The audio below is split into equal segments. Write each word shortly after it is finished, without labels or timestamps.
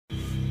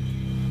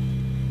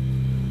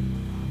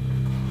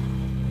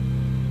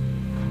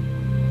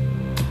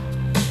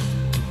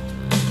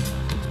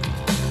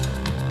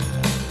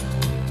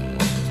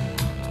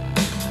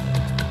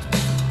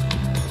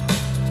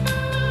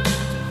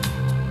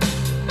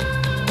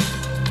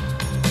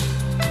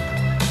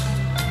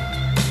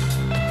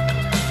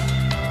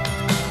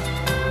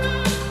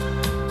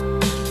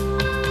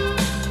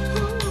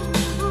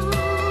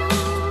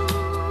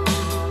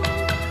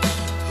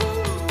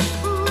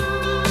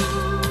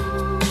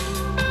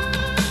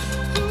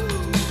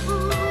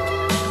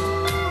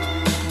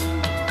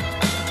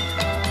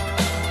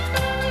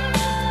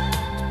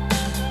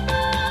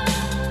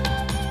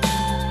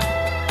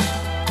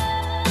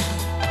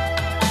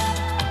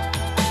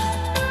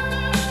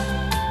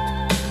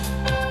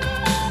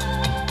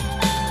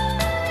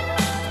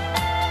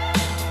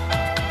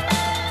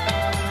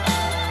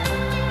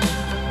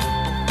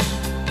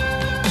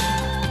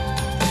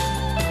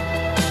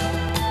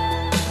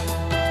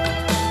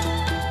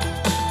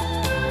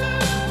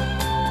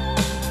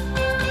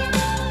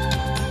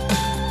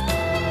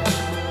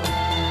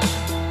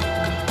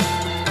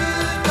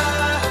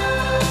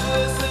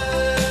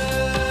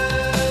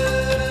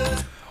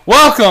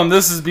Welcome.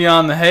 This is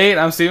Beyond the Hate.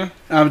 I'm Steven.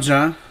 I'm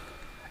John.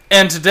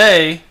 And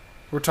today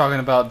we're talking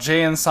about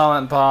Jay and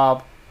Silent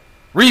Bob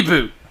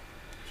reboot.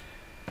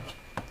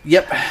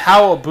 Yep.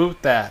 How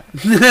about that?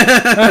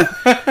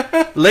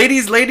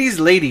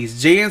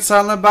 ladies. Jay and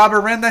Silent Bob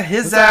are in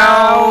his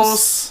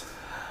house.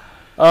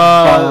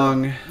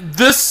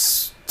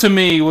 This to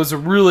me was a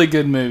really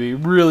good movie.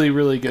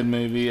 Really good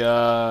movie.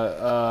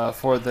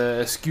 For the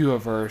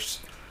Askew-averse.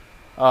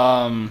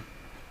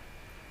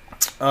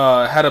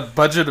 Had a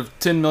budget of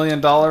 $10 million,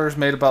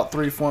 made about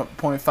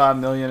 $3.5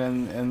 million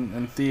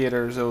in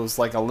theaters. It was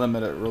like a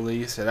limited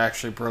release. It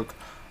actually broke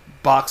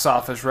box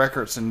office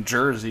records in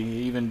Jersey,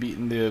 even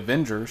beating the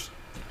Avengers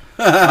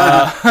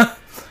for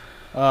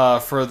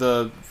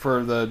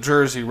the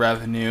Jersey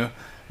revenue.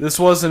 This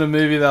wasn't a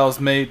movie that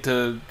was made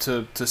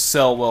to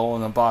sell well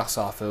in the box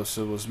office.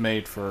 It was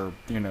made for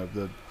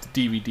the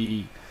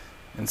DVD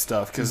and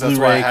stuff, because that's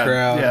why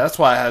that's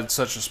why I had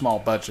such a small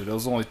budget. It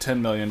was only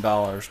 $10 million.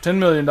 $10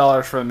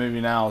 million for a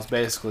movie now is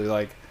basically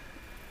like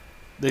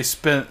they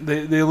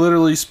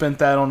literally spent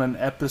that on an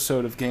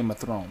episode of Game of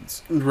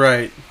Thrones.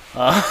 Right.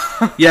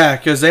 Yeah,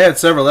 because they had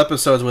several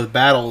episodes with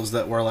battles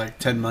that were like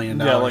 $10 million.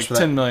 Yeah, like for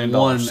 $10 million.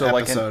 So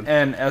episode. Like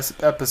an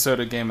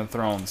episode of Game of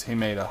Thrones, he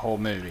made a whole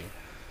movie.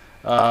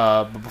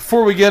 But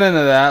before we get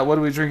into that, what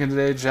are we drinking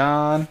today,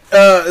 John?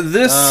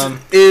 This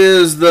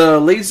is the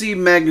Lazy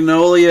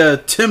Magnolia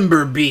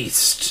Timber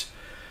Beast,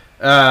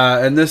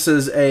 and this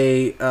is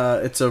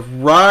it's a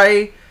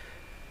rye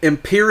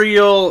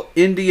Imperial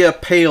India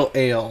Pale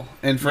Ale.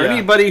 And for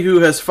anybody who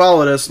has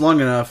followed us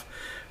long enough,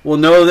 will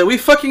know that we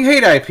fucking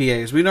hate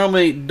IPAs. We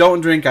normally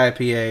don't drink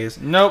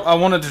IPAs. Nope, I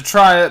wanted to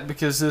try it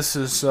because this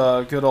is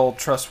good old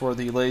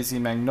trustworthy Lazy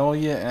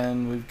Magnolia,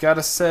 and we've got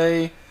to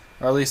say,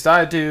 or at least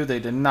I do, they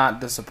did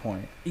not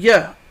disappoint.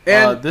 Yeah,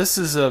 and this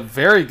is a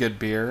very good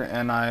beer,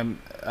 and I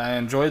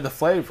enjoy the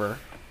flavor.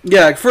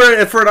 Yeah, for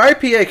an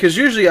IPA, because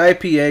usually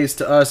IPAs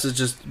to us is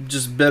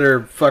just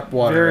bitter fuck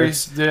water.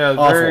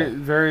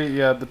 Very.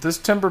 But this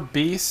Timber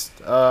Beast,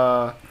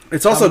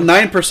 it's also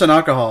 9%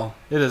 alcohol.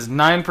 It is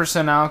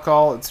 9%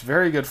 alcohol. It's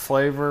very good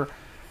flavor.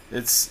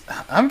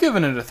 I'm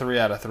giving it a 3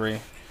 out of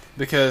 3.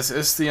 Because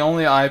it's the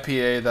only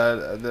IPA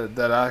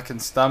that I can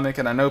stomach,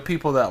 and I know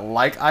people that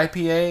like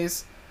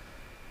IPAs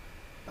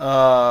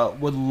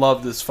would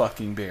love this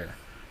fucking beer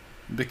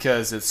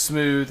because it's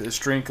smooth, it's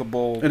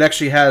drinkable. It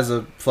actually has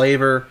a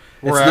flavor.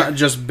 It's not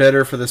just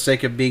bitter for the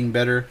sake of being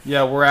bitter.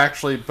 Yeah, we're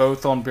actually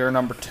both on beer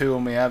number 2,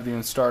 and we haven't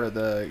even started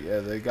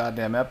the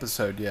goddamn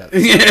episode yet. So.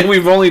 Yeah,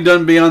 we've only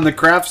done Beyond the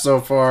Craft so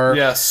far.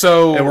 Yeah,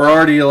 so and we're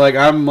already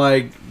I'm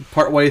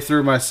part way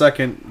through my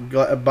second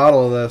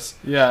bottle of this.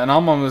 Yeah, and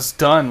I'm almost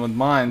done with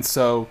mine.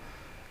 So,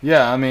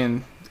 yeah, I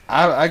mean,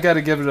 I got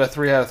to give it a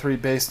 3 out of 3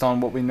 based on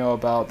what we know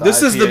about the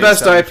This is the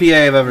best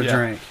IPA I've ever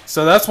drank.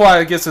 So that's why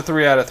it gets a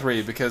 3 out of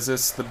 3, because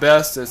it's the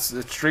best. It's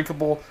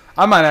drinkable.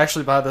 I might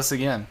actually buy this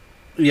again.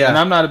 Yeah. And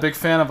I'm not a big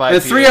fan of IPAs.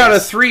 And 3 out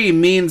of 3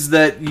 means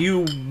that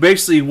you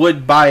basically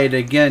would buy it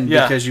again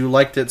because you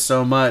liked it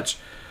so much.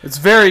 It's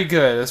very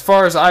good. As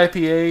far as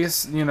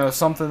IPAs,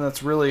 something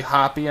that's really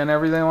hoppy and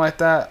everything like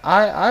that,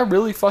 I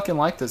really fucking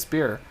like this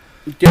beer.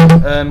 Yeah.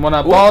 And when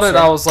I bought it,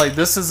 I was like,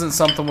 this isn't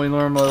something we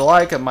normally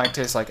like. It might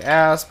taste like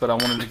ass, but I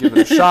wanted to give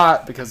it a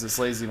shot because it's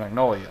Lazy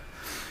Magnolia.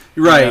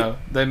 Right.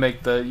 They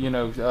make the,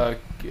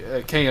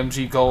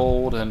 KMG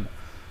Gold and,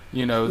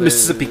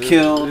 Mississippi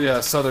Kill. Yeah,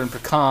 Southern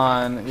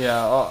Pecan.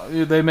 Yeah,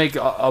 they make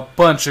a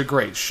bunch of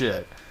great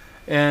shit.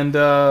 And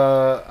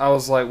I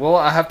was like, well,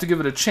 I have to give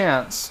it a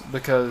chance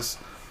because,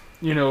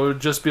 it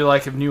would just be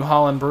like if New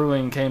Holland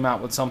Brewing came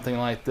out with something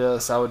like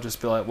this, I would just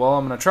be like, well,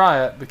 I'm going to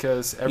try it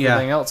because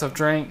everything else I've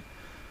drank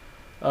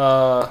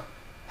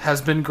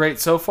has been great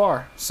so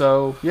far.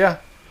 So, yeah,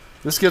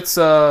 this gets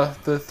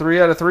the 3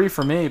 out of 3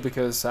 for me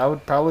because I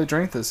would probably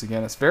drink this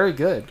again. It's very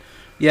good.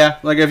 Yeah,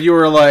 like if you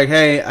were like,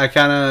 hey, I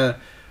kind of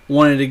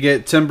wanted to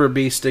get Timber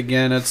Beast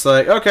again, it's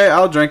like, okay,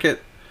 I'll drink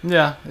it.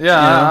 Yeah,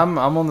 I'm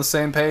on the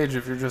same page.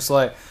 If you're just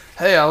like,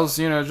 hey, I was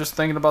just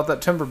thinking about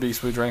that Timber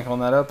Beast we drank on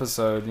that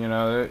episode.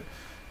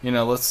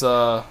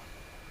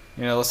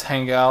 Let's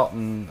hang out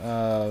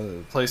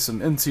and play some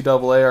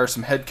NCAA or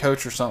some Head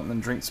Coach or something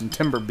and drink some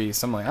Timber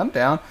Beast. I'm like, I'm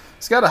down.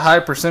 It's got a high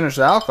percentage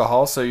of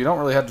alcohol, so you don't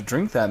really have to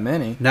drink that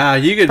many. Nah,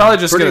 you could probably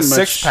just get a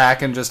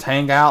 6-pack and just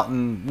hang out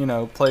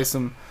and play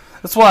some.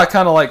 That's why I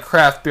kind of like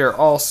craft beer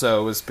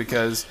also, is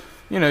because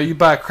you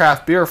buy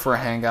craft beer for a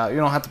hangout. You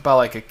don't have to buy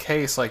like a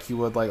case like you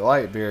would like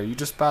light beer. You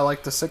just buy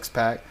like the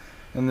 6-pack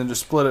and then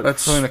just split it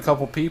between a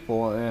couple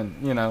people, and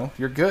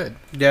you're good.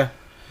 Yeah.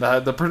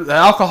 The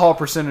alcohol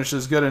percentage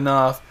is good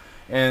enough,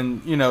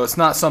 and it's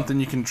not something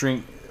you can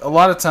drink. A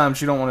lot of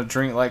times you don't want to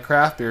drink like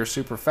craft beer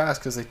super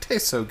fast because they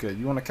taste so good.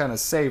 You want to kind of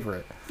savor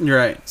it. You're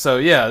right. So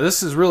yeah,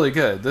 this is really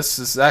good. This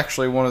is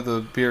actually one of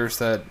the beers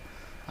that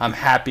I'm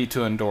happy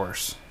to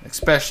endorse,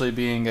 especially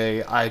being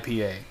a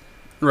IPA.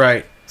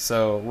 Right.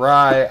 So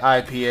rye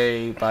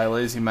IPA by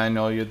Lazy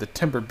Magnolia, the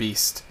Timber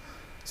Beast.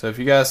 So if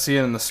you guys see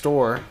it in the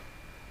store,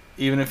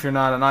 even if you're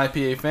not an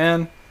IPA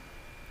fan,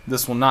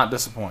 this will not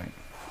disappoint.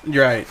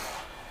 Right.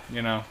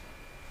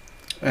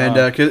 And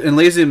in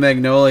Lazy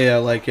Magnolia,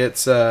 like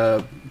it's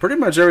pretty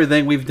much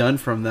everything we've done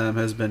from them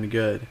has been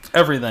good.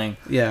 Everything.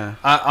 Yeah.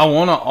 I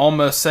want to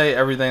almost say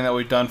everything that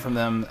we've done from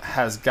them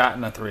has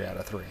gotten a 3 out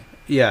of 3.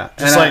 Yeah.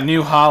 Just like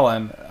New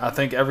Holland, I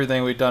think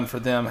everything we've done for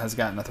them has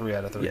gotten a 3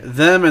 out of 3. Yeah,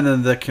 them and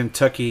then the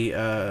Kentucky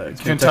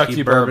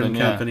Bourbon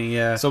Company.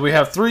 Yeah. So we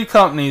have 3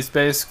 companies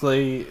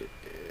basically.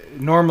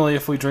 Normally,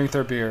 if we drink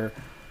their beer,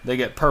 they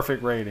get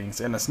perfect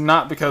ratings, and it's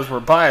not because we're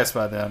biased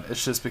by them.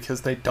 It's just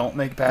because they don't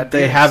make bad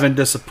beers. They haven't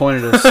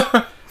disappointed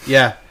us.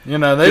 Yeah. You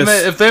know,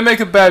 if they make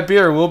a bad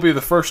beer, we'll be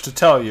the first to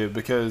tell you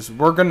because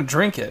we're going to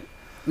drink it.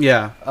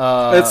 Yeah.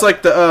 It's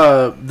like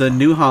the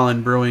New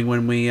Holland Brewing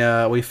when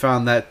we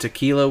found that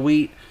tequila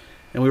wheat,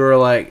 and we were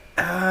like,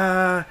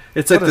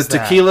 it's like the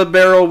tequila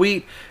barrel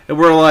wheat, and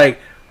we're like,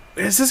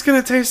 is this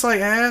going to taste like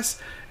ass?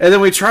 And then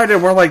we tried it,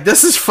 and we're like,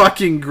 this is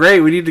fucking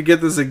great. We need to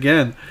get this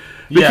again.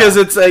 Because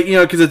it's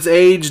because it's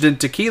aged in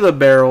tequila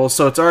barrels,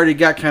 so it's already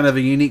got kind of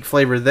a unique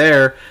flavor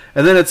there,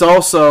 and then it's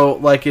also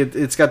like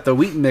it's got the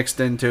wheat mixed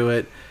into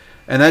it,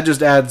 and that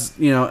just adds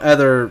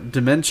other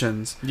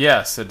dimensions.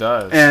 Yes, it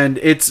does. And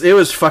it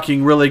was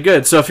fucking really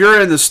good. So if you're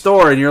in the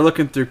store and you're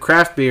looking through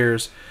craft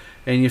beers,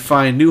 and you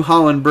find New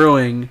Holland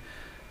Brewing,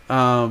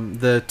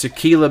 the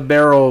tequila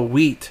barrel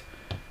wheat,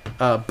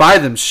 buy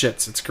them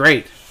shits. It's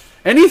great.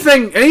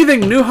 Anything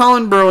New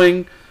Holland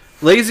Brewing.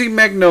 Lazy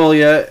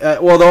Magnolia,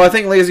 although I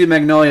think Lazy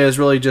Magnolia is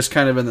really just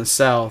kind of in the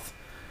South,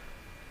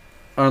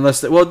 or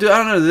unless I don't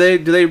know.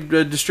 Do they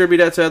distribute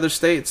that to other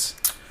states?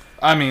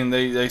 I mean,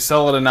 they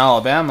sell it in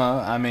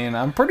Alabama. I mean,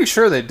 I'm pretty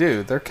sure they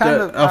do. They're kind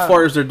of. How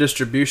far is their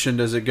distribution?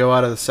 Does it go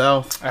out of the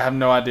South? I have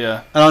no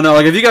idea. I don't know.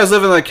 Like if you guys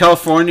live in like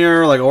California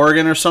or like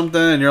Oregon or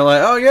something, and you're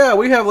like, oh yeah,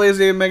 we have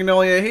Lazy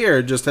Magnolia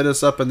here, just hit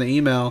us up in the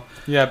email.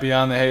 Yeah,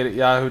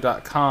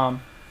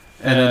 beyondthehate@yahoo.com.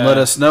 And then let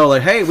us know,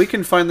 like, hey, we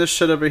can find this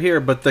shit over here.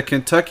 But the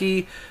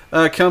Kentucky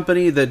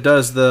company that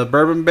does the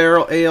bourbon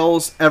barrel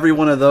ales, every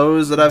one of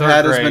those that I've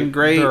had has been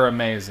great. They're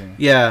amazing.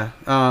 Yeah,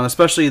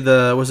 especially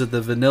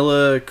the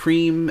vanilla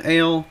cream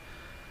ale?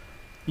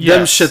 Yes,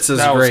 them shits is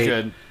that great.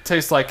 Was good.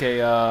 Tastes like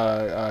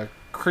a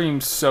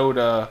cream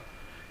soda.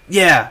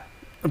 Yeah,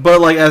 but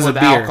like as a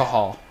beer.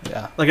 Alcohol.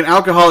 Yeah, like an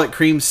alcoholic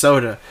cream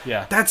soda.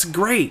 Yeah, that's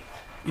great.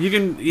 You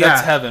can,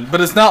 that's heaven. But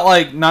it's not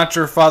like Not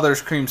Your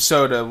Father's cream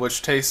soda,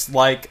 which tastes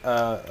like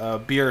a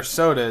beer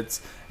soda.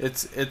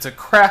 It's a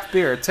craft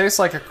beer. It tastes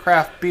like a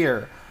craft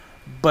beer,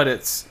 but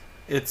it's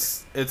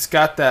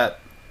got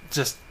that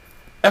just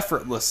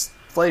effortless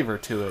flavor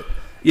to it.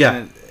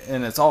 Yeah,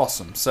 and it's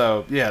awesome.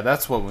 So yeah,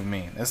 that's what we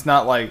mean. It's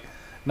not like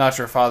Not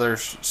Your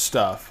Father's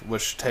stuff,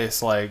 which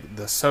tastes like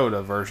the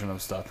soda version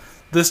of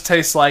stuff. This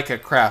tastes like a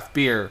craft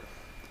beer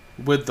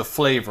with the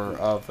flavor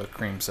of a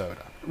cream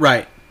soda.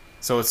 Right.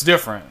 So it's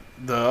different.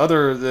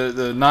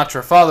 The Not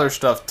Your Father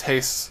stuff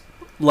tastes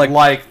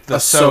like the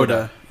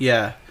soda.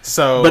 Yeah.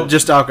 So, but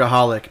just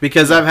alcoholic.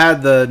 Because I've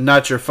had the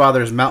Not Your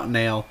Father's Mountain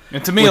Ale,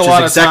 and to me, a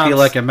lot of exactly times,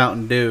 like a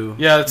Mountain Dew.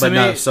 Yeah, but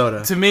not a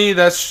soda. To me,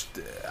 that's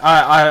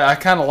I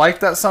kind of like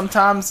that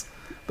sometimes,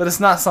 but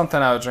it's not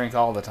something I would drink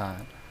all the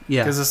time.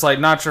 Yeah. Because it's like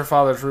Not Your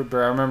Father's root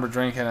beer. I remember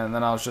drinking it, and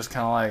then I was just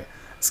kind of like,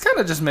 this kind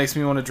of just makes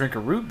me want to drink a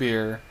root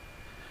beer.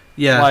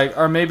 Yeah. Like,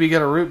 or maybe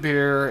get a root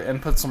beer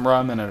and put some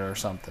rum in it or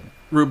something.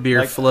 Root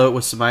beer float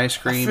with some ice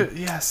cream.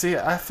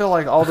 I feel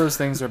like all those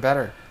things are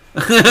better.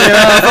 I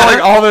feel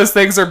like all those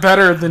things are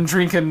better than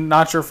drinking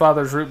Not Your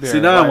Father's root beer. See,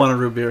 now I want a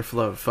root beer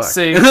float. Fuck.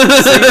 See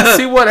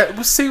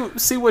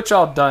what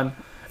y'all done.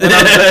 And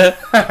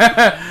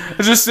I'm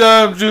just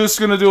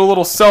gonna do a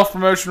little self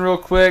promotion real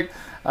quick.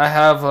 I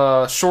have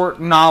a short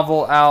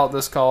novel out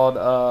that's called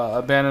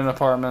Abandoned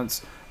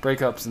Apartments,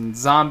 Breakups and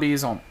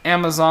Zombies on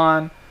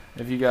Amazon.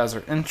 If you guys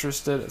are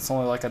interested, it's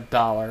only like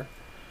 $1.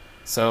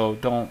 So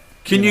don't.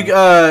 Can you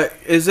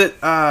is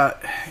it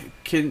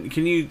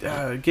can you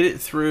get it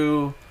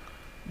through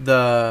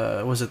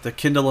the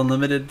Kindle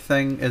Unlimited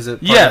thing? Is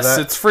it part of that?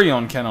 It's free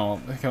on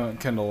Kindle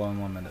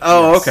Unlimited.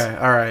 Oh, yes. Okay.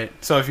 All right.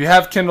 So if you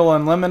have Kindle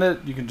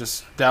Unlimited, you can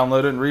just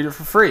download it and read it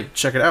for free.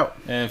 Check it out.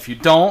 And if you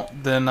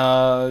don't, then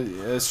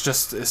it's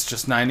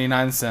just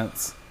 99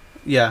 cents.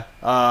 Yeah.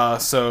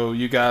 So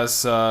you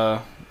guys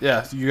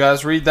you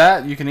guys read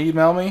that. You can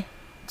email me,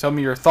 tell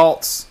me your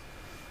thoughts.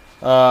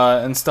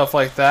 And stuff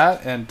like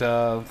that, and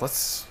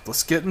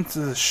let's get into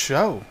the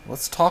show.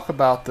 Let's talk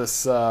about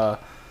this what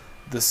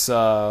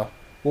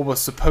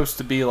was supposed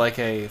to be like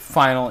a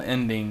final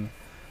ending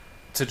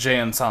to Jay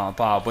and Silent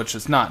Bob, which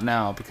is not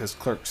now because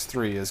Clerks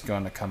 3 is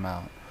going to come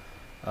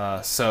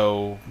out.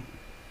 So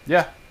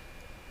yeah,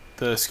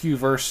 the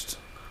Skewverse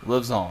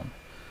lives on.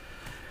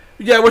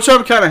 Yeah, which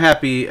I'm kind of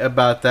happy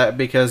about that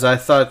because I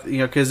thought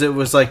because it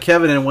was like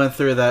Kevin went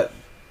through that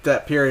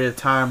period of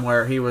time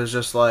where he was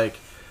just like.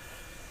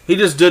 He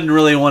just didn't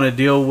really want to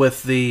deal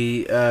with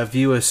the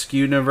View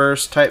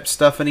Askew-niverse type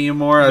stuff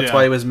anymore. That's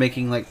why he was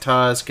making like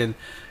Tusk and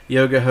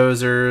Yoga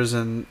Hosers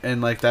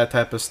and like that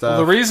type of stuff.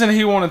 Well, the reason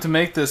he wanted to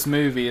make this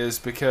movie is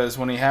because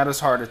when he had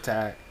his heart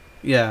attack,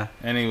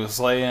 and he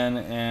was laying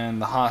in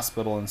the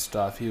hospital and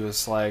stuff, he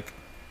was like,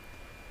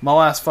 "My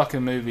last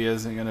fucking movie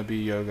isn't gonna be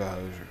Yoga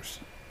Hosers."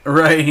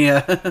 Right,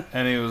 yeah.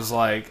 And he was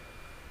like,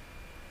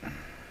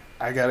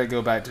 I got to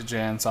go back to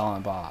Jay and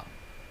Silent Bob.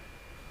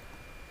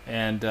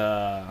 And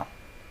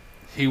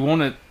he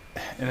wanted,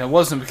 and it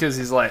wasn't because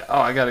he's like, oh,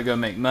 I got to go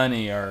make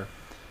money or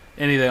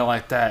anything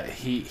like that.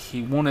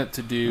 He wanted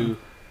to do,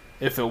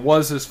 if it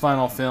was his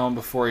final film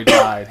before he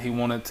died, he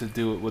wanted to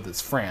do it with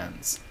his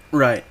friends.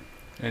 Right.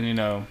 And, you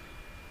know,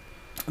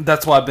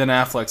 that's why Ben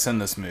Affleck's in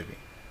this movie.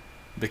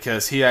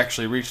 Because he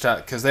actually reached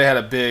out, because they had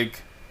a big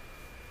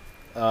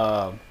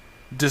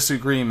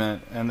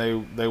disagreement, and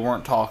they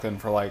weren't talking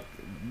for like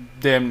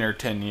damn near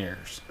 10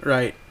 years.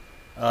 Right.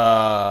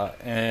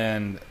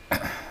 And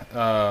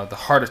the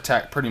heart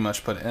attack pretty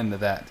much put an end to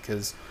that,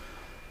 because,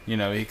 you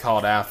know, he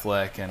called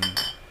Affleck, and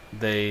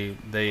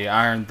they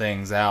ironed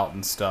things out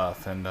and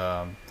stuff, and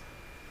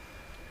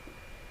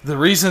the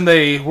reason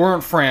they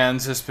weren't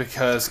friends is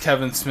because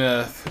Kevin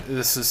Smith,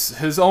 this is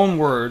his own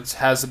words,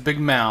 has a big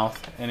mouth,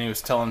 and he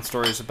was telling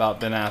stories about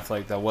Ben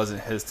Affleck that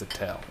wasn't his to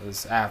tell. It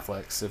was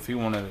Affleck's. If he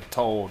wanted it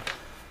told,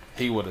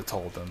 he would have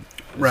told them.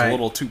 It was a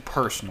little too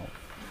personal.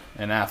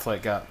 And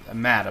Affleck got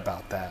mad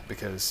about that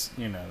because,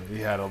 you know,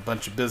 he had a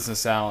bunch of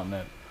business out and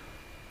it,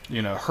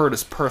 you know, hurt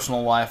his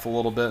personal life a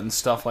little bit and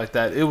stuff like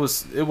that. It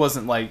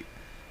wasn't like,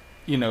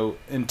 you know,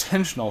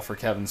 intentional for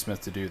Kevin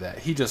Smith to do that.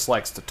 He just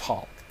likes to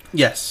talk.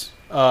 Yes.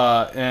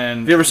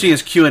 And if you ever see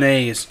his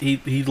Q&As,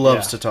 he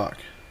loves to talk.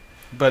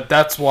 But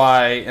that's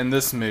why in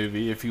this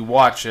movie, if you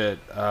watch it,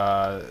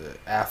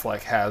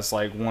 Affleck has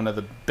like one of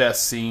the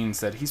best scenes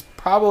that he's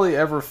probably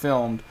ever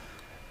filmed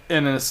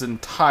in his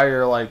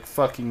entire like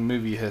fucking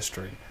movie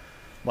history.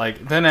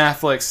 Like Ben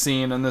Affleck's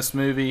scene in this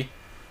movie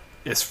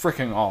is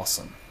freaking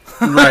awesome.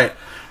 Right.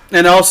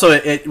 And also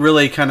it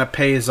really kind of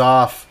pays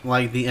off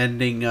like the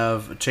ending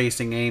of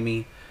Chasing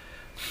Amy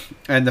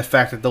and the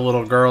fact that the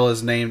little girl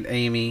is named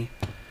Amy.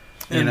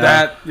 And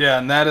that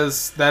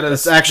is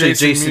actually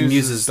Jason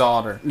Mewes'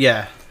 daughter.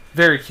 Yeah.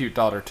 Very cute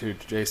daughter too,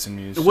 Jason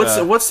Mewes.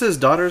 What's his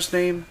daughter's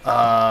name?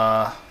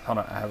 Hold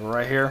on, I have it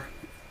right here.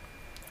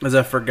 As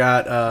I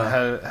forgot. I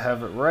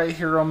have it right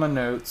here on my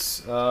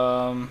notes.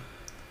 Logan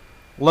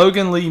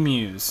Lee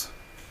Mewes.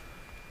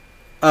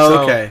 Oh,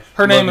 so okay.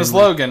 Her name is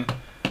Logan.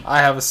 I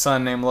have a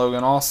son named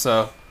Logan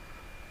also.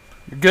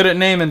 You're good at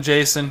naming,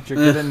 Jason. You're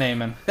good at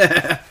naming.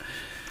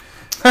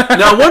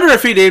 Now, I wonder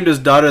if he named his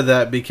daughter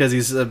that because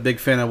he's a big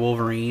fan of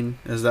Wolverine.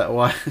 Is that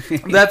why?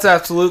 That's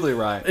absolutely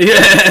right.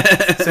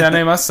 Yeah. See, I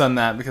named my son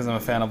that because I'm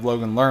a fan of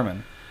Logan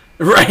Lerman.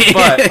 Right.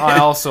 But I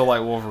also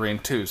like Wolverine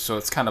too, so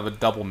it's kind of a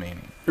double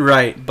meaning.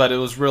 Right. But it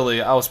was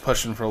really, I was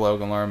pushing for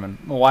Logan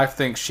Lerman. My wife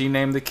thinks she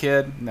named the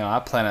kid. No, I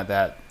planted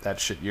that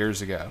shit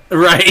years ago.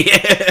 Right.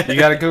 You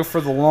got to go for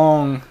the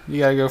long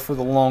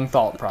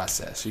thought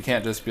process. You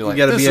can't just be like,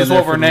 this be is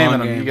what we're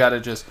naming him. Game. You got to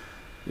just,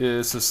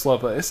 it's a slow.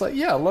 It's like,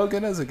 yeah,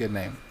 Logan is a good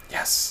name.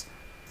 Yes.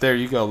 There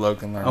you go,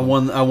 Logan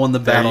Lerman. I won the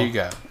battle. There you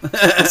go.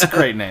 It's a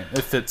great name.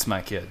 It fits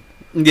my kid.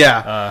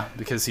 Yeah.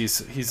 Because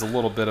he's a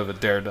little bit of a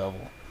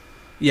daredevil.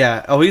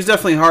 Yeah. Oh, he's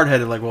definitely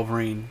hard-headed like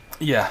Wolverine.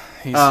 Yeah.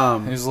 He's a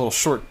little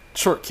short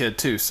kid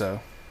too, so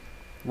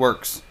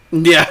works.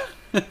 Yeah.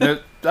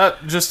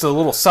 Just a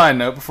little side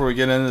note before we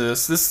get into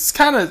this. This is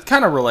kind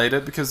of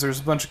related because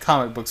there's a bunch of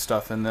comic book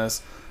stuff in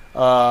this.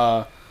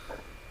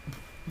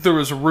 There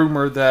was a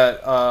rumor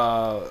that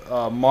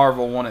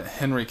Marvel wanted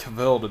Henry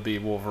Cavill to be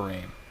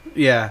Wolverine.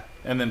 Yeah.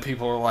 And then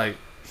people were like,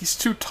 he's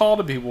too tall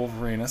to be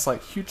Wolverine. It's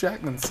like, Hugh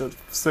Jackman's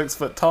 6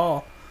 foot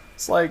tall.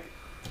 It's like,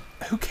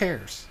 who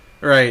cares?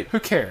 Right. Who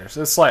cares?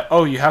 It's like,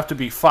 oh, you have to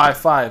be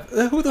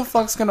 5'5". Who the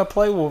fuck's going to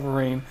play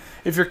Wolverine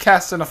if you're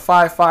casting a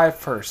 5'5"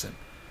 person?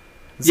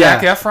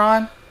 Zac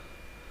Efron?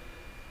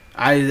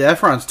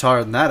 Efron's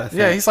taller than that, I think.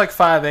 Yeah, he's like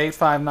 5'8",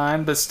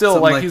 5'9", but still,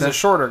 something like he's a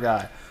shorter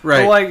guy.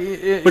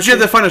 Right. But you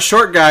have to find a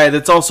short guy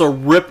that's also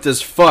ripped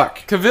as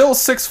fuck. Cavill's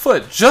 6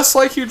 foot, just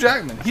like Hugh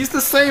Jackman. He's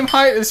the same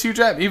height as Hugh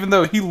Jackman, even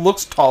though he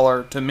looks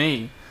taller to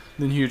me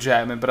than Hugh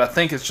Jackman. But I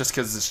think it's just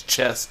because his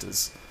chest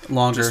is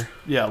longer.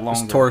 Longer.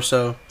 His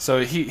torso.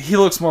 So he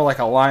looks more like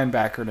a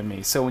linebacker to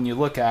me. So when you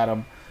look at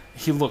him,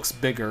 he looks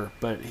bigger,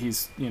 but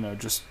he's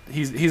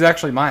he's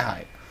actually my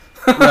height.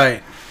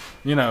 Right.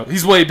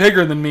 He's way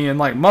bigger than me in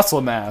like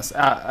muscle mass.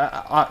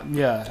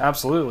 Yeah,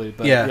 absolutely.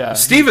 But yeah.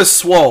 Steve is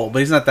swole, but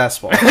he's not that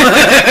swole.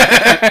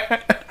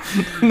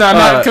 No,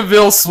 not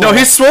Cavill swole. No,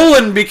 he's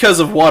swollen because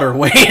of water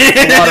weight.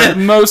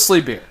 Mostly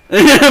beer.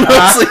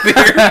 Mostly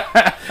beer.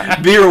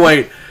 Beer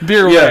weight.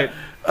 Beer weight.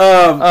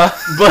 But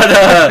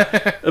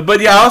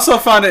yeah, I also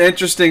found it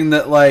interesting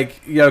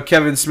that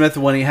Kevin Smith,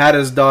 when he had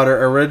his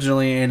daughter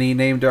originally and he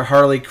named her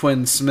Harley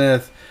Quinn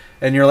Smith,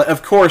 and you're like,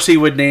 of course he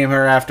would name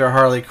her after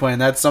Harley Quinn.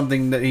 That's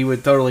something that he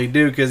would totally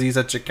do because he's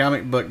such a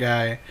comic book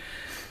guy,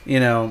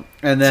 And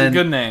then it's a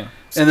good name.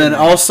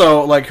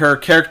 Also, like, her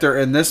character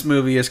in this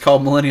movie is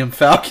called Millennium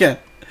Falcon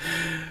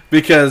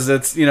because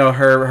it's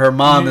her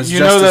mom is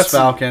Justice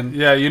Falcon.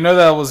 Yeah,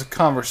 that was a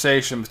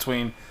conversation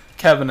between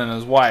Kevin and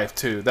his wife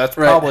too. That's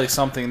probably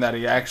something that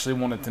he actually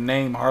wanted to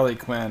name Harley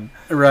Quinn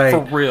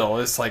for real.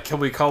 It's like, can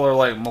we call her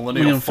like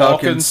Millennium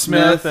Falcon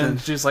Smith? And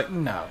she's like,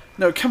 no,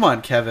 come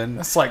on, Kevin.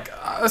 It's like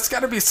it's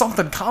got to be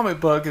something comic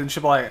book, and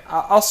she'll be like,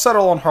 I'll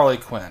settle on Harley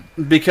Quinn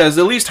because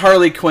at least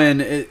Harley Quinn,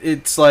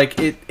 it's like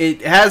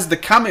it has the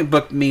comic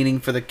book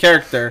meaning for the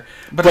character,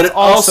 but it's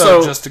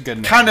also just a good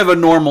name. Kind of a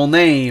normal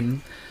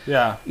name.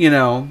 Yeah,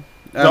 The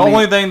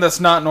only thing that's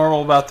not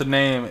normal about the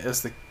name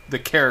is the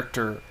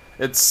character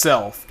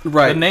itself.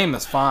 Right. The name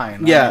is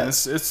fine. Yeah. I mean,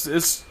 it's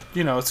it's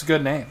a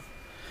good name.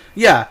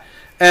 Yeah.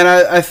 And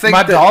I think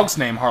my dog's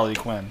name Harley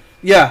Quinn.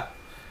 Yeah.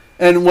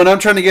 And when I'm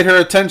trying to get her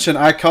attention,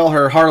 I call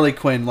her Harley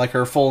Quinn, like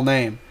her full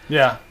name.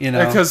 Yeah.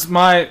 Because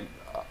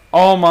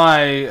all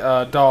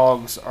my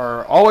dogs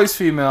are always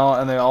female,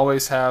 and they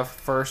always have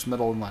first,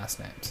 middle, and last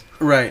names.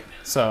 Right.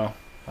 So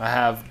I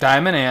have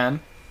Diamond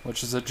Ann,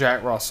 which is a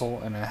Jack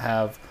Russell, and I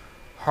have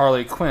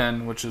Harley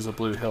Quinn, which is a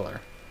Blue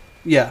Hiller.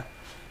 Yeah.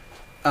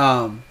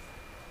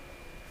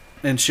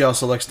 And she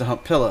also likes to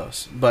hump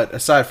pillows. But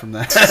aside from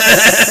that,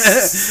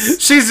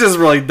 she's just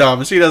really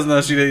dumb. She doesn't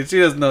know she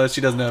doesn't know that she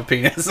doesn't have a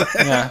penis.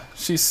 Yeah,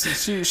 she's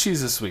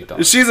a sweet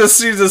dog. She's a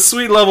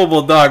sweet,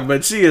 lovable dog,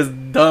 but she is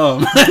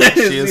dumb.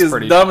 she is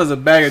pretty dumb as a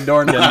bag of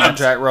doorknobs. Yeah,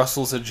 Jack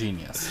Russell's a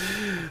genius.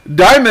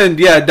 Diamond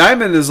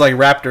is like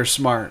raptor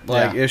smart.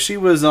 Like if she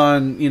was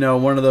on,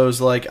 one of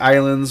those like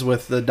islands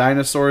with the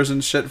dinosaurs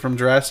and shit from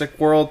Jurassic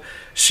World,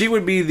 she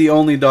would be the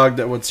only dog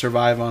that would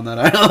survive on that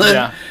island.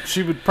 Yeah,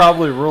 she would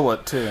probably rule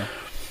it too.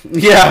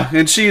 Yeah,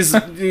 and she's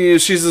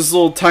this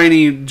little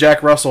tiny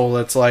Jack Russell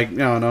that's like, I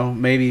don't know,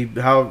 maybe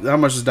how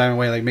much does Diamond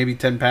weigh? Like maybe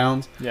 10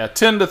 pounds? Yeah,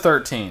 10 to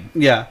 13.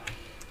 Yeah.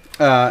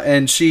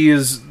 And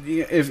she's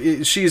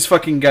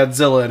fucking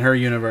Godzilla in her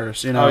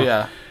universe, Oh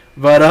yeah.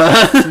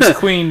 But she's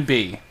Queen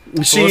Bee.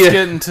 So let's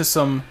get into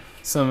some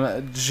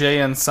Jay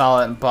and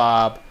Silent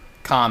Bob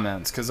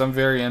comments, because I'm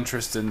very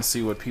interested in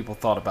see what people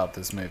thought about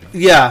this movie.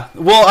 Yeah.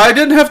 Well, I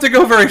didn't have to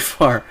go very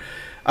far.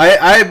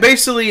 I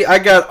basically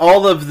got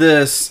all of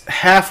this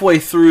halfway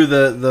through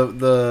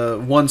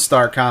the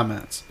 1-star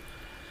comments.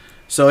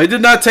 So it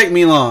did not take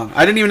me long.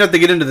 I didn't even have to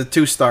get into the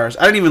 2 stars.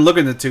 I didn't even look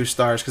into 2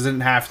 stars because I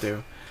didn't have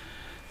to.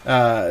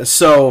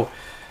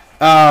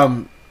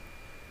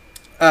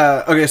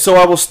 Okay, so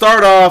I will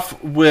start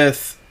off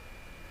with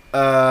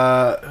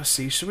let's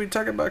see, should we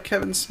talk about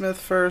Kevin Smith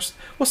first?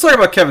 Let's talk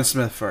about Kevin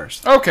Smith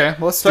first. Okay,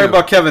 let's talk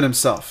about Kevin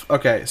himself.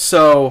 Okay,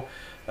 so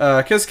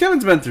because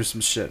Kevin's been through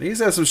some shit. He's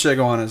had some shit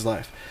go on in his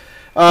life.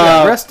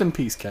 Rest in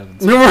peace, Kevin.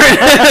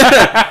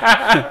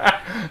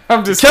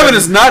 I'm just Kevin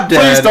is not dead.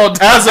 Please don't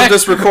die. As of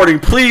this recording,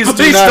 please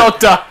don't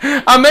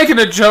die. I'm making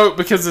a joke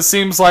because it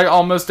seems like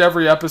almost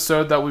every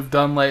episode that we've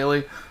done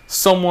lately,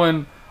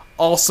 someone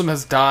awesome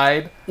has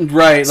died.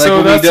 Right, like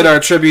so when we did our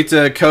tribute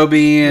to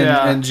Kobe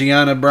and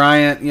Gianna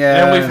Bryant.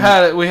 Yeah,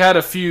 and we had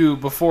a few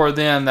before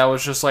then that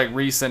was just like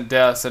recent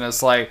deaths, and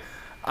it's like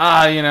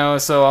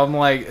so I'm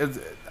like,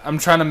 I'm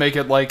trying to make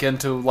it like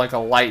into like a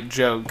light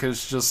joke,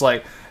 because just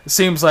like it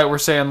seems like we're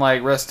saying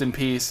like rest in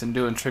peace and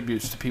doing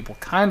tributes to people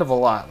kind of a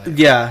lot lately.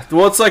 Yeah,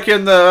 well, it's like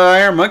in the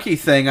Iron Monkey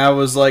thing, I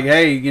was like,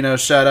 hey,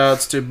 shout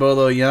outs to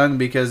Bolo Young,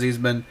 because he's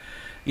been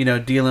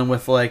dealing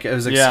with like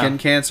skin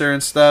cancer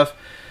and stuff.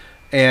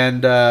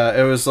 And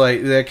it was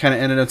like that kind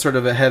of ended on sort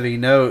of a heavy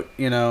note,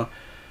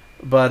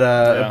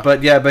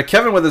 But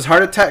Kevin with his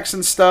heart attacks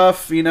and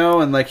stuff,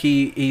 and like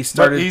he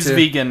started. But he's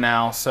vegan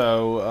now,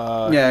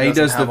 so he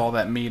doesn't have all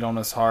that meat on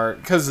his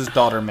heart because his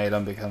daughter made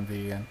him become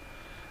vegan.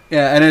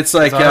 Yeah, and it's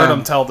like I heard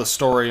him tell the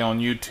story on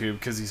YouTube,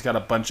 because he's got a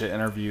bunch of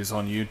interviews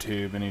on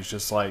YouTube, and he's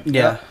just like,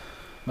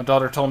 my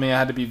daughter told me I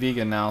had to be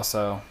vegan now,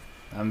 so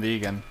I'm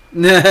vegan.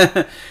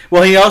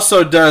 Well, he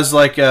also does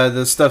like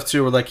the stuff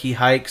too, where like he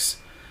hikes.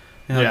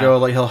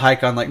 He'll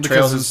hike on like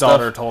trails and stuff.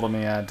 Because his daughter told him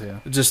he had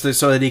to. Just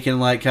so that he can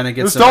like kind of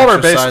get some exercise.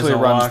 His daughter basically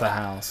runs the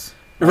house.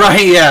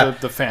 Right, yeah.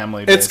 The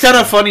family. Basically. It's kind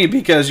of funny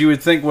because you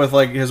would think with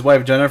like his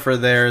wife Jennifer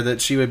there that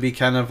she would be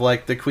kind of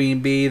like the queen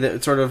bee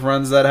that sort of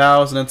runs that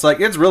house, and it's like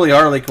it's really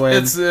Harley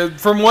Quinn. It's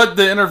from what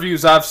the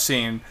interviews I've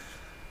seen,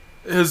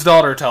 his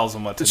daughter tells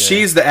him what to do.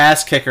 She's the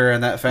ass kicker in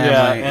that family.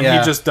 Yeah, and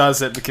he just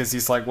does it because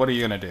he's like, what are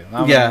you going to do?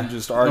 I'm going to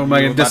just argue with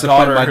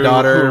my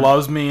daughter who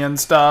loves me and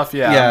stuff.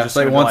 Yeah, it's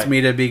like wants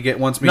me to be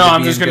good.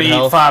 I'm just going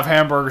to eat 5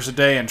 hamburgers a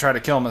day and try to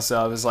kill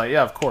myself. It's like,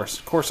 yeah, of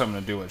course I'm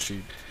going to do what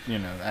she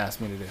asked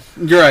me to do.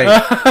 You're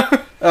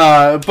right.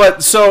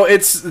 But so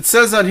it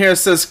says on here, it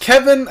says,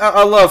 Kevin,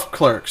 I love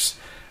Clerks.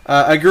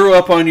 I grew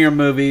up on your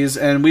movies,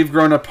 and we've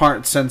grown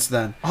apart since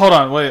then. Hold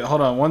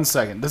on 1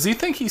 second. Does he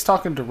think he's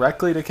talking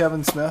directly to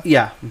Kevin Smith?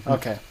 Yeah.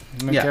 Okay.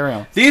 Carry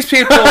on. These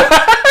people,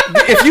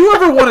 if you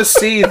ever want to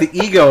see the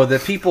ego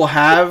that people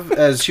have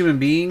as human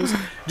beings,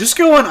 just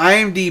go on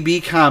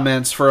IMDb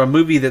comments for a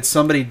movie that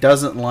somebody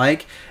doesn't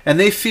like, and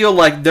they feel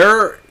like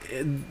their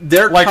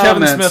like comments,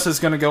 Kevin Smith is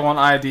going to go on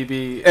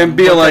IMDb and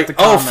be like,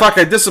 "Oh fuck,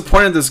 I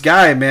disappointed this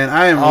guy, man.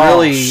 I am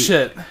really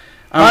shit.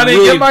 Honey,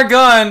 get my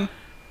gun."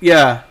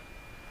 Yeah.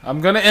 I'm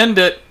gonna end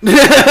it.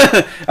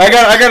 I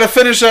gotta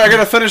finish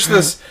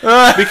this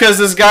because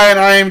this guy on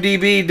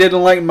IMDb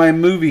didn't like my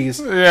movies.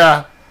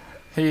 Yeah,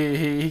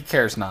 He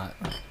cares not.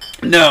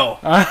 No,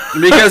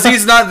 because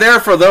he's not there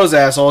for those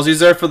assholes. He's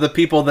there for the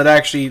people that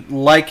actually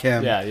like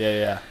him.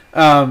 Yeah.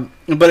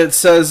 But it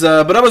says,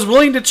 but I was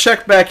willing to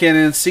check back in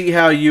and see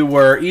how you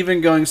were,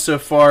 even going so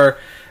far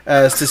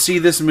as to see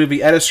this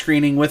movie at a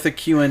screening with a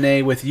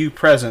Q&A with you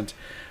present.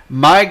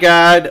 My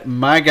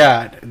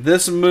God,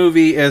 this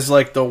movie is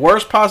like the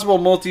worst possible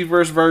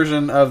multiverse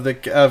version of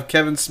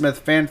Kevin Smith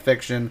fan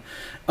fiction,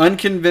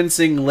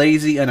 unconvincing,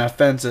 lazy, and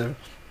offensive.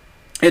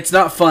 It's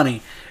not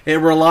funny. It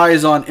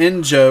relies on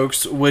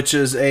in-jokes, which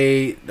is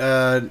a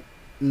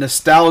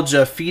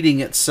nostalgia feeding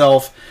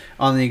itself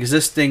on the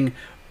existing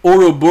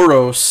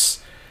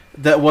Ouroboros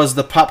that was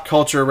the pop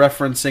culture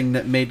referencing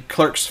that made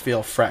Clerks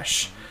feel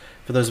fresh.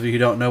 For those of you who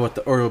don't know what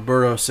the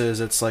Ouroboros is,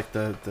 it's like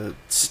the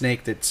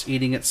snake that's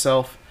eating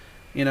itself.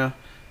 You know,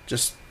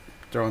 just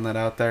throwing that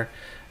out there.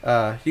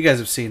 You guys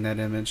have seen that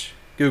image.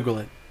 Google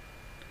it.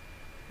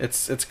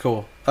 It's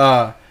cool.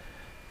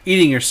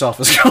 Eating yourself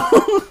is cool.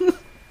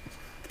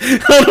 I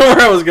don't know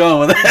where I was going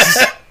with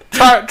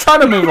that. Try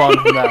to move on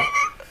from that.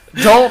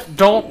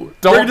 Don't.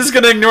 We're just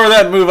gonna ignore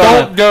that and move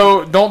on.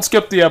 Don't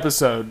skip the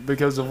episode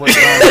because of what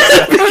John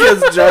said.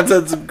 Because John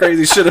said some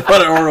crazy shit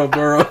about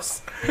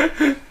Ouroboros.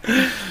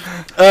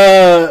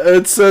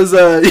 It says.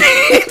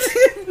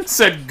 It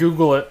said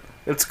Google it.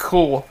 It's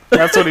cool.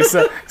 That's what he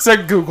said. He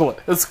said Google it.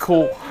 It's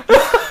cool.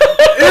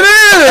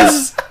 It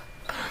is.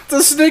 It's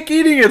a snake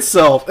eating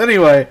itself.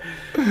 Anyway.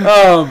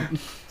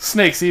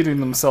 Snakes eating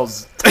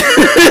themselves.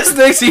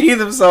 Snakes eating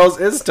themselves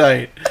is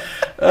tight.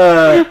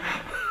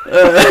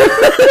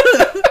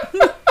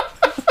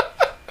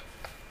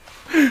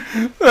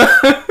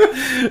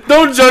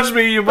 Don't judge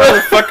me, you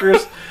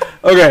motherfuckers.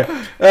 Okay.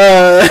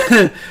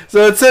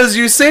 So it says,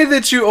 you say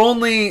that you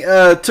only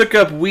took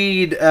up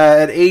weed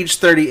at age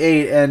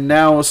 38 and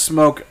now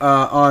smoke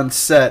on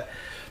set.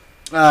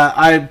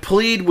 I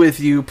plead with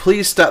you,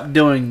 please stop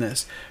doing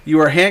this. You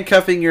are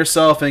handcuffing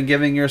yourself and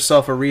giving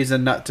yourself a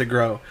reason not to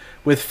grow.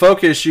 With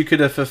focus, you could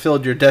have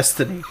fulfilled your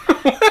destiny.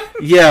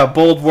 Yeah,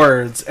 bold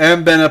words.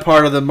 And been a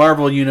part of the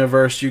Marvel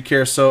universe you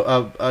care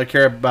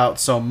about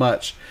so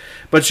much.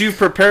 But you've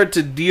prepared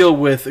to deal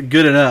with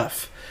good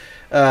enough.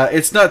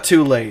 It's not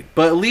too late.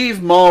 But leave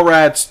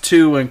Mallrats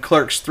 2 and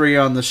Clerks 3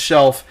 on the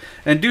shelf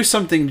and do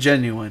something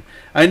genuine.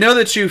 I know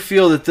that you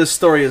feel that this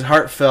story is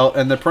heartfelt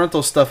and the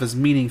parental stuff is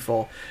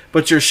meaningful,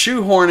 but you're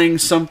shoehorning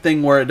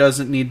something where it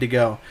doesn't need to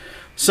go.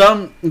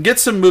 Get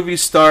some movie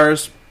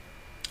stars,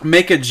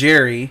 make a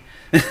Jerry,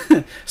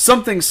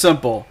 something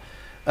simple.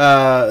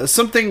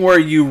 Something where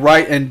you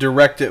write and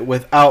direct it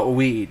without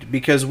weed,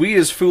 because weed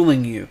is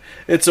fooling you.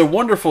 It's a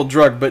wonderful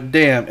drug, but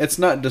damn, it's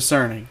not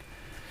discerning.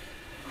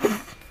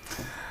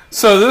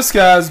 So this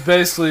guy's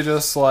basically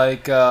just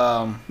like...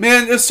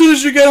 man, as soon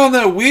as you get on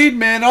that weed,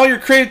 man, all your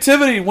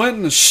creativity went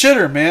in the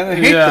shitter, man. I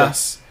hate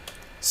this.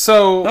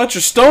 So... Not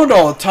you're stoned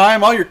all the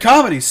time, all your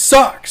comedy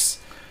sucks.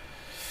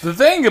 The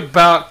thing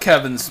about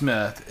Kevin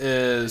Smith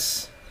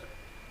is...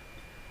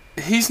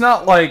 He's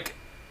not like...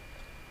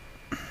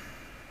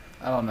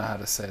 I don't know how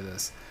to say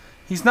this.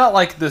 He's not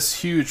like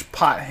this huge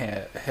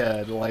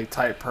pothead like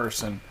type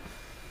person.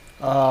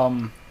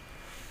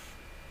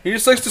 He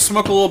just likes to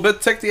smoke a little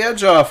bit, take the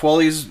edge off while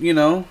he's, you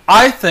know.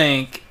 I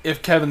think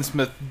if Kevin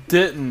Smith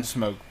didn't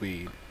smoke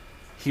weed,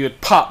 he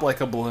would pop like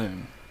a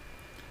balloon.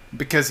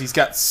 Because he's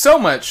got so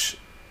much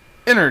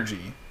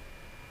energy.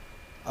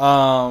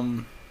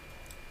 And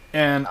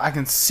I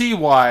can see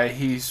why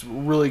he's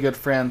really good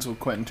friends with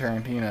Quentin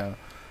Tarantino.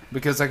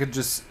 Because I could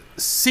just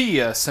see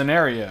a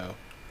scenario.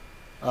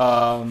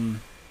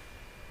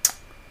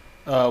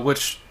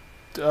 Which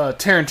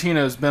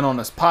Tarantino's been on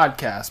his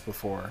podcast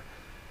before.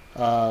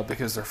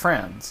 Because they're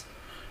friends.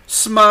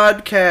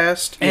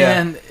 Smodcast.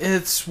 And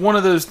it's one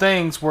of those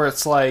things where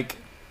it's like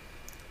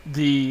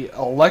the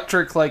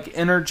electric like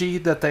energy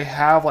that they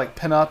have like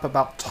pin up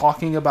about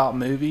talking about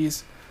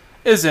movies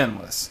is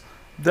endless.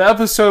 The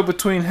episode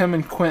between him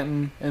and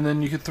Quentin, and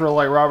then you could throw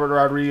like Robert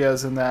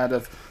Rodriguez in that.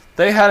 If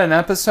they had an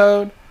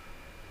episode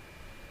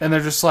and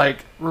they're just like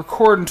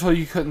record until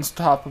you couldn't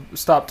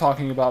stop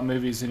talking about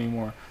movies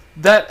anymore,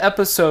 that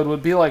episode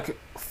would be like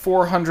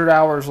 400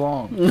 hours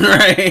long.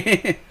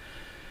 Right.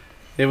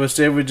 They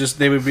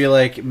would be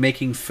like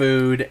making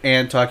food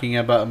and talking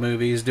about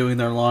movies, doing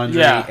their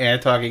laundry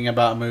and talking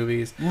about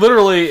movies.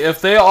 Literally, if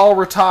they all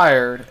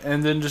retired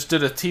and then just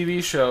did a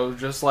TV show,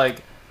 just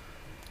like,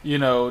 you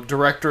know,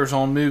 directors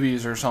on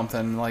movies or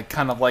something, like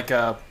kind of like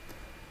a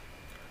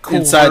cool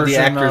inside the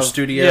actor's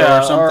studio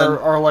or something,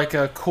 or like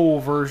a cool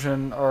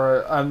version,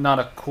 or not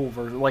a cool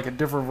version, like a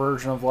different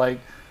version of like,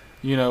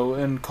 you know,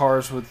 in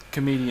cars with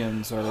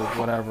comedians or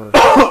whatever.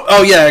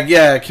 Oh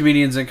yeah,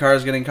 comedians in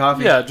cars getting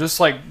coffee. Yeah, just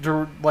like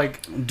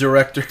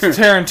director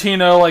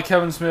Tarantino, like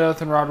Kevin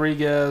Smith and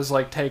Rodriguez,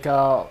 like take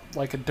out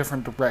like a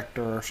different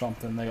director or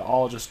something. They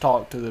all just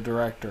talk to the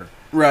director.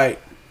 Right.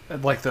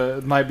 Like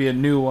it might be a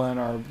new one,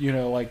 or you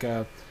know, like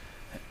a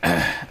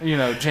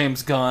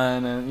James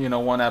Gunn, and you know,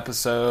 one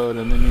episode,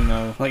 and then you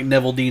know, like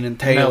Neville Dean and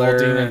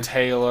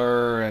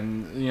Taylor,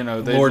 and you know,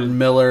 Lord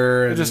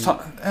Miller, they just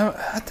talk.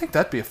 I think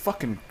that'd be a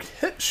fucking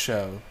hit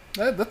show.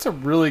 That's a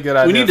really good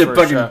idea. We need to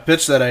fucking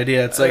pitch that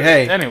idea. It's like,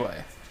 hey.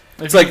 Anyway.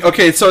 It's like,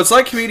 okay, so it's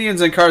like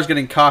comedians in cars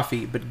getting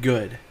coffee, but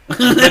good.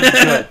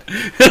 Good.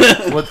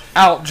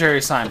 Without Jerry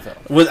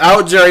Seinfeld.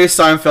 Without Jerry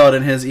Seinfeld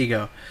and his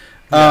ego.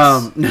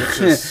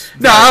 Yes,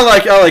 no,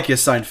 I like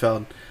his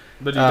Seinfeld.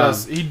 But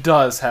he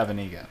does have an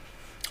ego.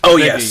 Oh,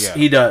 yes, ego.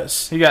 He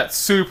does. He got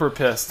super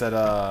pissed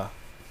at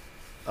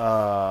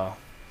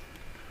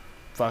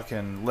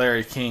fucking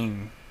Larry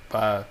King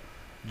by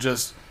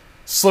just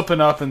slipping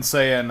up and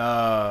saying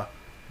that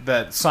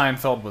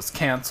Seinfeld was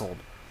canceled.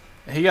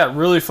 He got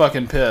really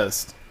fucking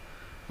pissed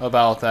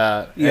about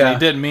that. Yeah. And he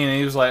didn't mean it.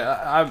 He was like,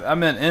 I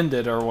meant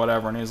ended or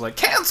whatever. And he was like,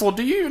 canceled?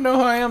 Do you know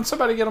who I am?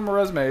 Somebody get him a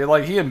resume.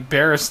 Like, he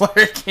embarrassed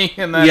Larry King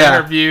in that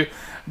interview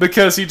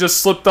because he just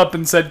slipped up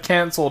and said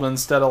canceled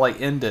instead of, like,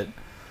 ended.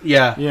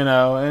 Yeah. You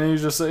know, and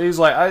he's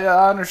like,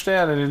 I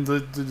understand. And the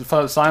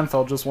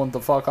Seinfeld just went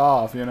the fuck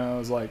off, you know. It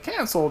was like,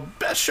 canceled,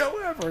 best show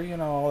ever, you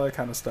know, all that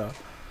kind of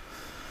stuff.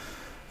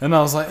 And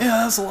I was like,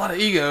 yeah, that's a lot of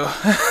ego.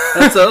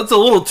 that's a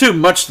little too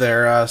much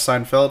there,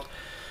 Seinfeld.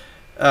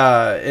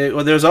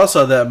 There's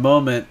also that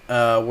moment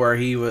where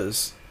he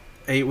was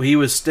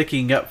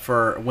sticking up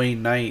for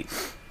Wayne Knight,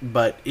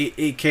 but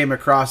it came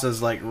across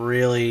as like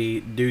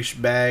really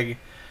douchebag.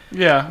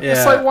 Yeah,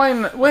 it's like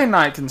Wayne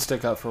Knight can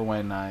stick up for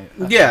Wayne Knight.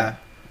 Yeah.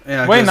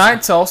 Wayne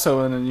Knight's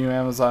also in the new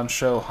Amazon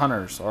show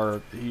Hunters,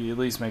 or he at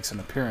least makes an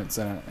appearance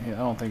in it. I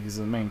don't think he's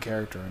the main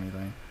character or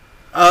anything.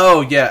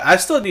 Oh yeah, I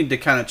still need to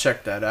kind of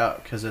check that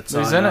out because it's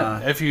he's on,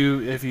 in it. If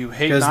you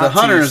hate because the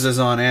Hunters is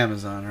on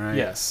Amazon, right?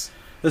 Yes.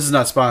 This is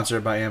not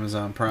sponsored by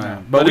Amazon Prime,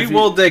 no, but we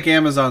will take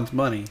Amazon's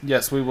money.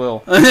 Yes, we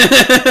will.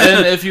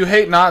 And if you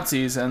hate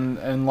Nazis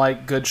and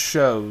like good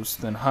shows,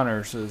 then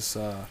Hunters is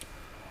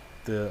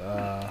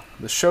the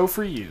show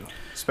for you,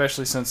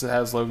 especially since it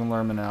has Logan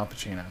Lerman and Al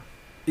Pacino.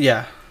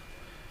 Yeah,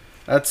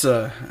 that's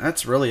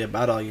really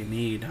about all you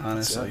need,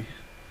 honestly.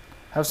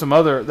 They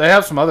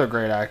have some other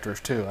great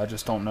actors too. I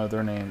just don't know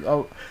their names.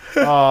 What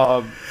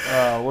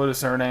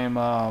is her name?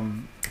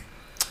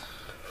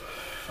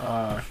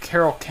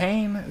 Carol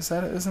Kane.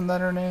 Isn't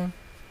that her name?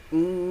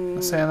 Am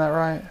I saying that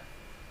right?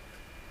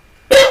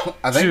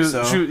 I think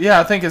so.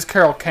 I think it's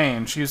Carol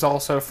Kane. She's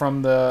also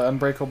from the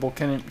Unbreakable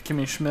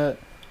Kimmy Schmidt,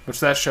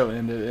 which that show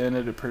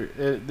ended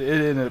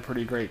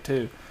pretty great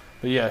too.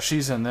 But yeah,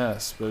 she's in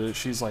this, but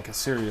she's like a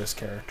serious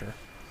character.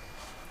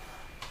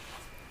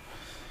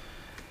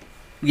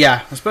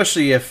 Yeah,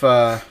 especially if,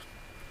 and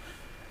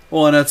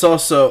it's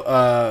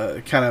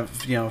also kind of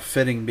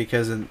fitting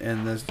because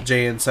in this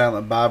Jay and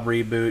Silent Bob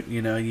reboot,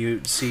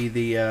 you see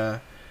the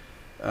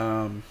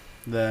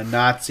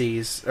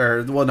Nazis,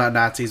 or well, not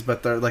Nazis,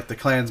 but they're like the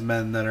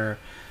Klansmen that are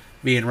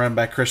being run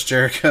by Chris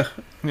Jericho.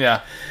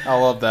 Yeah, I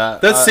love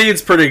that. That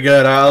scene's pretty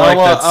good. I like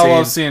that scene. I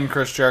love seeing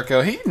Chris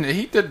Jericho.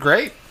 He did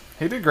great.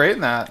 He did great in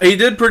that. He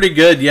did pretty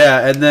good,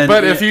 yeah. And then,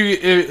 but if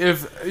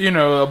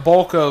a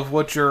bulk of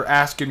what you're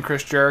asking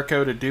Chris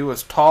Jericho to do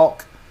is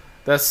talk,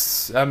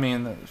 that's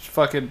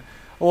fucking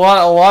a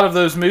lot of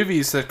those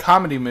movies, the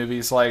comedy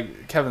movies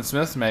like Kevin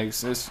Smith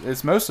makes,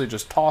 it's mostly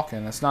just talking.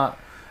 It's not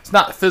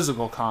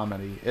physical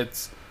comedy.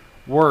 It's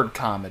word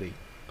comedy,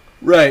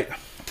 right?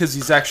 Because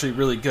he's actually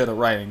really good at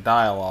writing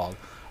dialogue.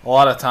 A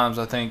lot of times,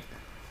 I think,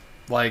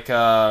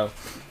 and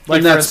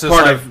that's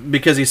part of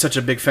because he's such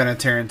a big fan of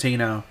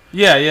Tarantino.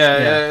 Yeah.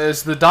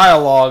 It's the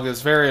dialogue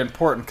is very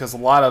important because a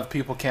lot of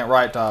people can't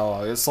write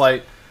dialogue. It's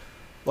like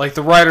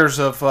the writers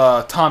of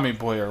Tommy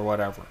Boy or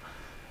whatever.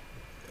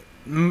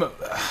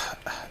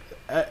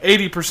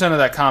 80% of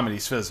that comedy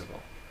is physical.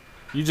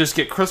 You just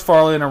get Chris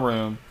Farley in a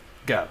room,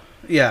 go.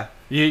 Yeah.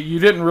 You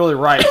didn't really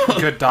write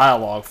good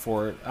dialogue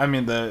for it. I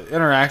mean, the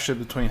interaction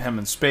between him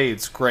and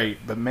Spade's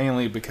great, but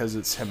mainly because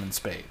it's him and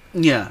Spade.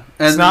 Yeah,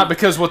 and it's not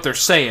because what they're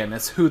saying;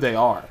 it's who they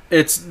are.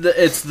 It's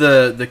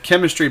the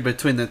chemistry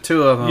between the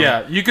two of them.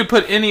 Yeah, you could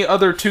put any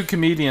other two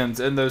comedians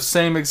in those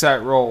same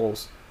exact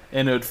roles,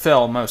 and it would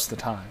fail most of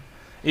the time.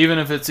 Even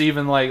if it's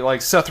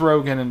like Seth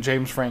Rogen and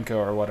James Franco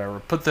or whatever,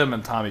 put them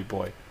in Tommy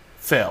Boy,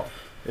 fail.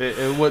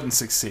 It wouldn't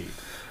succeed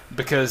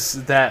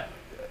because that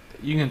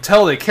you can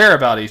tell they care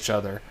about each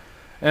other.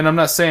 And I'm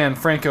not saying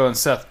Franco and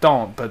Seth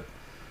don't, but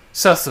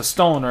Seth's a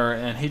stoner,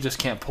 and he just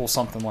can't pull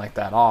something like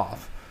that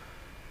off.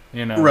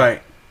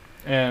 Right.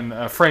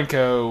 And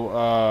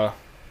Franco,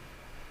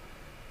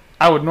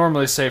 I would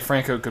normally say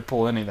Franco could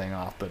pull anything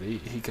off, but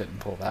he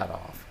couldn't pull that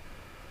off.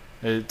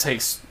 It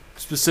takes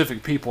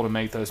specific people to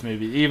make those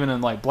movies, even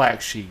in like Black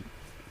Sheep.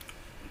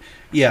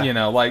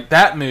 Yeah. Like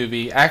that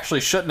movie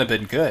actually shouldn't have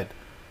been good.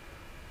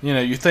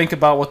 You think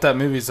about what that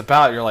movie's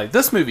about, you're like,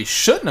 this movie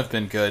shouldn't have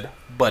been good,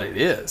 but it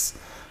is.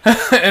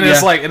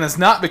 It's like, and it's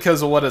not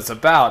because of what it's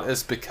about,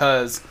 it's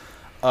because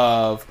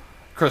of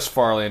Chris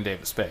Farley and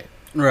David Spade.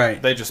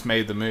 Right. They just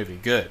made the movie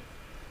good.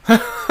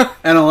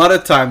 And a lot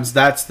of times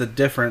that's the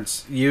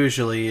difference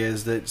usually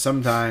is that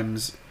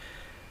sometimes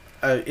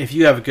if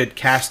you have a good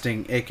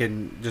casting, it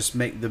can just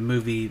make the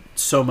movie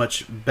so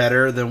much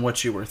better than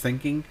what you were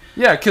thinking.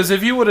 Yeah, because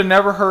if you would have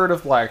never heard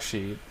of Black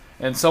Sheep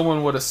and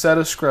someone would have set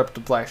a script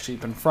of Black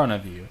Sheep in front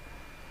of you,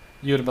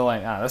 you would have been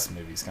like, this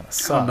movie's gonna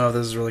suck. I don't know if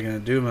this is really gonna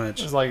do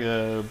much. It's like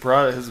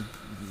his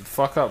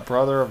fuck up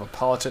brother of a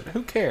politician.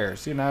 Who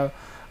cares? I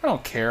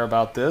don't care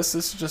about this.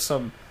 This is just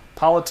some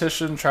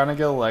politician trying to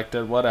get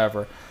elected,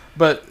 whatever.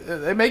 But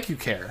they make you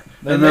care.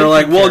 And they're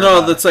like, well,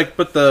 no, that's like,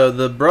 but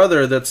the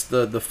brother that's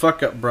the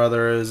fuck up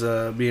brother is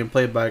being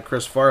played by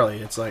Chris Farley.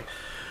 It's like,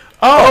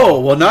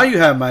 well, now you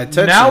have my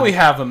attention. Now we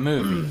have a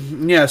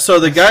movie. Yeah, so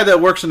the guy that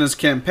works in his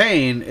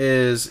campaign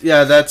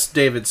that's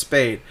David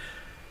Spade.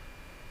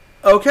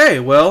 Okay,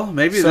 well,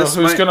 maybe so this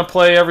who's going to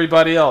play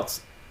everybody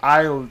else?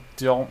 I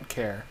don't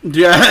care.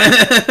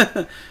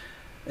 Yeah.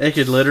 It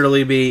could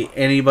literally be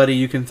anybody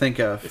you can think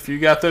of. If you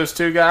got those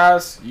two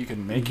guys, you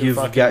can make You've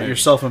got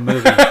yourself a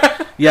movie.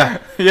 Yeah.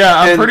 Yeah,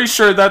 I'm pretty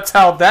sure that's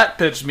how that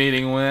pitch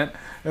meeting went.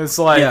 It's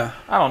like,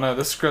 I don't know,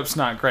 the script's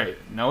not great.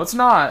 No, it's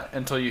not,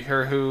 until you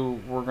hear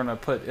who we're going to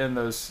put in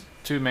those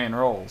two main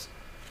roles.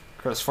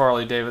 Chris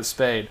Farley, David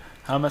Spade.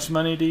 How much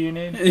money do you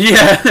need?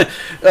 Yeah,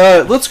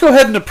 let's go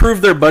ahead and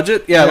approve their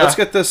budget. Yeah, let's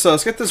get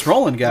this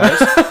rolling, guys.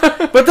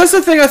 But that's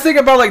the thing I think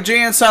about, like,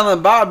 Jay and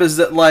Silent Bob is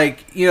that,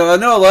 like, I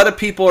know a lot of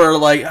people are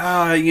like,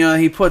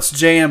 he puts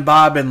Jay and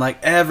Bob in like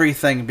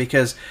everything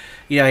because,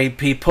 he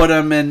put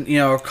them in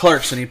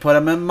Clerks, and he put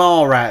them in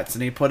Mallrats,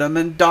 and he put them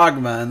in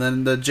Dogma, and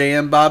then the Jay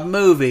and Bob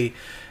movie,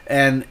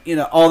 and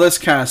all this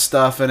kind of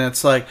stuff, and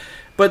it's like,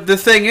 but the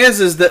thing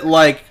is that,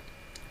 like,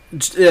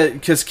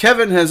 because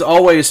Kevin has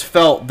always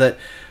felt that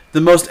the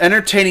most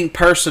entertaining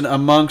person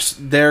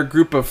amongst their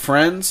group of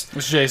friends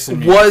was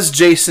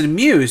Jason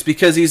Mewes,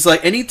 because he's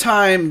like,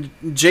 anytime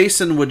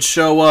Jason would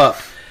show up,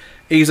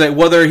 he's like,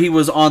 whether he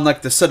was on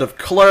like the set of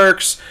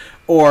Clerks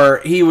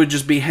or he would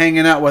just be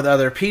hanging out with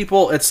other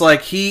people, it's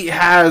like he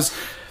has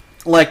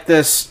like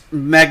this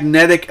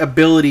magnetic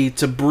ability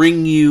to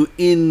bring you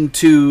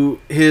into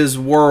his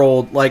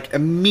world like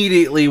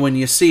immediately when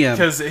you see him.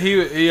 Because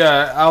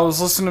I was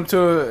listening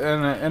to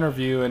in an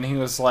interview, and he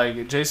was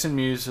like, Jason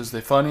Mewes is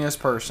the funniest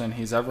person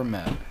he's ever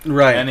met.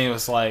 Right. And he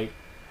was like,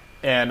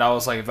 and I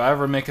was like, if I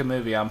ever make a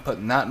movie, I'm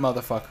putting that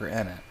motherfucker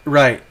in it.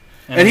 Right.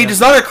 And he is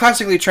not a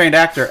classically trained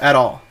actor at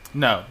all.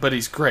 No, but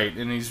he's great,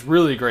 and he's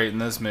really great in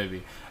this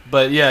movie.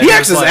 But yeah, he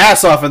acts his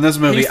ass off in this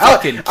movie.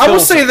 I will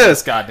say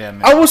this. Goddamn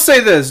man. I will say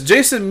this.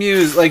 Jason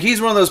Mewes, like,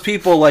 he's one of those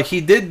people, like, he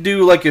did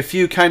do like a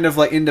few kind of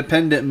like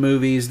independent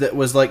movies that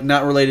was like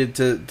not related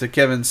to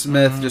Kevin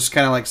Smith, just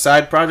kind of like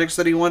side projects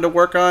that he wanted to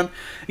work on.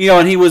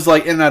 And he was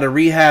like in and out of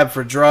rehab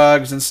for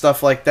drugs and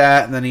stuff like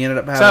that, and then he ended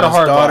up having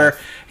his daughter.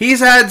 Life. He's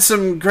had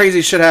some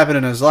crazy shit happen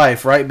in his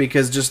life, right?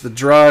 Because just the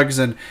drugs,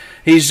 and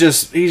he's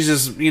just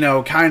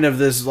kind of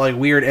this like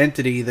weird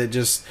entity that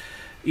just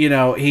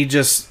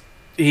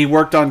he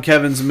worked on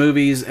Kevin's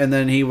movies, and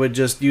then he would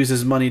just use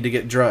his money to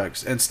get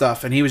drugs and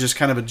stuff. And he was just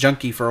kind of a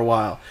junkie for a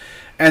while.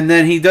 And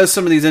then he does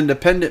some of these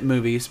independent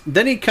movies.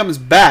 Then he comes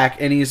back,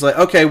 and he's like,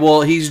 okay,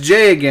 well, he's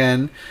Jay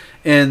again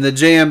in the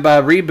Jay and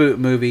Bob reboot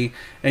movie.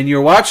 And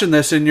you're watching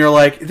this, and you're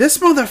like, this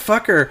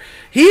motherfucker,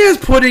 he is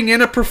putting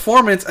in a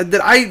performance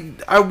that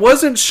I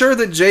wasn't sure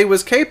that Jay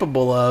was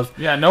capable of.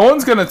 Yeah, no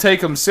one's going to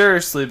take him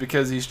seriously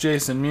because he's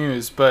Jason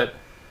Mewes, but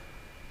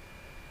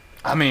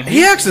I mean,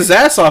 he acts his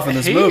ass off in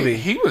this movie.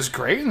 He was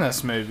great in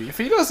this movie. If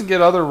he doesn't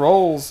get other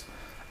roles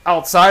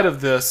outside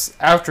of this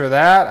after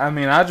that, I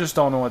mean, I just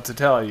don't know what to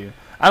tell you.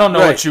 I don't know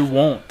what you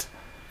want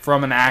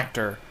from an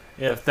actor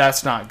if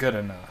that's not good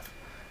enough.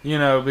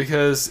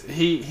 Because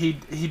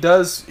he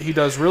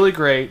does really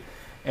great,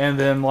 and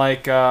then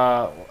like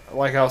I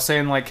was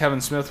saying, like Kevin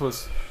Smith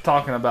was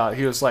talking about,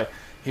 he was like,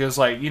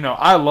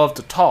 I love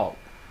to talk,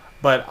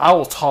 but I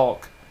will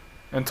talk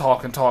and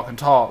talk and talk and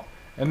talk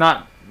and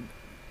not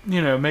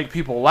make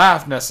people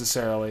laugh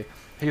necessarily.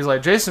 He's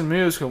like, Jason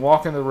Mewes can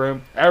walk in the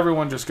room,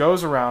 everyone just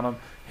goes around him.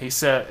 He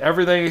said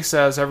everything he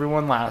says,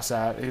 everyone laughs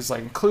at. He's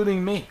like,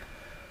 including me.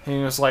 He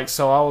was like,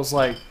 so I was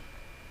like,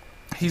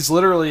 he's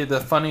literally the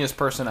funniest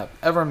person I've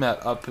ever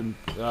met up in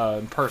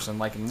person,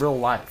 like in real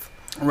life.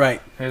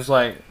 Right. He's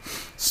like,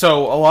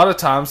 so a lot of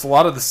times, a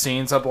lot of the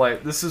scenes, I'm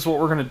like, this is what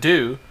we're gonna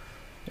do.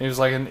 He was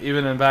like, and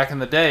even back in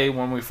the day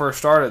when we first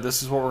started,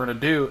 this is what we're gonna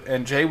do,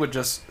 and Jay would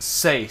just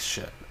say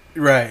shit.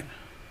 Right.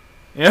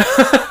 Yeah,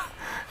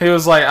 he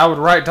was like, I would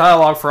write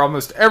dialogue for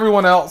almost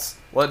everyone else.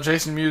 Let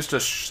Jason Mewes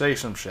just say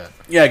some shit.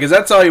 Yeah, because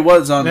that's all he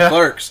was on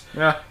Clerks.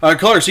 Yeah.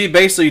 Clerks, he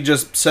basically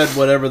just said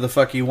whatever the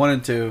fuck he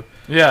wanted to.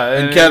 Yeah.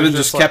 And Kevin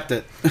just kept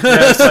it.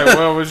 Yeah, it's like,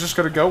 well, we're just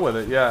going to go with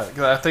it. Yeah.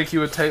 Cause I think he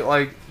would take,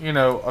 like,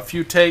 a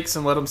few takes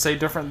and let him say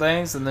different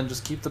things and then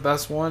just keep the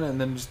best one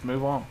and then just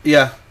move on.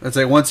 Yeah. It's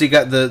like once he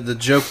got the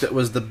joke that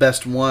was the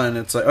best one,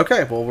 it's like,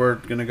 okay, well, we're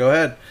going to go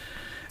ahead.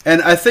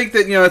 And I think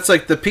that, it's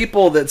like the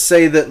people that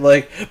say that,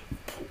 like,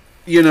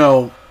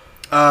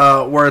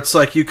 where it's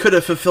like, you could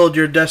have fulfilled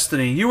your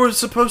destiny. You were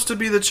supposed to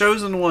be the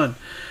chosen one.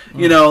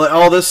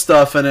 All this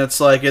stuff, and it's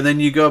like, and then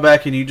you go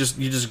back and you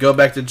just go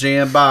back to Jay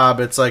and Bob.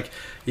 It's like,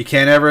 you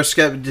can't ever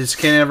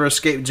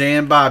escape Jay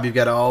and Bob. You've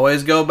got to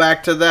always go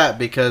back to that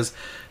because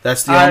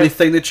that's the only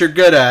thing that you're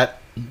good at.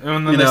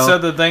 And then they said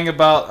the thing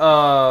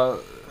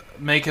about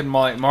making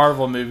like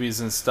Marvel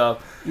movies and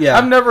stuff. Yeah.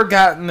 I've never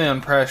gotten the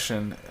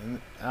impression,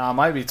 I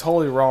might be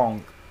totally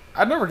wrong.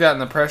 I never got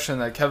an impression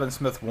that Kevin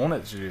Smith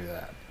wanted to do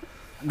that.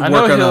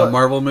 Work on a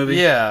Marvel movie?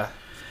 Yeah.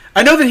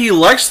 I know that he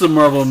likes the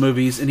Marvel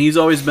movies, and he's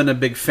always been a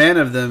big fan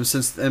of them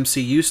since the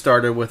MCU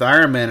started with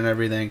Iron Man and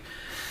everything.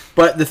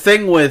 But the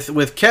thing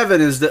with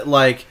Kevin is that,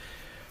 like,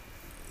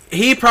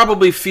 he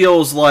probably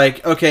feels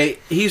like, okay,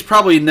 he's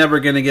probably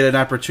never going to get an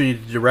opportunity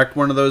to direct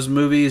one of those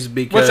movies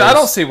because... Which I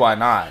don't see why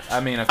not.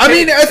 I mean, if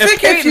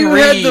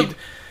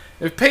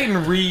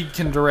Peyton Reed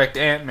can direct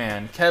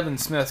Ant-Man, Kevin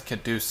Smith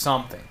could do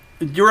something.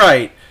 You're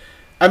right.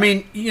 I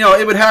mean,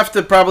 it would have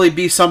to probably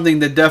be something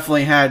that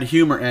definitely had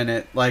humor in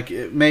it. Like,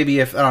 maybe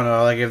if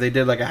they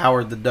did like a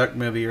Howard the Duck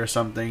movie or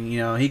something,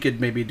 he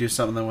could maybe do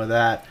something with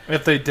that.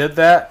 If they did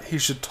that, he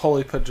should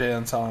totally put Jay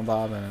and Silent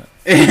Bob in it.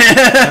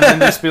 And then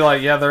just be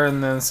like, yeah, they're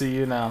in the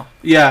MCU now.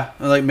 Yeah,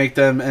 like make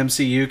them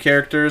MCU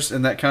characters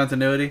in that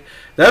continuity.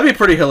 That'd be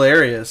pretty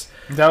hilarious.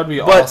 That would be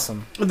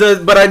awesome.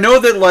 But I know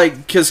that,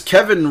 like, because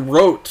Kevin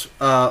wrote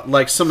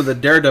like some of the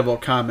Daredevil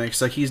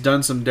comics. Like, he's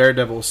done some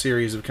Daredevil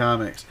series of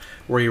comics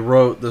where he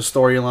wrote the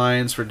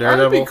storylines for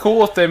Daredevil. It'd be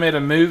cool if they made a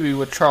movie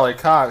with Charlie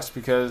Cox,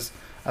 because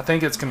I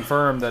think it's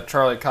confirmed that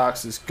Charlie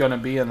Cox is going to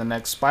be in the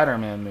next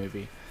Spider-Man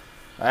movie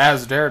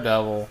as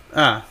Daredevil.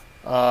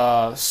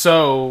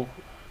 So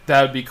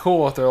that would be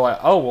cool if they're like,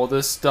 oh, well,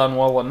 this is done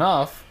well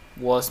enough.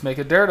 Well, let's make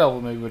a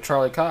Daredevil movie with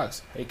Charlie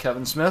Cox. Hey,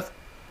 Kevin Smith,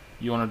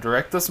 you want to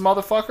direct this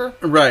motherfucker?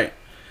 Right.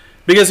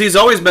 Because he's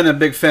always been a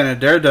big fan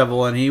of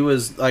Daredevil, and he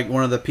was like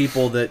one of the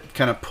people that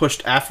kind of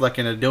pushed Affleck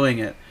into doing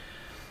it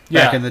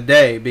back in the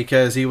day,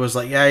 because he was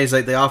like, he's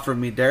like, they offered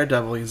me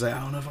Daredevil. He's like, I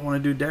don't know if I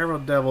want to do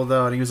Daredevil,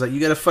 though. And he was like, you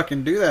got to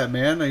fucking do that,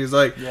 man. And he's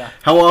like,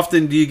 how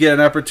often do you get an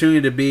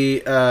opportunity to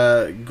be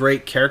a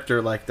great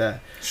character like that?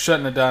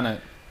 Shouldn't have done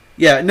it.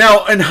 Yeah,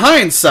 now, in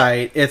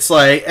hindsight, it's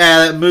like,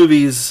 that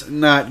movie's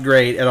not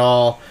great at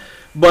all.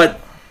 But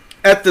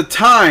at the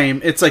time,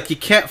 it's like, you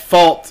can't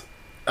fault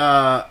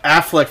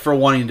Affleck for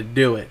wanting to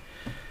do it.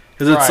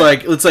 Because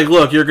it's like,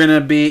 look, you're going to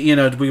be,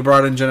 we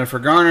brought in Jennifer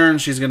Garner,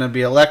 and she's going to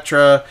be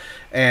Elektra,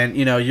 and,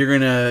 you're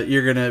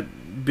gonna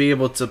be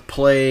able to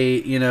play,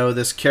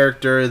 this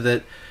character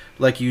that,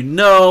 like,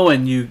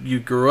 and you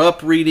grew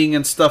up reading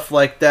and stuff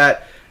like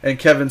that. And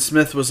Kevin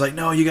Smith was like,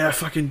 no, you gotta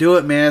fucking do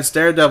it, man. It's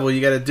Daredevil.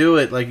 You gotta do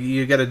it. Like,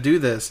 you gotta do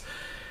this.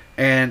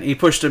 And he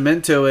pushed him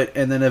into it.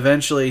 And then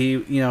eventually,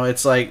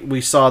 it's like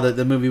we saw that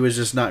the movie was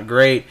just not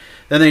great.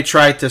 Then they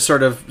tried to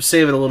sort of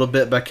save it a little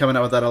bit by coming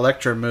out with that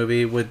Elektra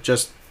movie with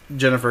just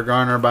Jennifer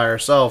Garner by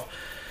herself.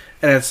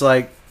 And it's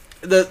like,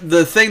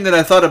 the thing that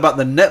I thought about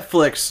the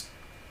Netflix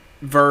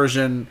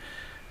version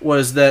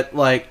was that,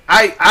 like,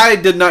 I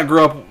did not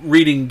grow up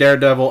reading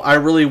Daredevil. I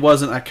really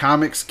wasn't a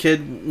comics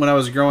kid when I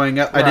was growing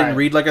up. I didn't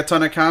read, like, a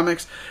ton of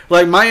comics.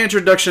 Like, my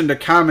introduction to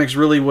comics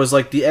really was,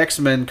 like, the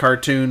X-Men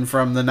cartoon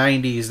from the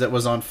 90s that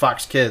was on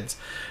Fox Kids.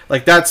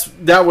 Like,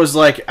 that was,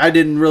 like, I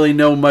didn't really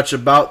know much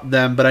about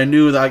them, but I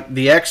knew, like,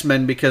 the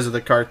X-Men because of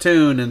the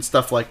cartoon and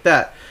stuff like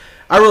that.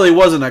 I really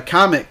wasn't a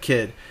comic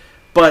kid.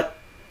 But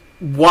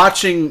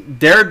watching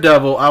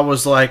Daredevil, I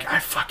was like, I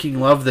fucking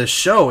love this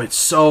show. It's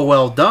so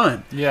well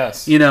done.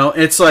 Yes.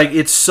 It's like,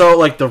 it's so,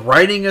 like, the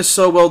writing is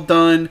so well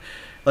done.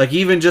 Like,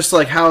 even just,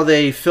 like, how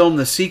they film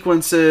the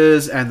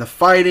sequences and the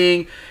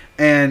fighting.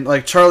 And,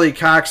 like, Charlie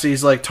Cox,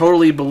 he's, like,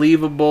 totally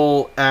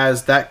believable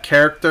as that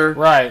character.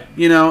 Right.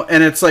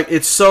 And it's, like,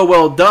 it's so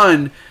well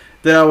done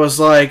that I was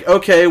like,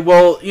 okay,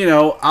 well,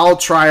 I'll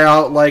try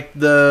out, like,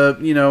 the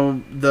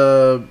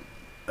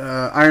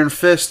Iron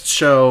Fist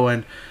show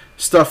and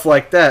stuff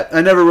like that.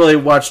 I never really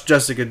watched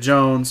Jessica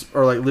Jones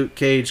or, like, Luke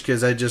Cage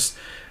because I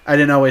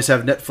didn't always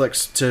have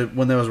Netflix to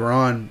when those were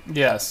on.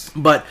 Yes.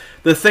 But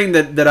the thing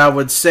that I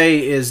would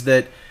say is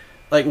that,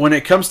 like, when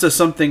it comes to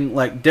something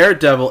like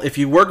Daredevil, if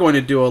you were going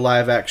to do a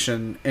live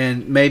action,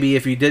 and maybe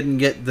if you didn't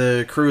get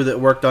the crew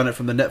that worked on it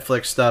from the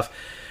Netflix stuff,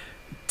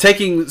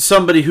 taking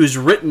somebody who's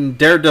written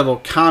Daredevil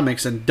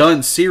comics and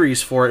done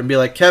series for it and be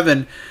like,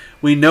 Kevin,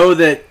 we know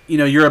that,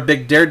 you're a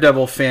big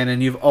Daredevil fan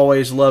and you've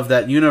always loved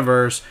that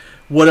universe.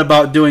 What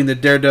about doing the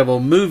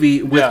Daredevil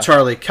movie with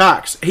Charlie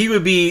Cox? He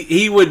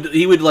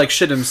would like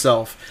shit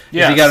himself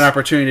if he got an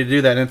opportunity to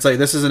do that. And it's like,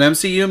 this is an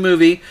MCU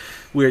movie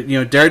where,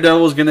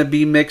 Daredevil is going to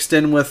be mixed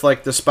in with,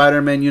 like, the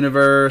Spider-Man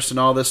universe and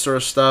all this sort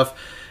of stuff.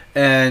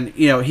 And,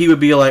 he would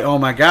be like, oh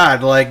my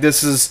God, like,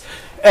 this is...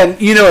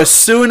 And, as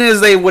soon as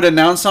they would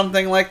announce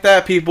something like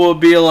that, people would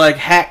be like,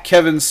 hack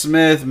Kevin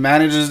Smith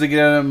manages to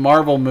get a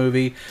Marvel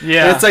movie.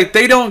 Yeah. And it's like,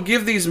 they don't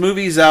give these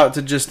movies out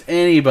to just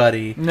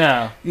anybody.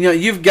 No.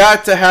 You've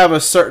got to have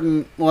a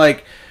certain,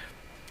 like,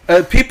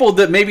 people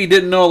that maybe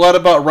didn't know a lot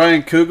about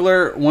Ryan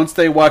Coogler, once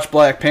they watch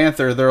Black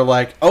Panther, they're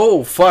like,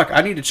 oh, fuck,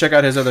 I need to check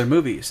out his other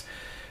movies.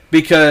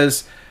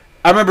 Because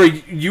I remember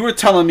you were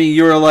telling me,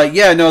 you were like,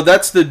 yeah, no,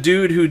 that's the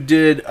dude who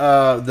did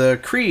the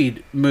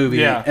Creed movie.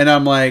 Yeah. And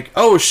I'm like,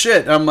 oh,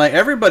 shit. I'm like,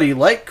 everybody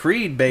liked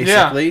Creed,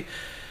 basically.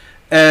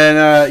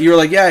 Yeah. And you were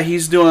like, yeah,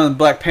 he's doing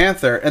Black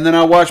Panther. And then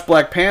I watched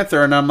Black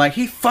Panther, and I'm like,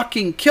 he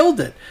fucking killed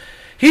it.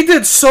 He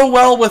did so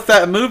well with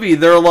that movie.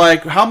 They're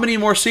like, how many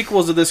more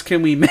sequels of this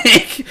can we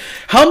make?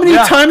 How many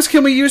times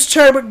can we use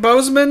Chadwick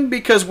Boseman?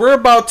 Because we're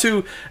about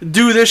to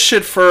do this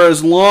shit for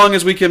as long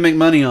as we can make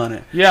money on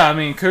it. Yeah, I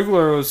mean,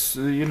 Coogler was,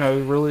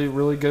 really,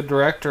 really good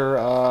director.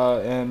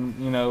 And,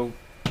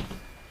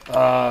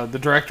 the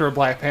director of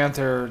Black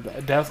Panther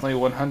definitely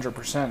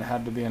 100%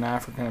 had to be an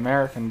African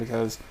American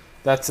because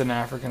that's an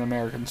African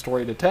American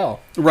story to tell.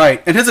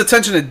 Right. And his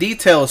attention to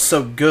detail is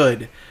so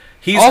good.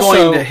 He's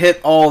also going to hit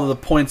all of the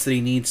points that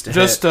he needs to hit.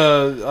 Just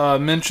to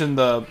mention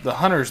the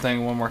Hunters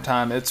thing one more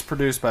time, it's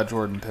produced by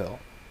Jordan Peele.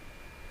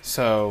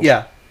 So,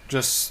 yeah.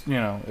 Just,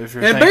 if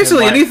you're and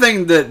basically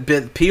anything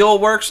that Peele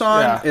works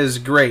on is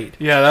great.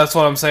 Yeah, that's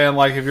what I'm saying.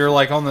 Like, if you're,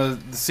 like, on the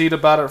seat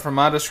about it from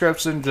my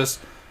description,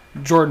 just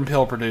Jordan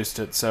Peele produced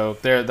it. So,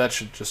 that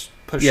should just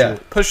push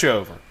you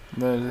over.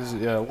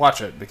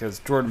 Watch it, because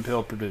Jordan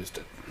Peele produced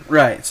it.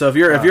 Right. So, if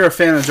you're a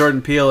fan of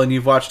Jordan Peele and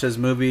you've watched his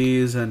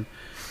movies and...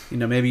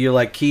 maybe you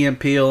like Key and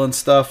Peele and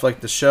stuff like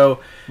the show.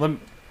 Let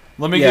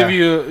me give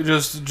you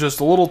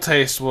just a little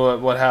taste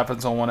of what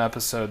happens on one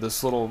episode.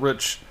 This little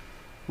rich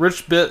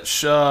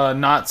bitch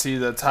Nazi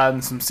that's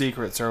hiding some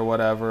secrets or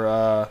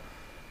whatever.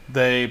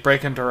 They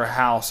break into her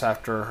house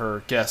after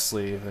her guests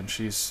leave, and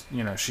she's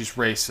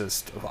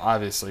racist,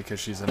 obviously,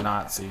 because she's a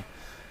Nazi.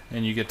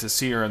 And you get to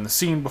see her in the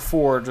scene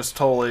before just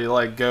totally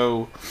like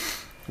go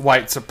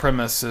white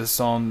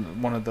supremacist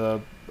on one of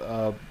the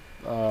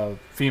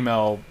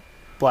female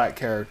black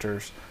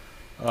characters.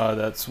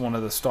 That's one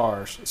of the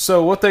stars.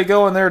 So what they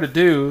go in there to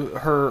do,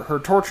 her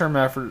torture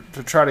effort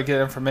to try to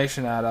get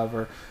information out of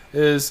her,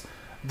 is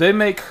they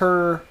make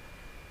her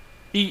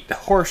eat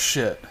horse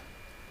shit.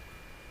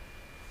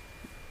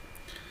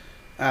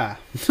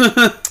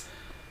 Because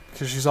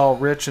she's all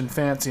rich and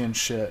fancy and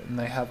shit, and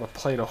they have a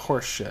plate of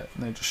horse shit,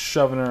 and they just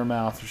shove it in her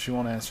mouth. If she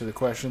won't answer the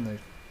question, they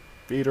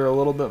feed her a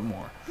little bit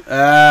more.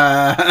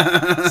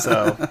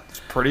 So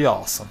it's pretty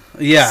awesome.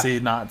 Yeah.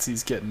 See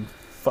Nazis getting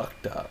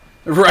fucked up.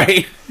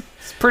 Right.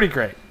 It's pretty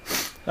great.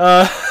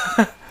 But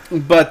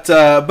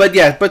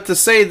to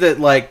say that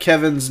like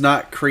Kevin's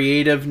not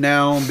creative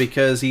now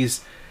because he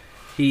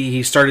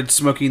started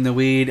smoking the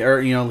weed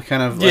or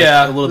kind of like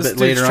a little bit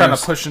later on. Trying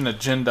to push an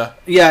agenda.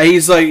 Yeah,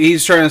 he's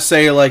trying to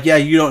say like, yeah,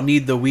 you don't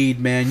need the weed,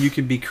 man. You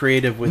can be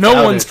creative without it.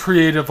 No one's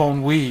creative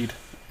on weed.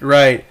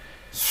 Right.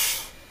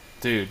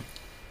 Dude.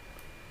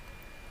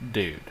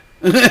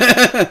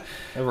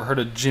 Ever heard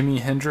of Jimi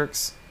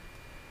Hendrix?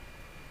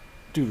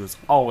 Dude was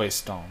always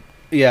stoned.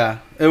 Yeah,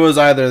 it was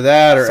either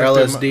that or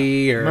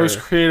LSD or most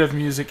creative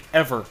music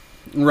ever.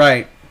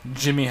 Right,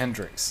 Jimi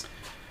Hendrix.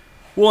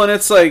 Well, and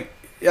it's like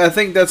I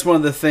think that's one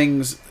of the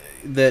things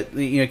that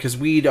because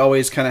weed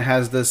always kind of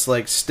has this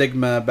like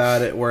stigma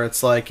about it, where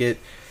it's like it's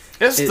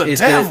the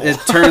devil. It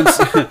turns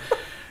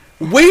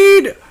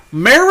weed,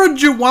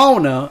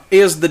 marijuana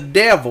is the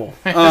devil.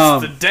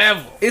 It's the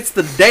devil. It's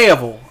the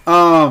devil.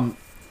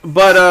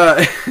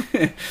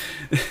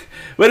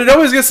 But it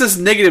always gets this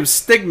negative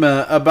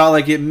stigma about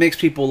like it makes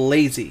people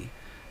lazy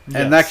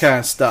and that kind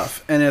of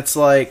stuff. And it's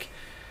like,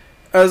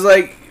 I was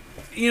like,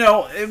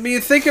 I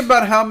mean, think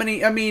about how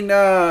many. I mean,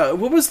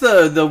 what was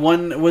the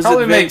one? Was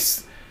probably it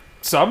makes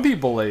some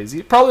people lazy?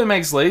 It probably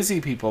makes lazy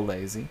people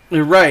lazy.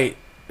 Right,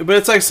 but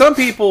it's like some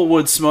people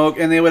would smoke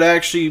and they would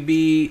actually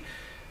be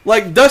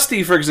like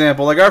Dusty, for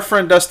example, like our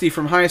friend Dusty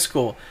from high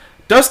school.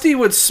 Dusty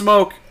would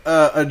smoke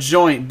a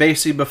joint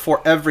basically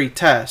before every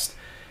test.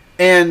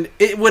 And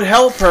it would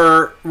help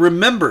her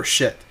remember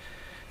shit.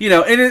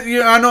 And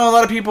I know a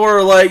lot of people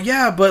are like,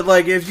 yeah, but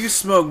like if you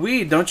smoke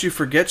weed, don't you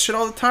forget shit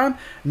all the time?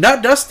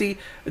 Not Dusty.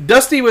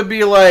 Dusty would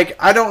be like,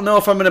 I don't know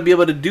if I'm going to be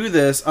able to do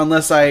this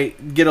unless I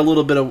get a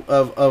little bit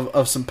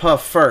of some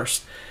puff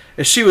first.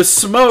 If she would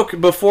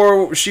smoke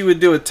before she would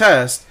do a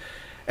test,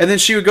 and then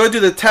she would go do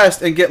the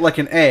test and get like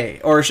an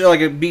A or like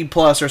a B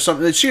plus or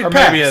something. She would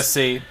pass. Maybe a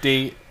C,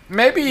 D.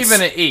 Maybe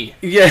even an E.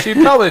 Yeah. She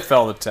probably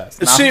failed the test.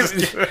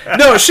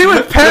 She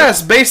would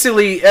pass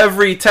basically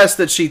every test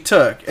that she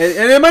took.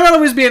 And it might not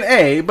always be an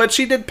A, but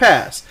she did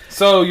pass.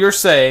 So you're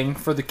saying,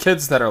 for the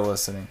kids that are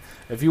listening,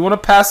 if you want to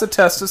pass a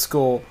test at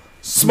school,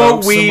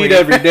 smoke weed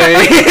every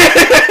day.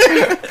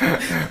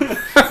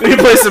 You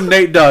play some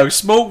Nate Dogg.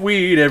 Smoke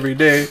weed every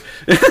day.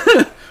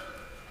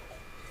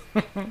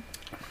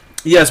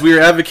 Yes, we are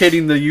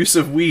advocating the use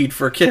of weed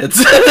for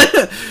kids.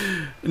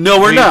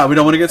 No, we're not. We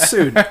don't want to get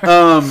sued.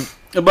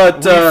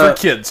 But Weed for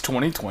Kids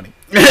 2020.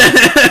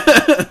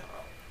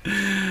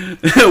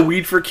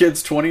 Weed for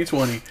Kids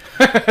 2020.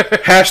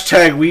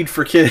 Hashtag Weed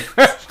for Kids.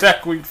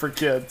 Hashtag Weed for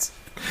Kids.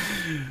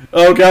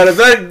 Oh god, if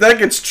that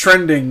gets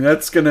trending,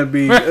 that's gonna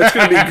be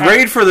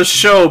great for the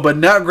show, but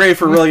not great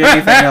for really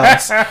anything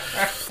else.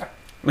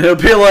 It'll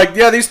be like,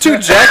 yeah, these two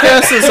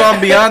jackasses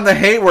on Beyond the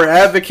Hate were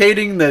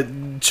advocating that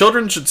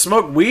children should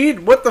smoke weed?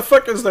 What the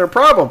fuck is their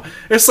problem?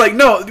 It's like,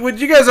 no, what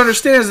you guys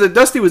understand is that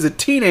Dusty was a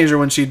teenager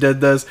when she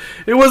did this.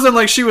 It wasn't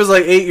like she was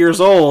like 8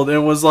 years old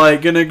and was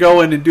like gonna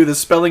go in and do the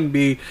spelling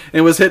bee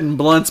and was hitting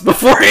blunts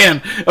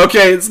beforehand.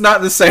 Okay, it's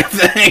not the same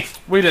thing.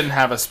 We didn't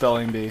have a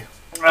spelling bee.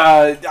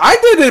 I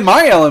did in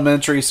my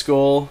elementary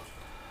school.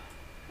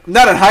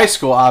 Not in high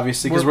school,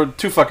 obviously, because we're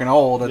too fucking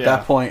old at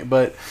that point.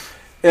 But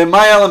in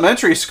my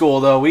elementary school,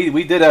 though,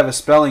 we did have a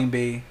spelling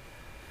bee.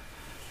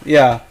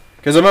 Yeah,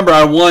 because I remember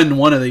I won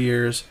one of the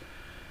years.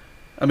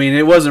 I mean,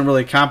 it wasn't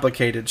really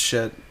complicated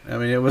shit. I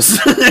mean, it was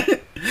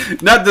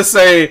not to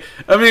say.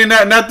 I mean,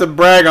 not to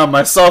brag on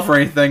myself or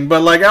anything,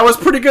 but like I was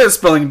pretty good at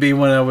spelling bee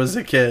when I was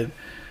a kid.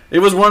 It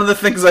was one of the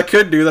things I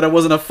could do that I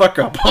wasn't a fuck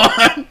up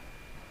on.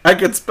 I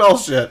could spell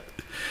shit.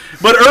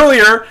 But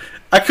earlier,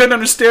 I couldn't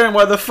understand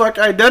why the fuck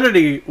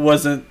identity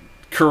wasn't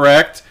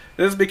correct.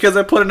 It's because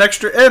I put an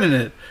extra N in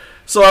it.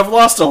 So I've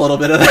lost a little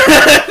bit of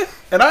that.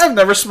 And I've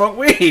never smoked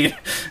weed.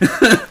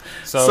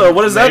 So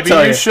what does that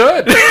tell you? Maybe you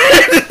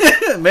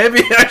should. Maybe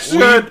I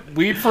should.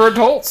 Weed for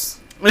adults.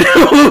 Weed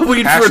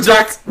for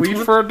adults. Weed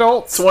for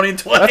adults.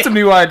 2020. That's a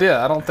new idea.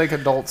 I don't think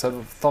adults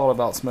have thought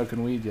about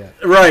smoking weed yet.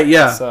 Right,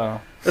 yeah. So,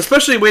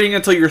 especially waiting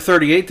until you're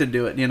 38 to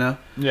do it, you know?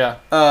 Yeah.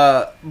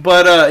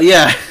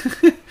 Yeah.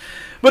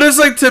 But it's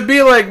like to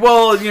be like,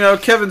 well, you know,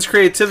 Kevin's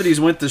creativities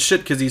went to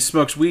shit because he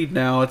smokes weed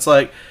now. It's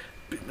like,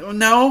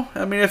 no.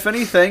 I mean, if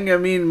anything, I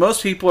mean,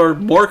 most people are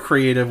more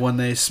creative when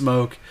they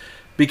smoke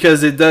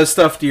because it does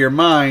stuff to your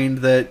mind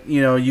that,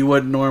 you know, you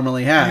wouldn't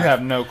normally have. You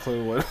have no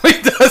clue what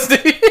it does to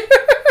you.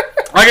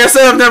 Like I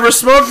said, I've never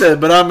smoked it,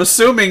 but I'm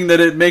assuming that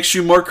it makes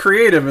you more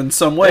creative in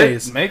some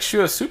ways. It makes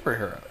you a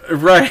superhero.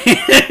 Right.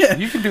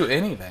 You can do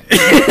anything.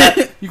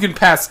 You can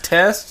pass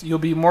tests. You'll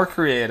be more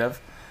creative.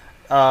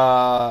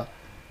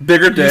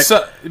 Bigger dick.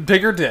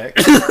 Bigger dick.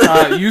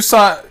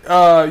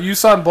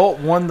 Usain Bolt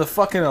won the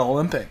fucking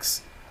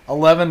Olympics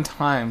 11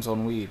 times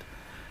on weed.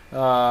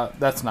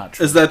 That's not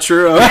true. Is that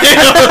true? Okay.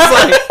 I was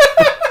like,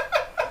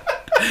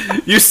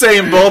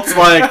 Usain Bolt's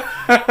like,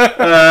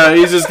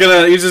 he's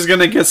just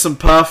gonna get some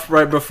puff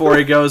right before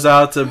he goes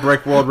out to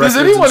break world records.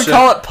 Does anyone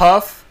call it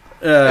puff?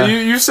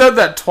 You said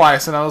that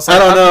twice, and I was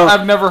like, I don't know.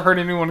 I've never heard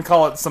anyone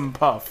call it some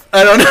puff.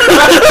 I don't know.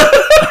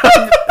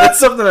 It's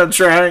something I'm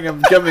trying.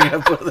 I'm coming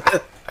up with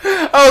it.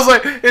 I was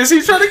like, is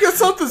he trying to get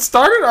something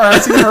started, or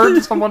has he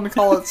heard someone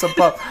call it some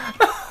puff?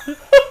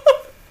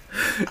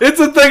 It's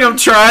a thing I'm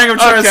trying. I'm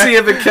trying to see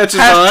if it catches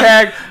on.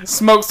 Hashtag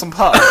smoke some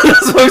puff.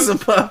 Smoke some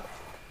puff.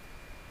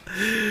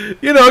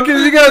 You know,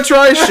 because you gotta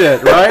try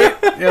shit, right?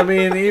 I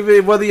mean,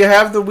 even whether you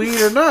have the weed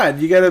or not,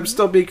 you gotta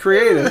still be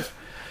creative.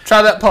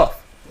 Try that puff.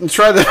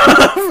 Try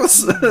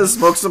that.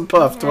 Smoke some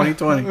puff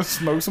 2020.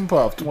 Smoke some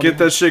puff 2020. Get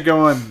that shit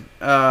going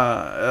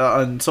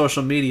on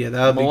social media.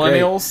 That would be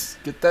great. Millennials,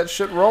 get that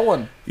shit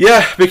rolling.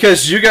 Yeah,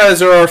 because you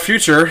guys are our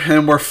future,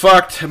 and we're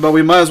fucked, but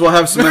we might as well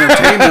have some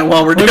entertainment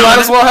while we're doing it. We might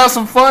as well have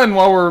some fun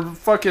while we're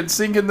fucking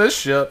sinking this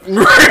shit.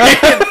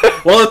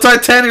 Right. Well, the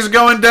Titanic's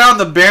going down,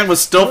 the band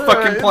was still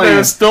fucking playing.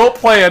 They're still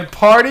playing.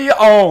 Party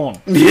on.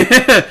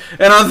 Yeah.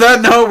 And on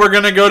that note, we're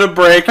going to go to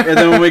break, and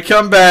then when we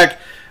come back,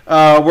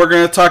 we're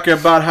going to talk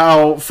about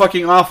how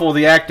fucking awful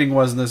the acting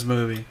was in this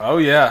movie. Oh,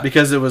 yeah.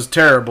 Because it was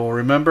terrible,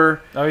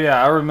 remember? Oh,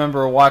 yeah. I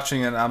remember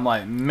watching it, and I'm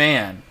like,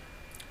 man.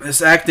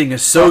 This acting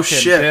is so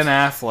shit. Ben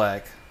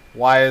Affleck,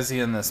 why is he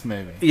in this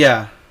movie?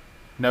 Yeah.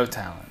 No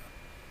talent.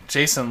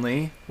 Jason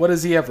Lee, what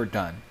has he ever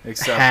done?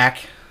 Except hack.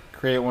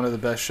 Create one of the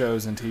best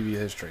shows in TV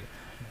history.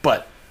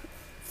 But,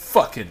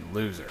 fucking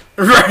loser.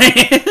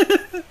 Right.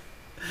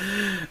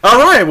 All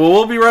right, well,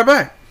 we'll be right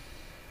back.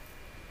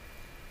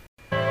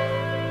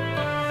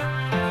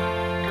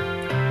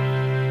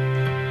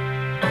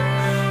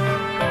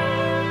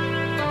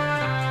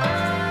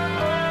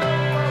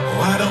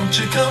 Why don't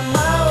you come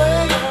my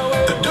way?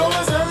 The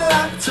door's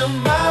unlocked to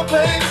my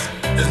place.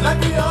 It's like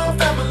we all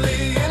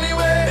family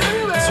anyway.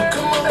 So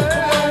come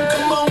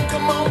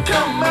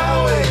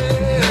my way.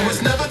 No,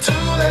 it's never too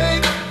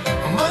late.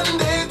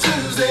 Monday,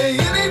 Tuesday,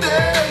 any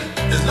day.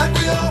 It's like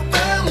we all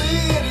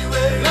family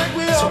anyway.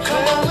 So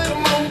come my way.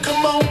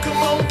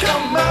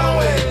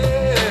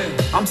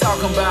 I'm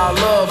talking about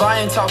love, I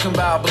ain't talking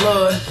about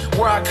blood.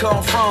 Where I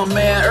come from,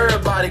 man,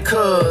 everybody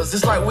cuz.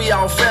 It's like we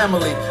all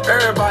family,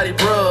 everybody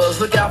bros.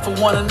 Look out for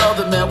one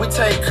another, man, we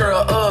take care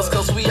of us,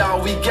 cause we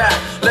all we got.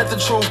 Let the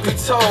truth be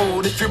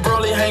told. If you're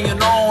barely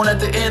hanging on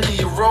at the end of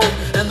your rope,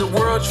 and the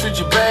world treats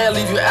you bad,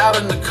 leave you out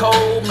in the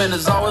cold, man,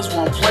 there's always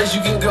one place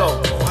you can go.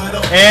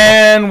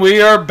 And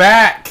we are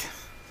back.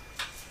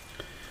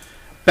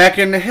 Back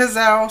into his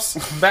house.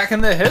 Back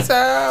into his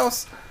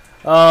house.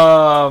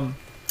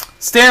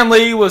 Stan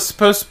Lee was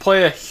supposed to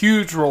play a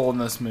huge role in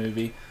this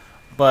movie,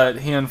 but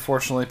he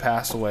unfortunately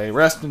passed away.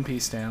 Rest in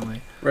peace, Stan Lee.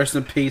 Rest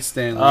in peace,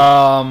 Stan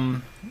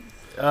Lee.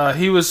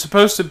 He was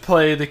supposed to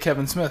play the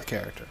Kevin Smith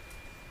character.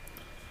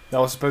 That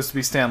was supposed to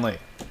be Stan Lee.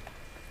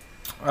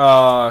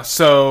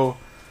 So,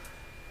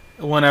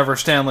 whenever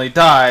Stan Lee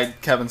died,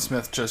 Kevin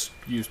Smith just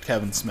used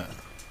Kevin Smith.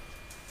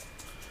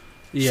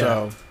 Yeah.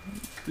 So,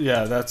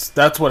 yeah,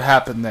 that's what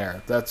happened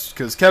there. That's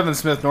because Kevin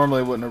Smith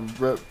normally wouldn't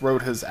have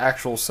wrote his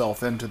actual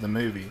self into the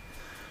movie.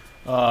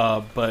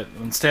 But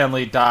when Stan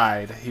Lee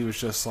died, he was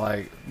just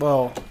like,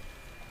 well,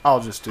 I'll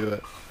just do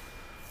it.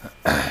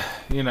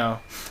 You know,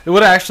 it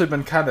would have actually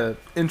been kind of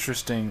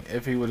interesting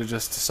if he would have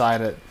just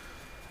decided.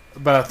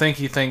 But I think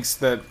he thinks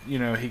that, you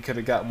know, he could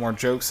have got more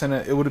jokes in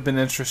it. It would have been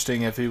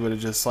interesting if he would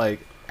have just, like,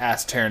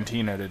 asked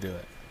Tarantino to do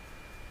it.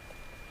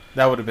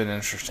 That would have been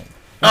interesting.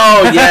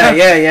 Oh,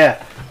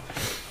 yeah.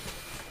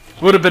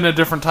 Would have been a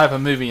different type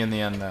of movie in the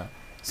end, though.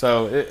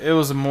 So it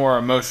was more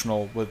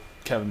emotional with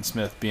Kevin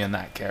Smith being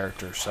that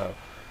character. So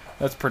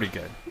that's pretty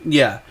good.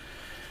 Yeah.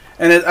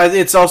 And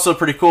it's also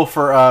pretty cool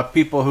for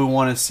people who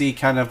want to see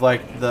kind of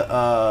like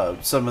the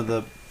some of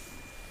the,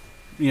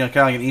 kind of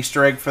like an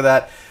Easter egg for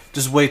that.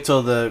 Just wait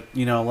till the,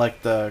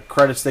 like the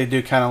credits. They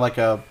do kind of like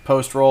a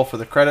post roll for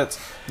the credits.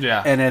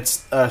 Yeah. And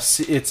it's a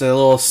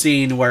little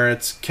scene where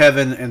it's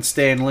Kevin and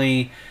Stan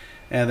Lee,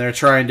 and they're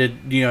trying to,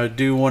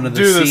 do one of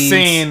the scenes. Do the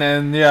scene,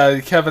 and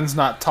yeah, Kevin's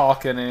not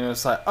talking, and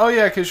it's like, oh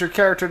yeah, because your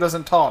character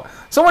doesn't talk.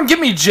 Someone give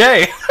me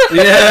Jay.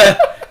 Yeah.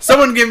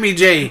 Someone give me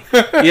Jay.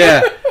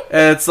 Yeah.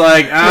 And it's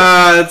like,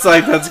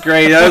 that's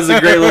great. That was a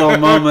great little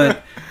moment.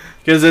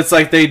 Because it's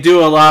like they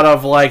do a lot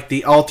of like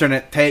the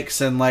alternate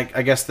takes and like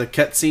I guess the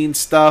cutscene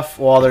stuff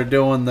while they're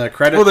doing the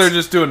credits. Well, they're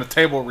just doing a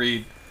table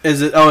read.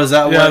 Is it? Oh, is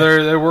that? Yeah,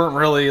 they weren't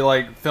really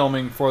like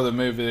filming for the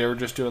movie. They were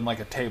just doing like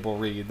a table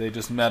read. They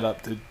just met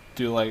up to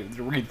do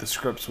to read the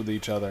scripts with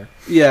each other.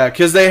 Yeah,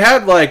 because they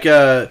had like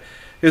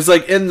it's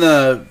like in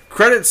the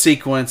credit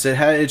sequence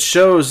it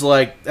shows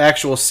like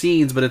actual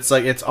scenes, but it's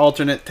like it's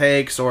alternate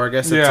takes or I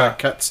guess it's like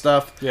cut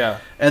stuff. Yeah.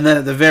 And then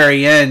at the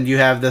very end you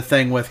have the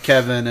thing with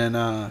Kevin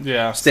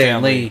and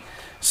Stan Lee.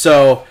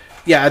 So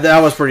yeah, that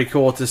was pretty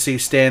cool to see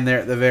Stan there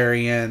at the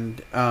very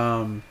end.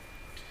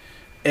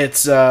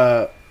 It's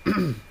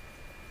and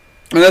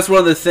that's one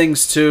of the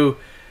things too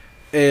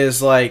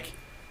is like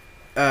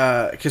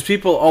because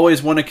people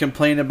always want to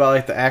complain about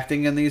like the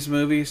acting in these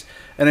movies,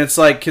 and it's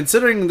like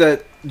considering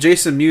that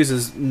Jason Mewes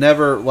has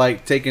never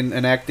like taken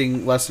an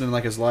acting lesson in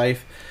like his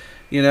life,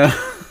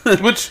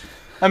 which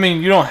I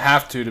mean you don't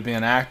have to be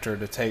an actor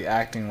to take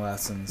acting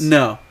lessons.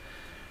 No.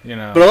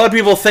 But a lot of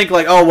people think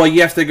like, oh well,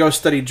 you have to go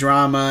study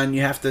drama and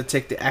you have to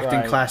take the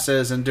acting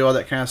classes and do all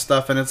that kind of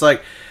stuff, and it's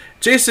like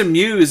Jason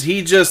Mewes,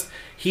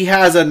 he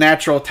has a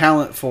natural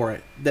talent for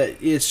it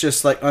that it's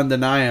just like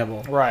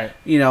undeniable. Right.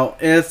 And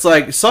it's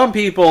like some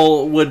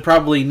people would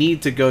probably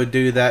need to go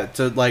do that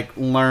to like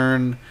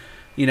learn,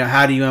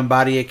 how do you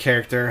embody a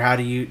character? How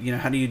do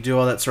you do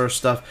all that sort of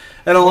stuff?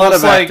 And a lot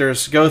of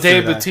actors go through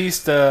that. Dave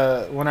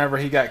Bautista, whenever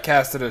he got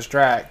casted as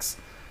Drax,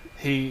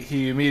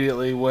 he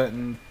immediately went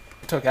and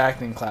took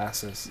acting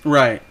classes.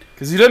 Right.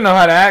 Because he didn't know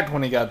how to act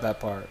when he got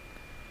that part.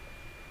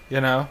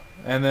 And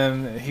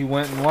then he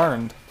went and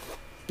learned.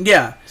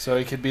 Yeah. So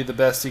he could be the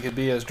best he could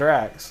be as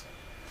Drax.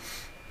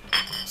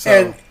 So.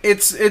 And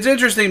it's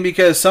interesting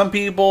because some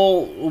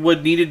people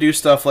would need to do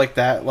stuff like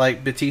that.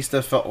 Like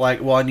Batista felt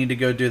like, well, I need to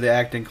go do the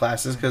acting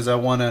classes because I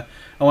want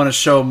to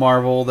show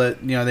Marvel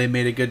that they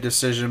made a good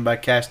decision by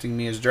casting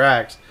me as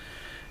Drax.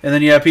 And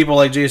then you have people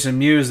like Jason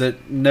Mewes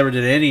that never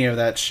did any of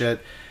that shit,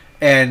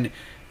 and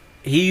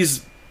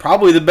he's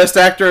probably the best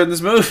actor in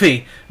this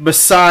movie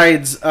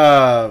besides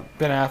Ben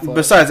Affleck.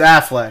 Besides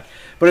Affleck,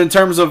 but in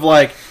terms of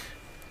like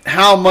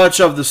how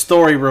much of the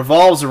story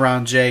revolves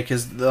around Jay,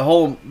 because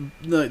the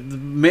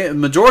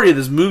majority of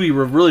this movie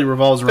really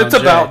revolves around Jay. It's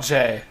about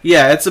Jay.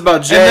 Yeah, it's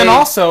about Jay. And then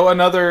also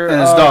another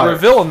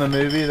reveal in the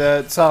movie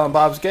that Silent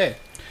Bob's gay.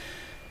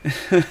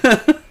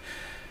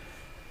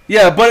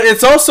 Yeah, but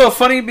it's also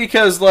funny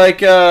because like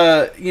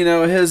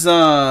his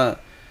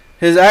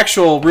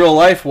actual real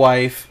life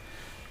wife,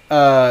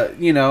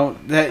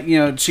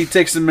 she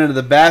takes him into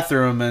the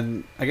bathroom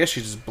and I guess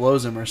she just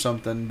blows him or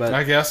something. But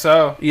I guess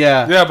so.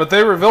 Yeah. Yeah, but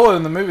they reveal it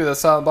in the movie that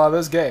Silent Bob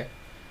is gay.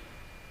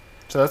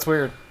 So that's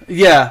weird.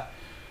 Yeah.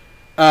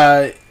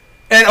 And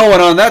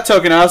on that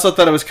token, I also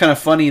thought it was kind of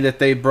funny that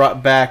they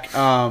brought back,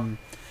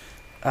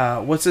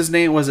 what's his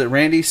name? Was it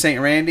Randy? St.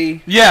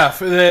 Randy? Yeah.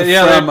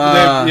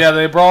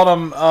 They brought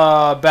him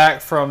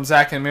back from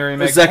Zack and Miri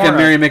Make a Porno. Zack and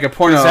Miri Make a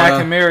Porno. Zack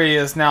and Miri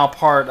is now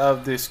part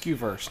of the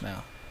Skewverse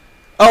now.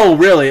 Oh,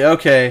 really?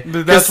 Okay.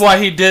 That's why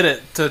he did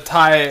it, to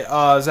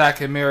tie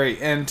Zack and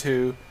Miri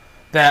into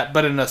that,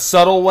 but in a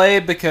subtle way,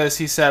 because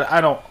he said,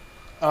 I don't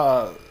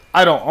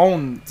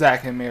own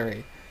Zack and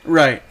Miri.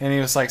 Right. And he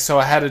was like, so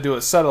I had to do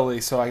it subtly,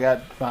 so I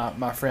got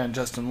my friend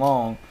Justin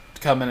Long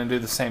to come in and do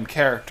the same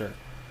character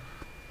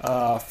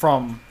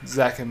from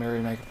Zack and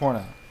Miri Make a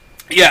Porno.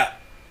 Yeah.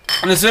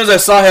 And as soon as I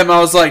saw him, I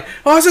was like,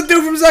 oh, it's a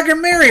dude from Zack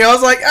and Miri. I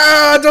was like,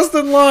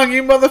 Justin Long,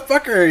 you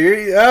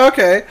motherfucker.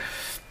 Okay.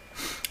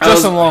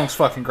 Justin Long's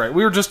fucking great.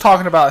 We were just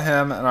talking about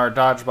him in our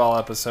Dodgeball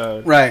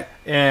episode. Right.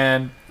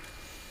 And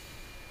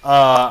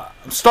I'm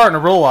starting to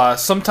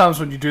realize sometimes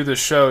when you do this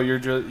show, you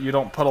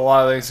don't put a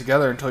lot of things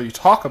together until you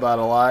talk about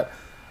it a lot.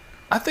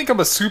 I think I'm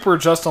a super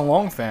Justin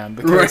Long fan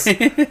because,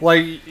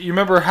 like, you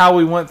remember how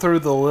we went through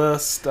the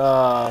list?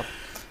 I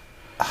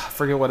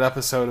forget what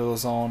episode it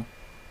was on.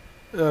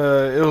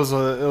 It was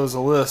a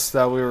list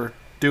that we were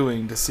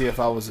doing to see if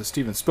I was a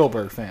Steven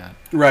Spielberg fan.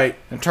 Right.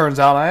 And turns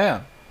out I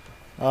am.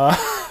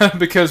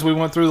 Because we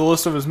went through the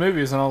list of his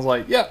movies, and I was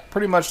like, yeah,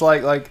 pretty much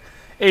like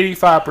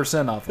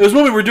 85% of it. It was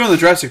when we were doing the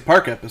Jurassic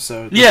Park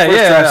episode.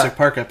 Jurassic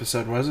Park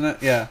episode, wasn't it?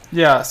 Yeah.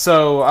 Yeah.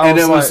 So and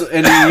you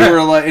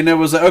were like, and it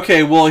was like,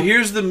 okay, well,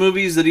 here's the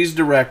movies that he's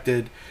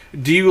directed.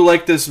 Do you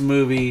like this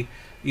movie?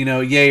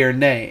 yay or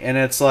nay. And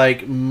it's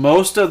like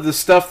most of the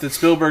stuff that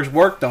Spielberg's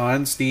worked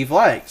on, Steve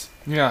likes.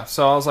 Yeah,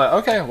 so I was like,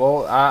 okay,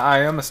 well, I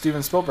am a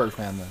Steven Spielberg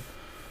fan then.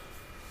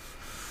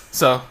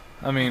 So,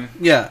 I mean,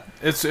 yeah,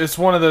 it's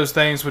one of those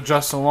things with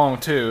Justin Long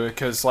too,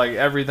 because like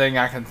everything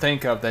I can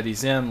think of that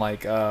he's in,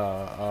 like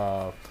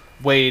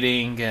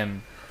Waiting,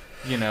 and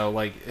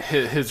like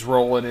his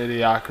role in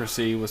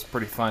Idiocracy was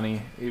pretty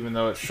funny, even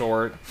though it's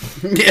short.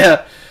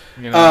 Yeah.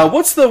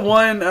 What's the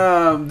one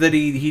that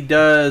he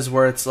does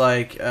where it's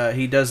like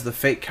he does the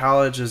fake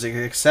college? Is it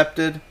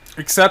Accepted?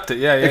 Accepted,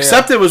 yeah.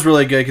 Accepted was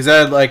really good because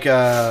it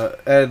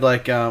had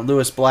like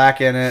Lewis Black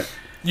in it.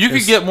 You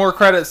could get more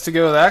credits to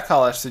go to that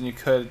college than you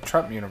could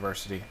Trump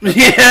University.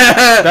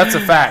 Yeah, that's a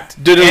fact.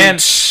 And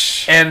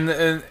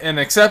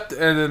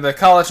the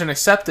college and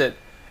Accepted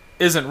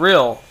isn't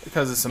real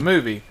because it's a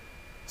movie.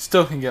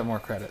 Still can get more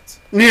credits.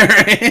 Yeah,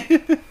 right.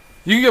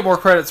 You can get more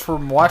credits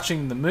from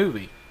watching the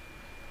movie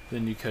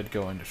than you could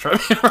go into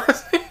Trump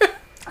University.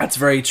 That's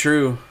very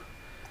true.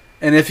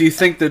 And if you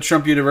think that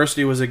Trump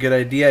University was a good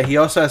idea, he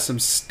also has some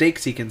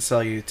steaks he can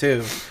sell you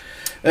too.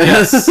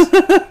 Yes.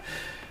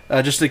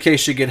 Just in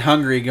case you get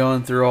hungry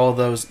going through all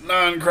those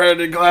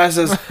non-credited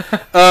classes.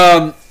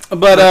 But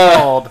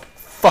called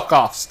fuck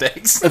off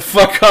steaks.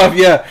 Fuck off,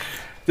 yeah.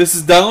 This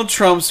is Donald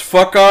Trump's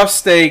fuck off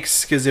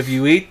steaks, because if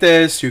you eat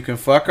this, you can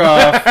fuck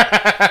off.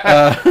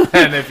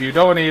 And if you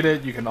don't eat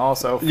it, you can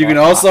also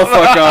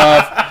fuck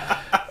off.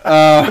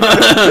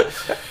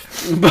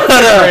 But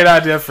great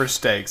idea for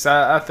steaks.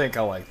 I think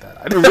I like that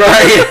idea.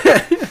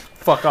 Right.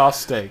 Fuck off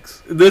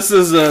steaks. This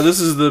is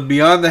the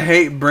Beyond the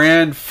Hate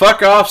brand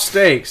fuck off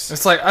steaks.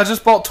 It's like, I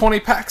just bought 20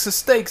 packs of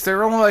steaks. They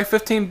were only like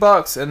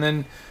 $15, and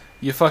then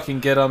you fucking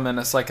get them, and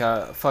it's like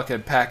a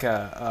fucking pack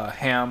of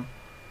ham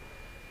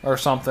or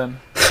something.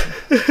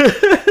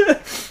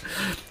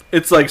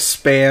 It's like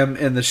Spam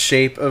in the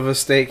shape of a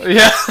steak.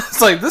 Yeah,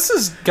 it's like, this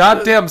is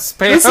goddamn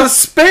Spam. This is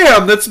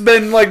Spam that's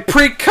been like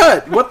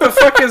pre-cut. What the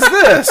fuck is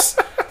this?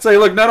 It's like,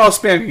 look, not all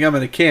Spam can come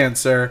in a can,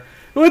 sir.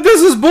 Well,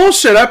 this is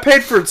bullshit. I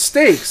paid for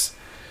steaks.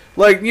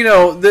 Like, read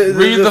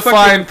the fucking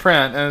fine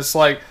print, and it's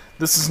like,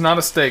 this is not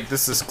a steak.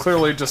 This is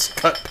clearly just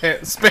cut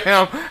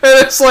Spam.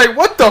 And it's like,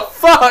 what the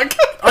fuck?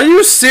 Are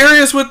you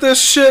serious with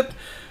this shit?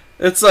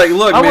 It's like,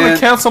 look, man. I want to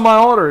cancel my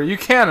order. You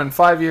can in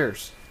 5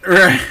 years.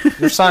 Right.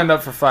 You're signed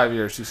up for 5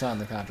 years. You signed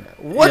the contract.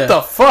 What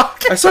the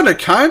fuck? I signed a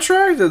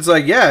contract? It's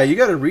like, yeah, you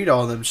got to read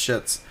all them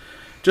shits.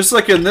 Just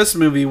like in this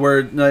movie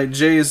where like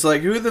Jay's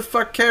like, who the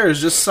fuck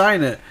cares? Just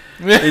sign it.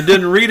 They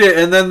didn't read it,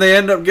 and then they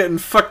end up getting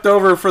fucked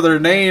over for their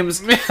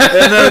names. And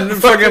then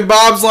fucking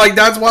Bob's like,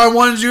 that's why I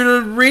wanted you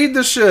to read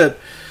the shit.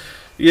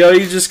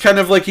 He's just kind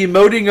of like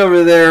emoting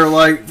over there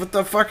like, what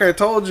the fuck, I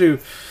told you.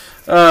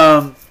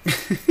 I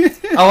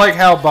like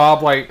how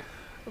Bob like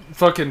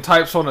fucking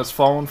types on his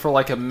phone for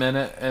like a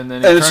minute, and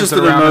then it's just an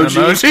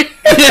emoji.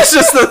 It's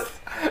just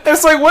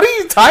it's like, what are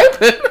you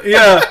typing?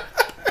 Yeah.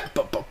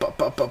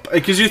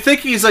 Because you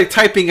think he's like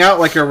typing out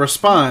like a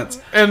response,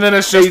 and then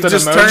it's just he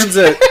just turns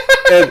it,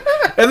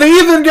 and they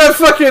even got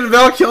fucking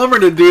Val Kilmer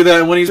to do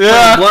that when he's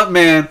playing Blunt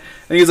Man,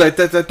 and he's like,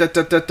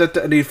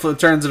 and he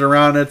turns it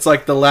around. And it's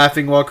like the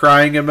laughing while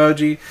crying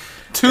emoji.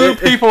 Two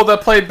people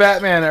that played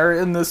Batman are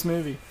in this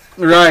movie,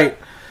 right?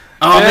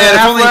 Oh man,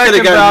 if only he could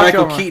have got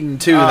Michael Keaton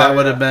too. That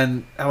would have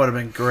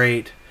been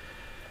great,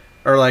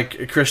 or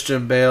like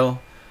Christian Bale.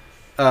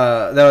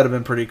 That would have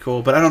been pretty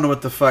cool, but I don't know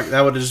what the fuck.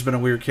 That would have just been a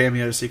weird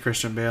cameo to see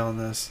Christian Bale in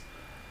this.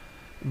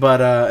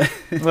 But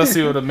unless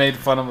he would have made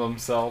fun of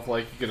himself,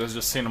 like you could have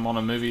just seen him on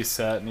a movie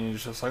set, and he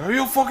was just like, "Are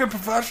you a fucking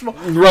professional?"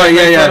 Right?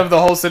 Yeah, fun of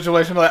the whole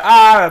situation, like,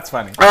 that's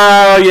funny.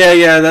 Oh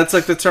yeah, that's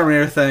like the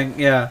Terminator thing,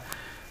 yeah.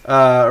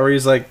 Or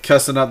he's like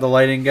cussing out the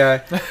lighting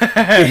guy,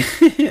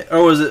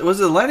 or was it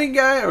the lighting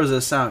guy or was it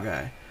the sound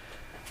guy?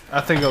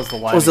 I think it was the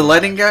lighting. Was the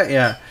lighting guy?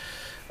 Yeah.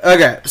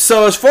 Okay,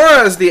 so as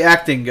far as the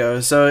acting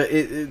goes, so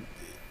it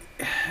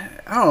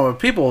I don't know.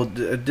 People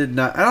did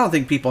not. I don't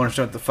think people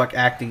understand what the fuck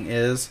acting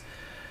is.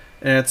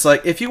 And it's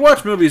like, if you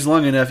watch movies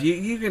long enough,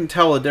 you can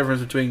tell the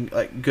difference between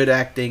like good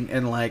acting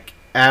and like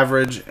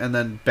average and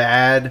then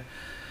bad.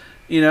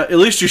 At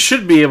least you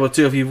should be able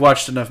to if you've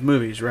watched enough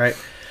movies, right?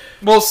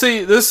 Well,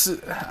 see,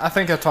 I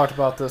think I talked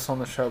about this on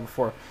the show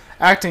before.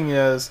 Acting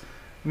is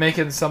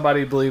making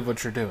somebody believe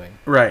what you're doing.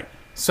 Right.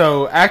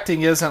 So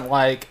acting isn't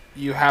like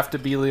you have to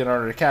be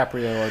Leonardo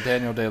DiCaprio or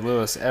Daniel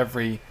Day-Lewis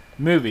every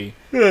movie.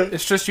 Yeah.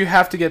 It's just you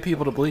have to get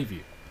people to believe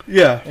you.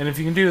 Yeah. And if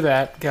you can do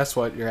that, guess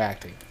what? You're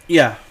acting.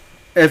 Yeah.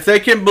 If they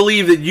can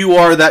believe that you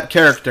are that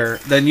character,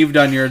 then you've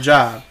done your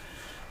job.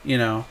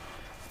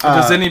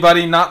 Does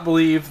anybody not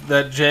believe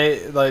that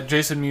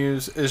Jason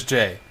Mewes is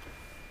Jay?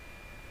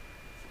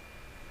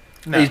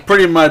 No.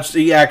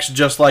 He acts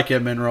just like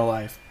him in real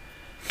life.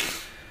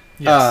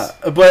 Yes.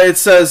 But it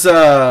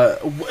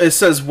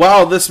says,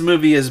 wow, this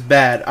movie is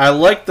bad. I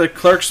like the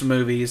Clerks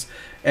movies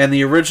and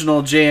the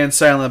original Jay and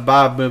Silent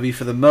Bob movie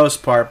for the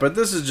most part, but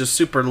this is just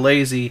super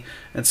lazy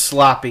and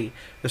sloppy.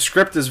 The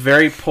script is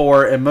very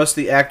poor, and most of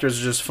the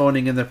actors are just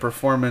phoning in their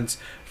performance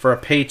for a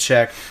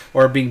paycheck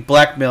or being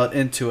blackmailed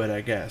into it,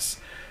 I guess.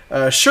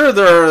 Sure,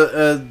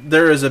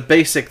 there is a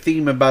basic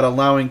theme about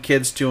allowing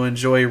kids to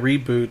enjoy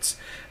reboots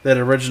that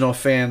original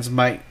fans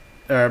might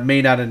or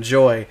may not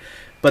enjoy,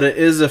 but it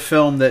is a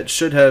film that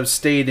should have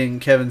stayed in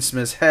Kevin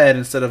Smith's head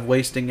instead of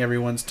wasting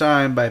everyone's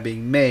time by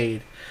being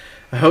made.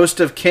 A host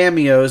of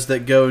cameos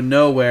that go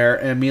nowhere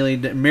and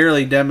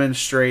merely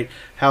demonstrate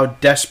how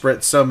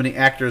desperate so many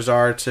actors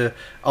are to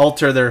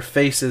alter their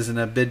faces in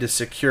a bid to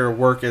secure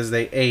work as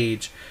they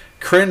age.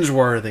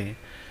 Cringeworthy.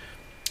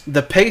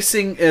 The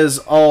pacing is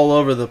all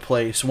over the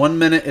place. 1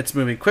 minute it's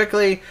moving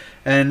quickly,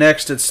 and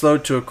next it's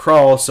slowed to a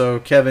crawl so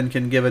Kevin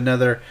can give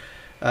another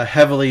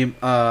heavy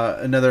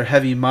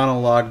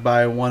monologue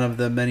by one of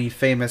the many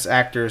famous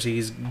actors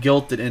he's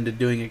guilted into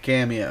doing a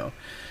cameo.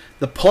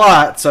 The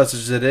plot, such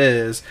as it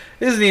is,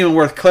 isn't even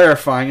worth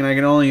clarifying, and I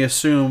can only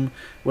assume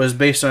was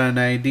based on an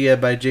idea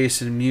by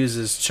Jason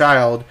Mewes'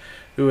 child,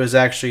 who is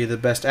actually the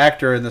best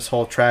actor in this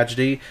whole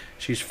tragedy.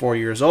 She's 4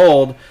 years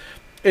old.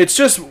 It's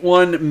just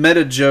one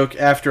meta joke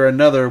after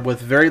another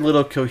with very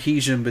little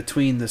cohesion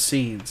between the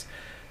scenes.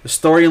 The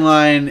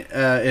storyline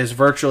is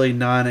virtually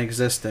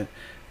non-existent.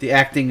 The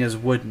acting is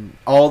wooden.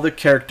 All the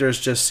characters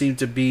just seem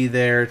to be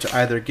there to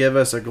either give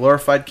us a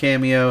glorified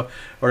cameo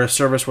or to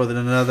serve us with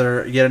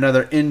yet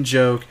another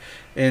in-joke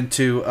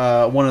into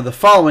one of the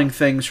following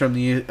things from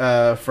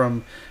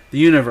the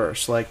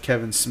universe, like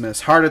Kevin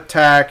Smith's heart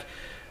attack,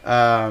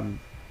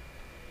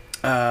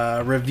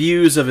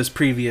 reviews of his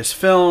previous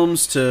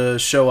films to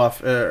show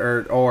off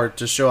or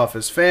to show off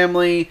his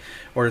family,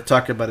 or to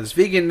talk about his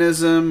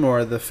veganism,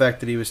 or the fact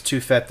that he was too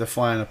fat to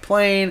fly on a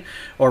plane,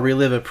 or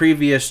relive a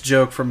previous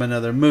joke from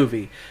another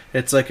movie.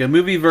 It's like a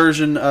movie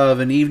version of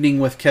An Evening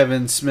with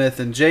Kevin Smith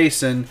and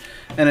Jason,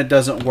 and it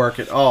doesn't work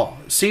at all.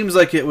 It seems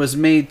like it was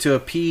made to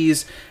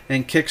appease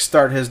and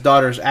kickstart his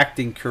daughter's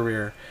acting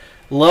career.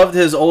 Loved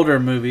his older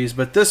movies,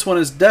 but this one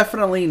is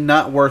definitely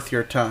not worth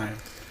your time.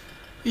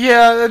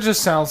 Yeah, that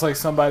just sounds like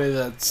somebody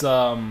that's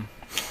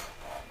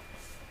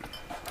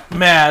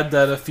mad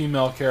that a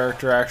female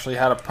character actually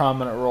had a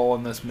prominent role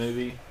in this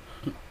movie.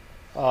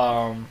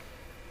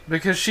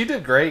 Because she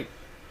did great.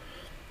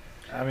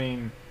 I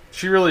mean,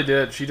 she really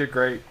did. She did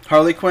great.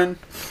 Harley Quinn?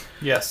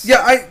 Yes.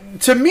 Yeah,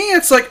 to me,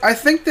 it's like, I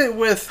think that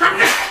with...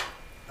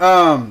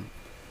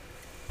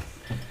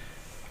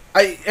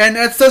 And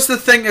that's the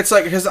thing. It's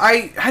like, because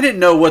I didn't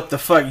know what the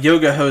fuck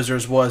Yoga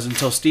Hosers was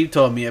until Steve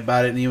told me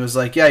about it, and he was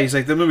like, "Yeah," he's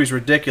like, "the movie's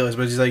ridiculous,"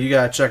 but he's like, "You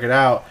gotta check it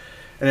out."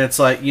 And it's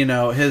like, you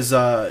know, his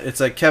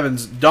it's like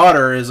Kevin's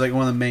daughter is like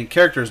one of the main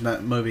characters in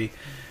that movie,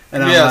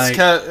 and I'm like,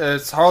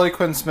 it's Harley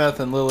Quinn Smith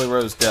and Lily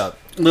Rose Depp.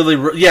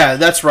 Yeah,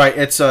 that's right.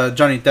 It's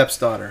Johnny Depp's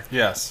daughter.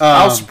 Yes,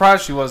 I was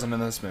surprised she wasn't in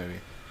this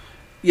movie.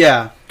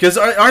 Yeah, because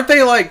aren't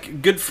they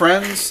like good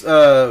friends,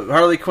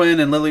 Harley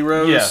Quinn and Lily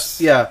Rose? Yes.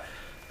 Yeah.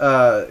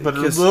 But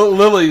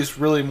Lily's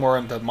really more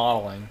into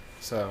modeling,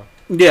 so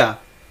yeah.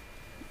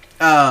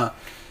 But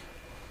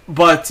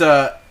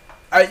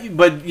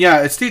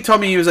yeah, Steve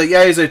told me, he's like,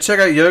 check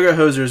out Yoga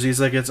Hosers.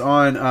 He's like, it's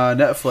on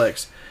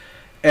Netflix,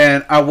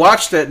 and I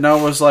watched it and I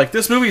was like,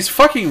 this movie's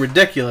fucking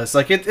ridiculous.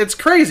 Like it's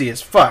crazy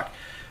as fuck.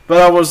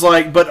 But I was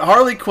like, but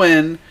Harley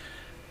Quinn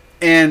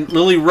and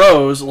Lily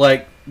Rose,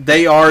 like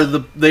they are the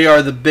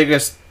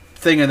biggest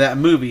thing in that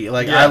movie.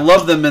 Like I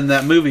love them in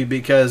that movie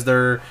because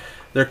their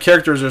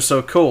characters are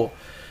so cool.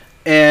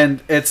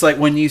 And it's like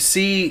when you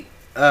see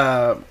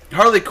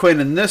Harley Quinn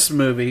in this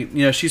movie,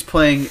 you know, she's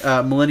playing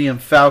Millennium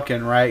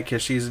Falcon, right?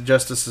 Because she's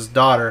Justice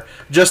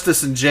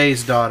and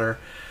Jay's daughter.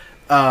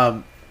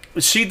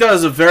 She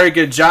does a very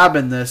good job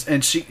in this,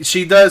 and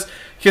she does,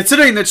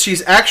 considering that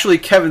she's actually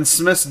Kevin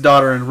Smith's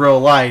daughter in real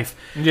life.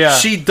 Yeah,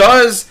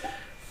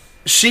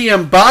 she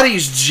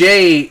embodies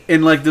Jay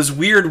in like this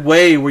weird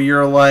way where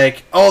you're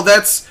like, oh,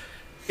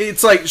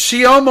 it's like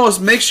she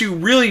almost makes you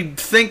really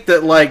think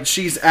that like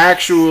she's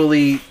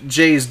actually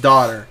Jay's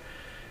daughter,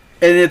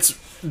 and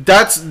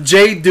that's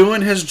Jay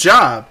doing his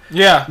job.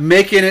 Yeah,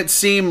 making it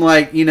seem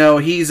like, you know,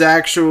 he's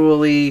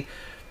actually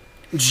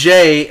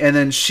Jay, and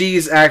then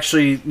she's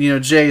actually, you know,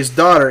 Jay's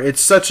daughter.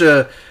 It's such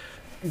a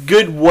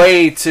good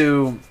way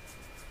to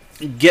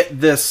get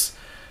this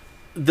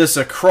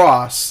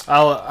across.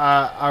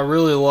 I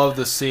really love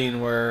the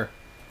scene where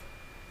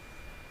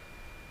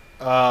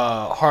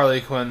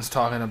Harley Quinn's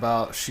talking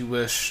about she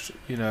wished,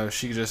 you know,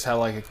 she could just have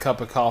like a cup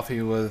of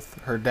coffee with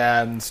her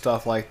dad and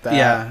stuff like that.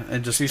 Yeah,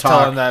 and just she's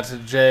telling that to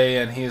Jay,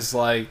 and he's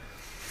like,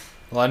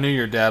 "Well, I knew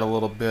your dad a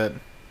little bit.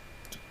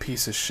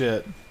 Piece of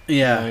shit.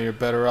 Yeah, you know, you're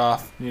better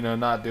off, you know,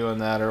 not doing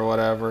that or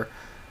whatever."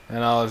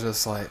 And I was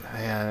just like,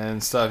 man,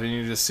 and stuff, and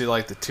you just see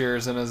like the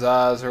tears in his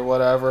eyes or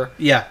whatever.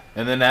 Yeah.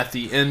 And then at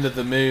the end of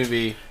the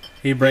movie,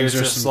 he brings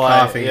her some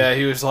coffee. Yeah,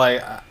 he was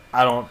like,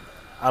 I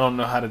don't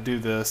know how to do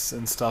this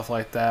and stuff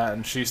like that,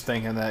 and she's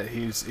thinking that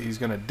he's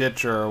gonna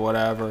ditch her or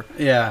whatever.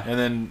 Yeah. And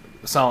then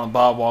Silent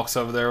Bob walks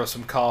over there with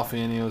some coffee,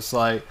 and he was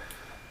like,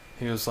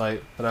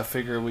 but I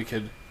figured we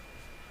could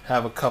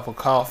have a cup of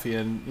coffee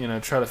and, you know,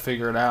 try to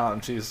figure it out.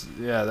 And she's,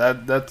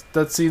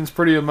 that scene's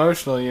pretty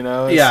emotional, you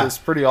know. It's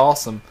pretty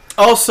awesome.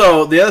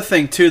 Also, the other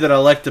thing too that I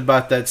liked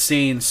about that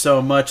scene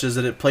so much is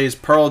that it plays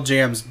Pearl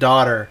Jam's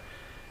daughter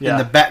in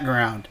the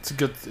background. It's a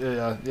good,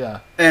 yeah.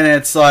 And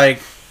it's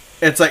like,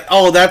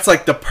 oh, that's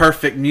like the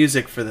perfect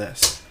music for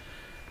this.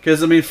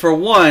 Because I mean, for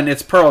one,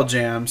 it's Pearl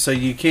Jam, so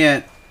you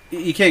can't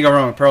go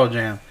wrong with Pearl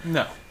Jam.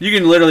 No. You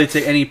can literally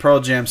take any Pearl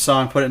Jam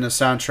song, put it in a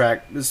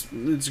soundtrack.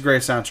 It's a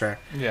great soundtrack.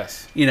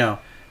 Yes. You know,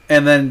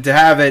 and then to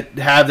have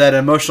that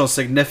emotional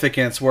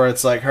significance where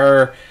it's like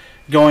her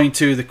going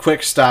to the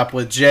quick stop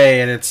with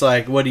Jay, and it's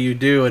like, what do you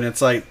do? And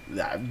it's like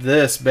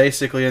this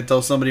basically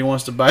until somebody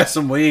wants to buy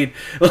some weed.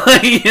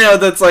 Like, you know,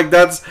 that's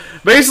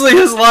basically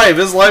his life.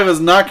 His life is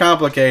not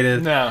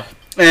complicated. No.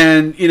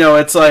 And you know,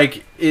 it's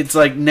like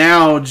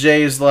now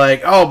Jay's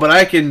like, oh, but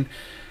I can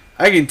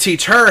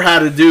teach her how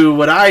to do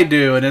what I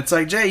do. And it's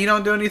like, Jay, you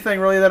don't do anything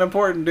really that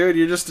important, dude.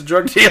 You're just a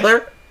drug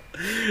dealer.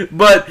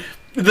 But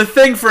the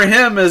thing for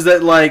him is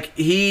that, like,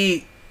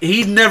 he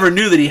never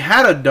knew that he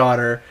had a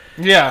daughter.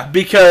 Yeah.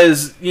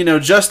 Because, you know,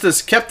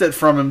 Justice kept it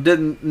from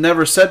him,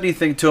 never said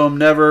anything to him,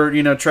 never,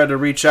 you know, tried to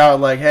reach out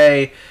like,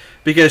 hey,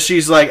 because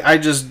she's like, I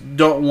just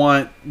don't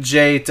want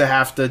Jay to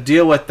have to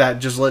deal with that.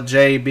 Just let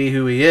Jay be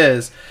who he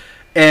is.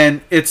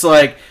 And it's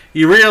like,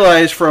 you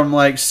realize from,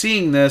 like,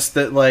 seeing this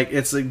that, like,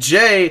 it's like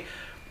Jay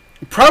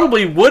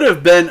probably would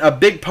have been a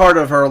big part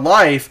of her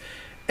life.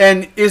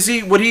 And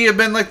would he have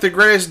been, like, the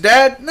greatest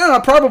dad? No,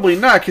 probably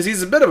not, because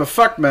he's a bit of a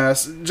fuck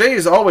mess.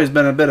 Jay's always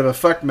been a bit of a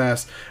fuck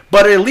mess.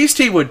 But at least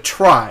he would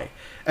try.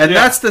 And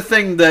that's the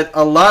thing that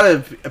a lot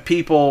of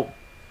people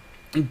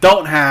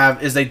don't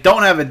have, is they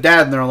don't have a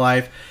dad in their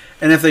life.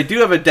 And if they do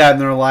have a dad in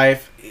their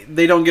life,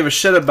 they don't give a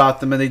shit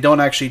about them, and they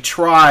don't actually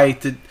try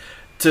to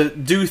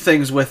do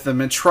things with them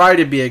and try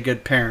to be a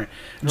good parent.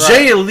 Right.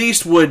 Jay at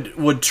least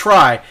would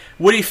try.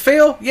 Would he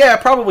fail? Yeah,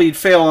 probably he'd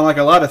fail on, like,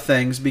 a lot of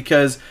things,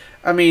 because,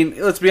 I mean,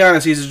 let's be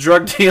honest, he's a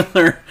drug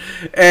dealer,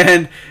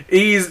 and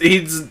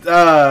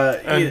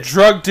and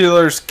drug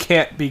dealers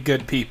can't be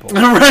good people.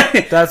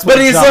 Right. That's what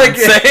John's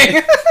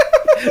saying.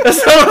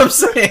 That's not what I'm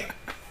saying.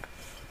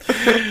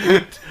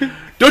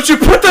 Don't you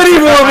put that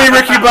evil on me,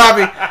 Ricky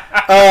Bobby.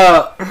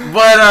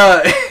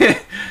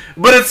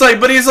 But it's like,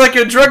 but he's like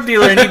a drug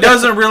dealer, and he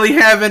doesn't really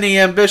have any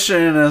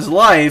ambition in his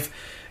life.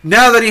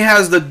 Now that he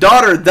has the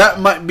daughter, that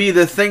might be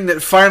the thing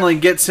that finally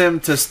gets him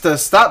to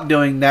stop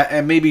doing that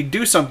and maybe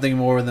do something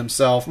more with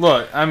himself.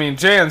 Look, I mean,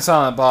 Jay and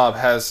Silent Bob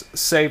has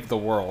saved the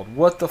world.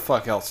 What the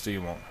fuck else do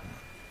you want?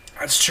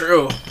 That's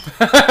true.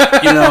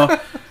 You know,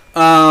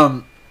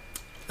 one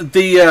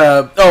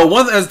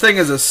other thing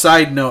as a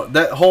side note,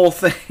 that whole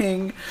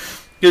thing.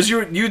 Because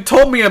you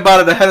told me about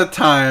it ahead of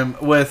time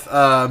with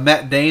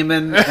Matt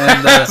Damon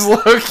and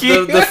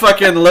the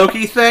fucking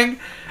Loki thing.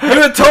 You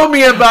had told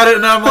me about it,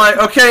 and I'm like,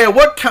 okay,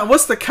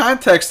 what's the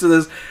context of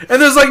this? And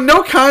there's, like,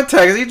 no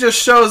context. He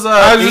just shows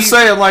up. I was just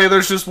saying, like,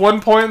 there's just one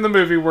point in the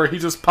movie where he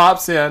just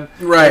pops in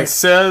and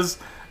says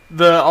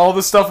all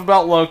the stuff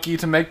about Loki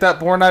to make that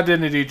Bourne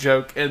Identity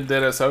joke, and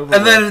then it's over.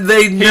 And then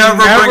they never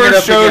bring it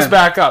up shows again.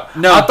 Back up.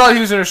 No. I thought he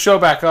was going to show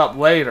back up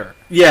later.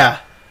 Yeah.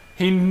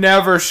 He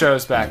never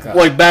shows back up.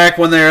 Like back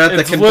when they're at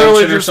the convention or something? It's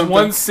literally just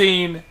one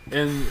scene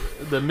in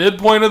the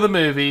midpoint of the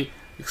movie,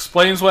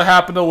 explains what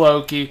happened to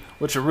Loki,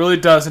 which it really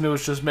doesn't. It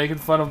was just making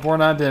fun of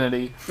Bourne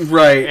Identity.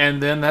 Right.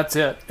 And then that's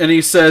it. And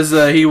he says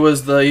he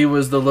was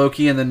the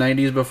Loki in the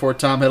 90s before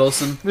Tom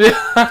Hiddleston.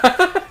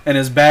 Yeah. And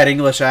his bad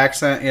English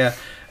accent, yeah.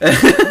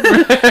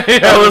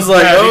 I was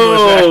like,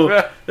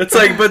 oh. It's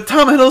like, but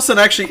Tom Hiddleston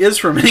actually is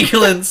from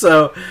England,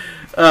 so...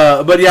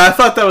 but yeah, I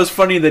thought that was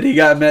funny that he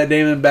got Matt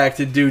Damon back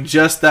to do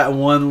just that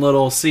one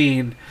little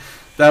scene.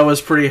 That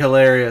was pretty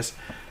hilarious.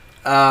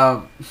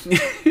 The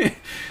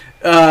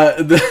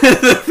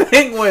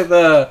thing with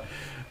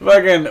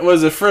fucking,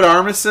 was it Fred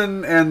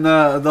Armisen and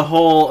the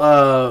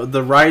whole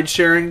the ride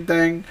sharing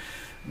thing,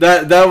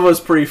 that was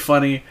pretty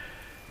funny.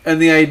 And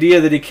the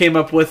idea that he came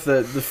up with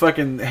the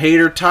fucking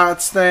Hater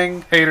Tots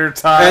thing. Hater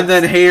Tots. And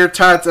then Hater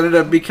Tots ended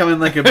up becoming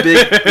like a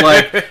big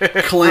like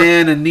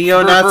Klan and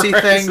neo-Nazi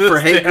thing for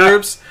hate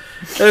groups.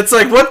 And it's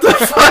like, what the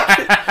fuck?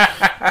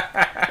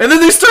 And then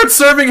they start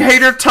serving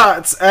Hater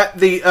Tots at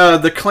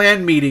the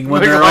Klan meeting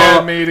when they're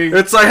all meeting.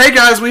 It's like, hey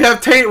guys, we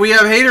have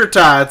Hater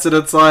Tots, and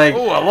it's like,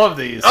 oh, I love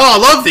these. Oh, I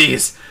love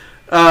these.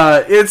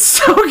 It's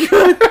so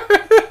good.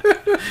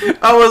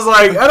 I was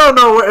like, I don't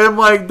know. I'm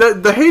like,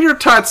 the Hater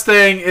Tots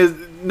thing is,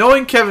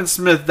 knowing Kevin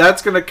Smith,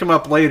 that's going to come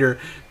up later.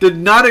 Did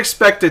not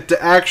expect it to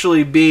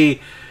actually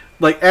be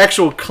like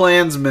actual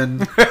Klansmen,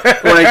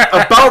 like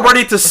about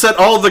ready to set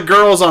all the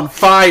girls on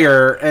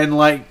fire and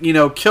like, you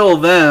know, kill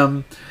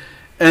them.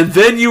 And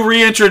then you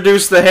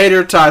reintroduce the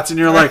Hater Tots, and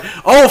you're like,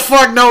 oh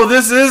fuck no,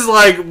 this is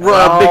like a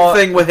big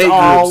thing with hate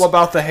groups. All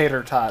about the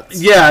Hater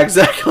Tots. Yeah,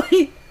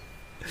 exactly.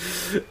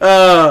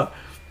 But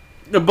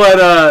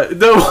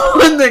the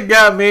one that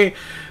got me,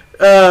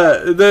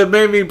 that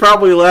made me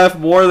probably laugh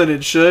more than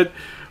it should,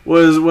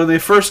 was when they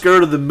first go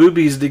to the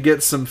movies to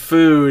get some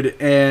food,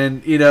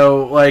 and you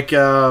know, like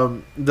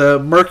the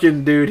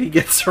Merkin dude, he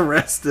gets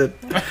arrested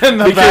in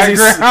the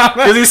background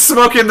because he's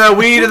smoking the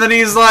weed, and then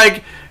he's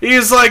like, you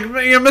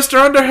know,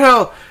 Mr.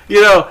 Underhill,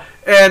 you know,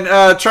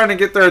 and trying to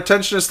get their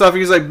attention and stuff.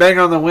 He's like banging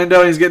on the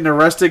window. He's getting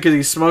arrested because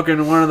he's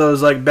smoking one of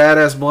those like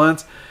badass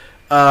blunts.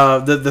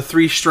 the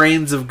 3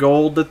 strains of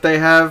gold that they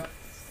have,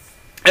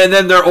 and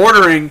then they're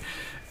ordering,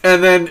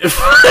 and then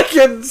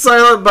fucking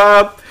Silent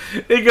Bob,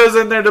 he goes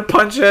in there to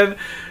punch in.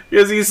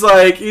 Because he's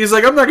like,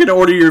 I'm not gonna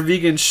order your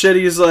vegan shit.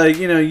 He's like,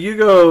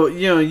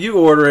 you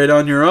order it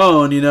on your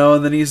own,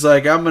 And then he's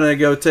like, I'm gonna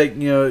go take,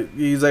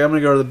 he's like, I'm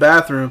gonna go to the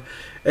bathroom,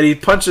 and he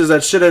punches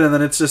that shit in, and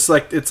then it's just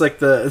like, it's like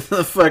the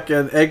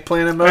fucking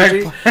eggplant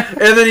emoji,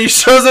 and then he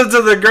shows it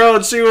to the girl,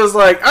 and she was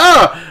like,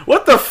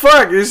 what the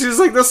fuck? And she's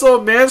like, this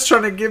old man's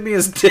trying to give me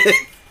his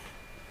dick.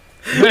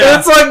 Yeah. And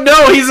it's like,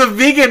 no, he's a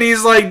vegan.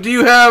 He's like, do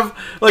you have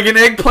like an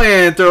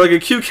eggplant or like a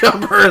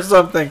cucumber or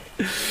something?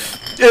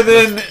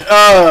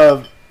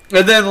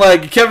 And then,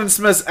 like, Kevin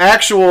Smith's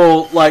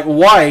actual, like,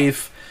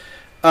 wife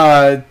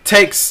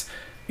takes,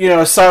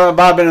 Silent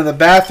Bob into the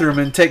bathroom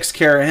and takes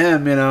care of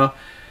him, And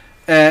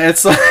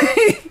it's like,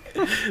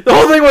 the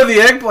whole thing with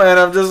the eggplant,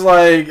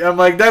 I'm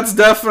like, that's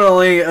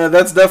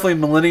definitely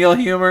millennial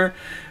humor,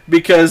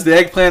 because the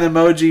eggplant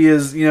emoji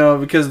is,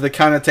 because of the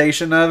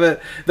connotation of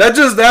it.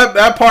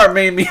 That part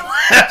made me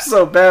laugh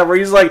so bad, where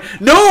he's like,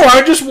 no,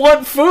 I just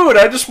want food.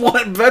 I just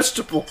want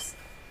vegetables.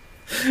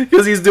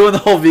 Because he's doing the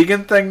whole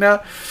vegan thing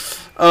now.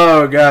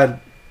 Oh God,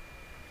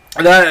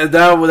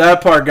 that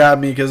part got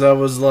me, because I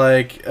was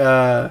like,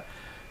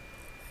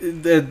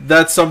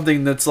 that's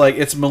something that's like,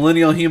 it's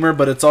millennial humor,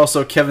 but it's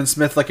also Kevin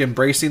Smith like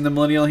embracing the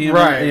millennial humor.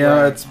 Right.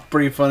 It's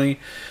pretty funny.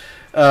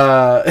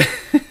 But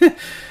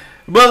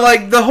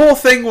like the whole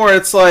thing where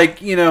it's like,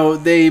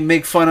 they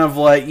make fun of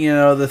like,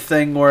 the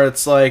thing where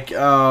it's like,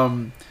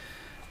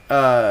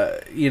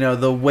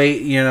 the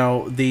weight,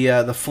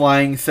 the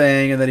flying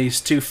thing, and then he's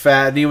too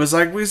fat, and he's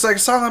like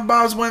Silent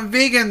Bob's went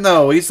vegan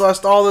though. He's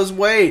lost all his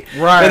weight,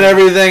 right, and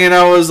everything. And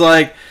I was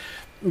like,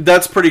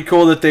 that's pretty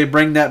cool that they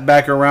bring that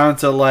back around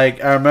to,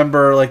 like, I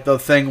remember like the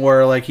thing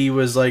where like he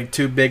was like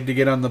too big to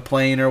get on the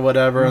plane or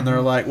whatever, and they're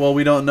like, well,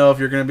 we don't know if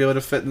you're going to be able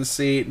to fit in the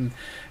seat, and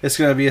it's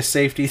going to be a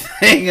safety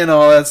thing and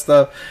all that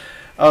stuff.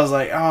 I was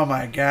like, oh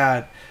my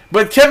God.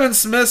 But Kevin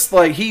Smith's,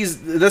 like,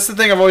 that's the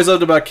thing I've always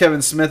loved about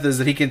Kevin Smith, is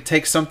that he can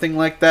take something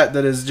like that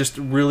is just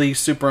really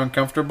super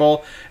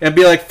uncomfortable and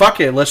be like, fuck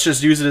it, let's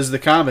just use it as the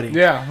comedy.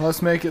 Yeah,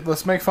 let's make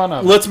fun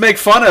of it. Let's make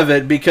fun of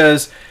it,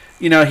 because,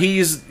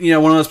 he's,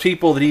 one of those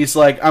people that he's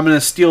like, I'm going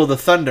to steal the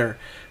thunder.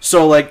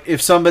 So, like,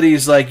 if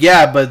somebody's like,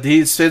 yeah, but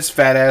his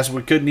fat ass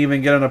couldn't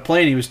even get on a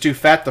plane, he was too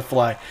fat to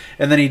fly.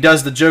 And then he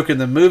does the joke in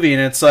the movie,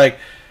 and it's like,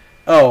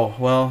 oh,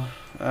 well,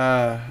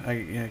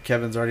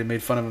 Kevin's already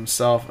made fun of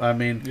himself. I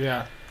mean...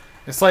 Yeah.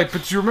 It's like,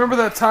 but you remember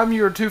that time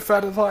you were too fat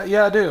to fly?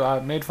 Yeah, I do. I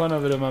made fun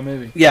of it in my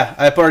movie. Yeah,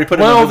 I've already put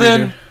it in my movie. Well,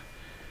 then,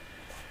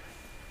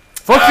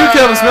 fuck you,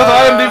 Kevin Smith,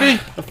 IMDb.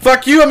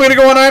 Fuck you, I'm going to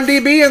go on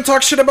IMDb and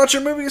talk shit about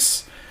your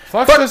movies.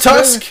 Fuck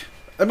Tusk. Movie.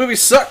 That movie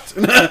sucked.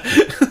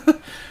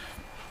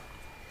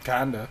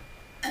 Kinda.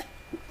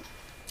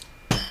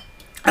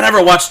 I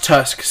never watched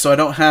Tusk, so I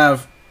don't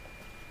have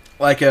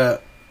like an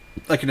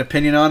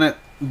opinion on it.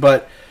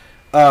 But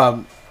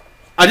I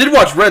did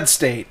watch Red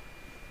State,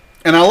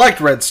 and I liked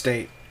Red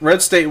State.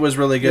 Red State was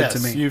really good to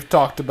me. You've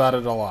talked about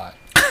it a lot.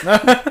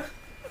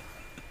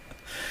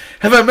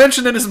 Have I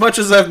mentioned it as much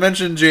as I've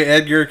mentioned J.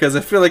 Edgar? Because I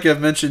feel like I've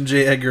mentioned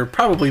J. Edgar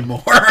probably more.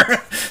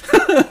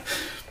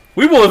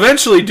 We will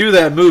eventually do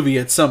that movie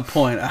at some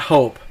point, I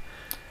hope.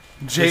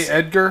 J.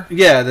 Edgar?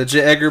 Yeah, the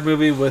J. Edgar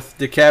movie with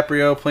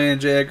DiCaprio playing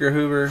J. Edgar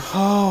Hoover.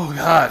 Oh,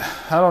 God.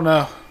 I don't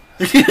know.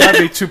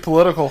 That'd be too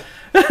political.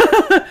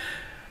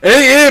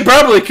 It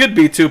probably could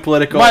be too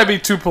political. Might be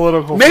too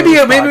political. Maybe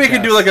we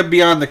could do like a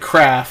Beyond the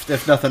Craft,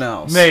 if nothing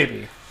else.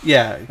 Maybe.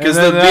 Yeah, because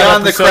the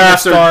Beyond the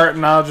Craft start,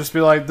 and I'll just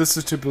be like, "This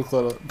is too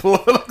political."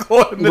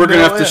 We're gonna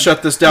have to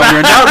shut this down.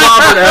 We're not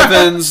Robert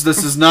Evans.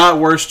 This is not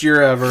Worst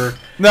Year Ever.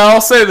 No, I'll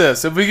say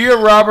this: if we get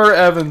Robert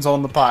Evans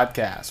on the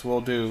podcast,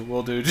 we'll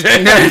do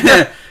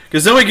Jay.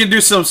 Because then we can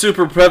do some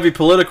super heavy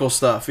political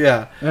stuff.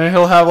 Yeah, and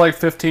he'll have like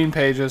 15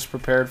 pages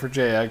prepared for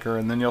J. Edgar,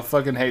 and then you'll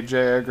fucking hate J.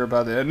 Edgar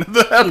by the end of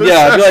the episode.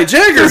 Yeah, I'd be like,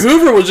 J. Edgar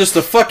Hoover was just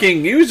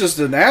he was just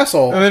an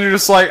asshole. And then you're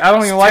just like, I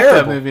don't even like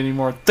that movie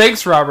anymore.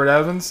 Thanks, Robert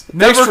Evans.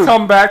 Never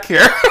come back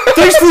here.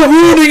 Thanks for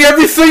ruining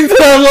everything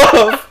that I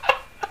love.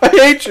 I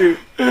hate you.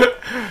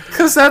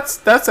 Because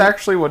that's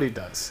actually what he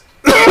does.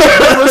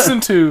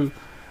 Listen to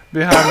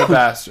Behind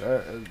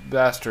the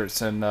Bastards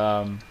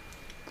and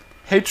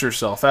hate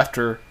yourself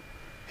after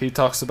he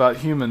talks about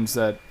humans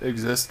that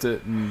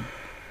existed and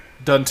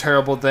done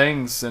terrible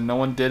things and no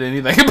one did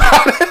anything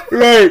about it.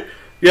 Right.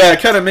 Yeah, it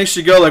kind of makes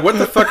you go like, what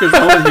the fuck is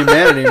wrong with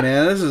humanity,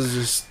 man? This is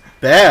just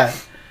bad.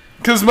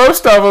 Because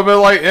most of them, it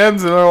like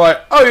ends and they're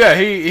like, oh yeah,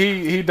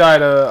 he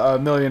died a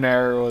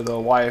millionaire with a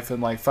wife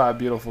and like 5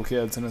 beautiful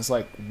kids. And it's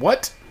like,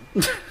 what?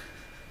 And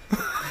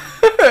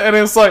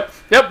it's like,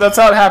 yep, that's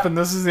how it happened.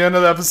 This is the end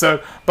of the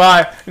episode.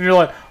 Bye. And you're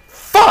like,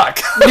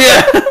 fuck.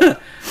 Yeah.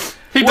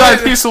 He died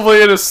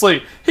peacefully in his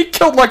sleep. He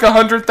killed like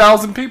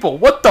 100,000 people.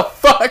 What the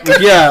fuck?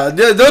 Yeah,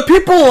 the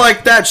people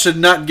like that should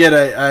not get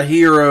a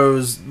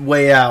hero's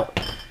way out.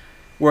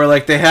 Where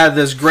like they had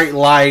this great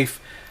life.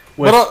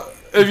 But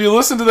if you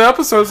listen to the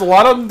episodes, a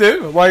lot of them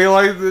do.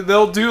 Like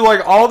they'll do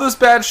like all this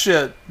bad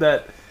shit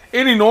that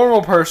any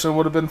normal person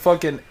would have been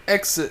fucking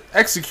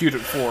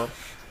executed for.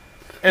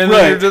 And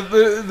Right.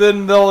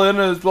 then they'll end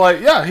as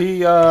like, yeah, he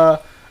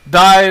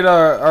died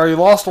or he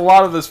lost a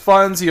lot of his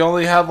funds. He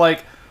only had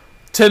like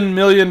 $10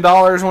 million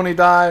when he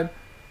died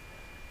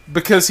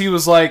because he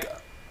was like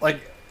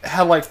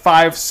had like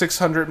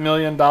 $500-600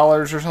 million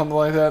or something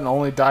like that, and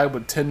only died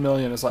with $10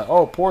 million. It's like,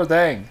 oh, poor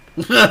thing.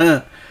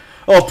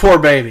 Oh, poor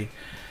baby.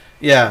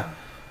 Yeah.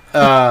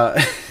 But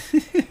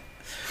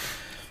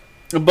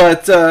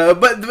that's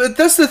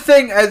the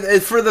thing.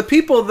 For the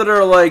people that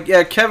are like,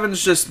 yeah,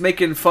 Kevin's just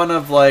making fun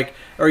of like,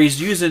 or he's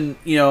using,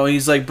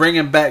 he's like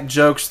bringing back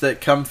jokes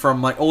that come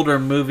from like older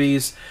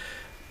movies.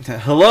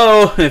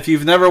 Hello, if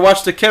you've never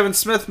watched a Kevin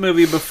Smith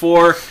movie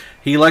before,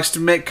 he likes to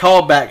make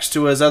callbacks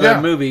to his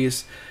other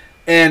movies.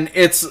 And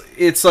it's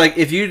like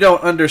if you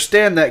don't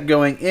understand that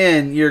going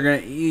in,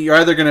 you're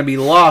either gonna be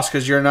lost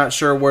because you're not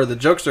sure where the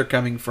jokes are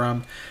coming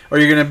from, or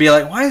you're gonna be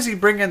like, why is he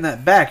bringing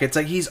that back? It's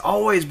like he's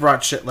always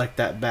brought shit like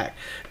that back.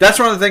 That's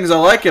one of the things I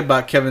like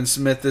about Kevin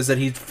Smith is that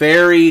he's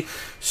very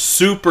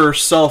super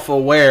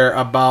self-aware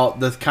about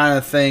the kind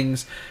of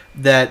things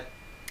that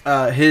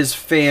his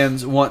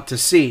fans want to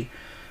see.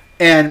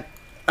 And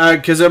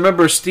because I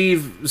remember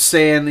Steve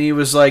saying, he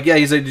was like,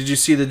 he's like, did you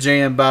see the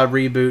Jay and Bob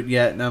reboot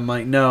yet? And I'm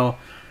like, no.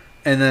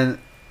 And then,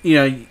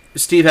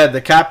 Steve had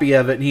the copy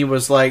of it, and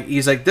he's like,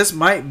 this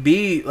might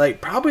be like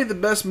probably the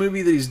best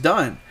movie that he's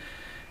done,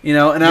 and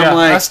I'm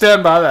like, I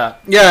stand by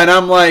that. Yeah, and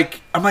I'm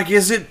like,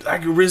 is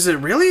it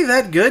really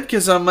that good?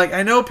 Because I'm like,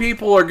 I know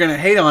people are gonna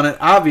hate on it,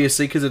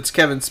 obviously, because it's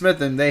Kevin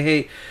Smith, and they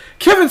hate.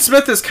 Kevin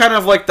Smith is kind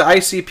of like the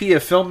ICP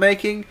of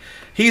filmmaking.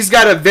 He's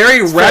got a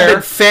very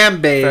rabid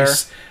fan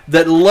base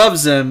that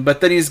loves him,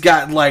 but then he's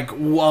got like a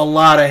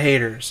lot of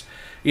haters,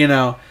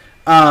 and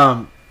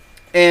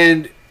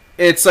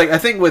it's like, I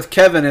think with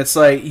Kevin, it's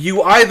like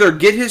you either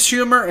get his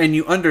humor and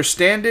you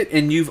understand it,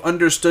 and you've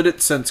understood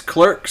it since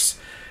Clerks,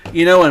 and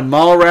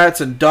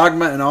Mallrats and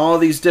Dogma and all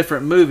these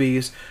different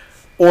movies,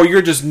 or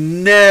you're just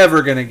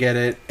never going to get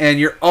it, and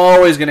you're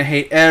always going to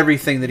hate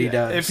everything that he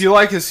does. If you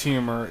like his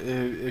humor,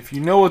 if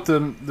you know what a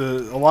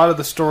lot of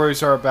the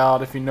stories are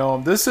about, if you know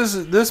him,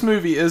 this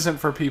movie isn't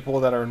for people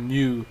that are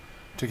new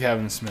to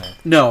Kevin Smith.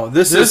 No,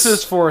 this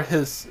is for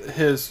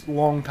his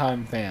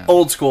longtime fans.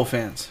 Old school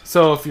fans.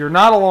 So if you're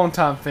not a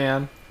longtime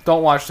fan,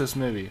 don't watch this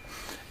movie.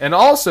 And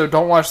also,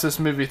 don't watch this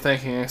movie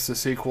thinking it's a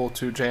sequel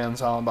to Jay and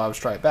Silent Bob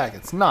Strike Back.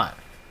 It's not.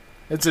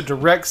 It's a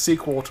direct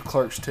sequel to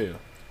Clerks 2.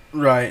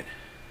 Right.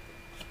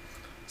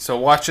 So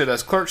watch it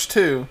as Clerks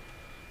 2,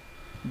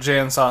 Jay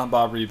and Silent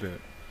Bob reboot.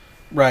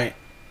 Right.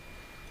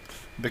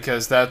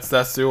 Because that's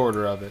the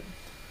order of it.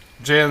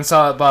 Jay and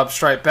Silent Bob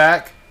Strike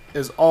Back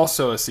is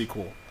also a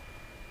sequel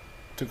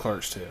to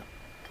Clerks 2.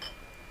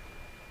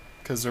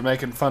 Because they're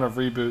making fun of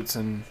reboots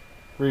and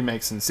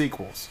remakes and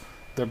sequels.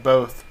 They're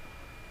both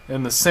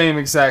in the same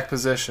exact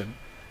position.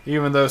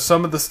 Even though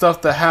some of the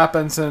stuff that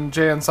happens in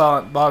Jay and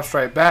Silent Bob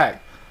Strike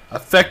Back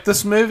affect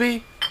this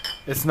movie,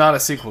 it's not a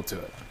sequel to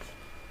it.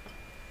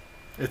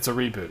 It's a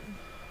reboot.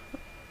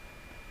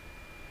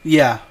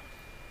 Yeah.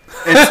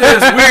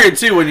 It's weird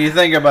too when you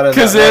think about it.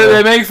 Because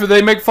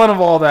they make fun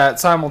of all that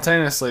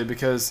simultaneously,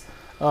 because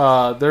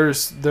there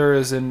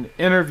is an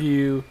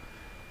interview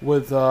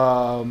with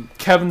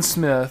Kevin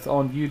Smith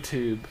on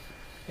YouTube,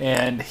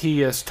 and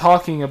he is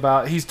talking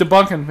about, he's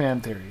debunking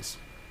fan theories,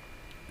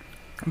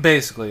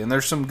 basically, and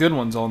there's some good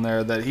ones on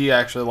there that he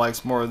actually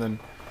likes more than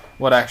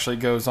what actually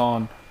goes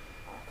on.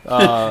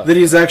 That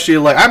he's actually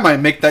like, I might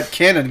make that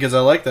canon because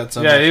I like that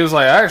so much. Yeah, he was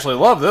like, I actually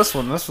love this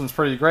one. This one's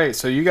pretty great.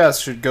 So you guys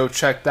should go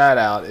check that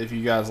out if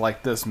you guys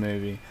like this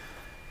movie.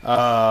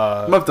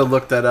 I'm gonna have to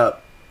look that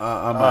up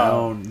on my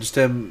own. Just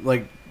him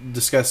like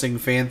discussing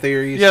fan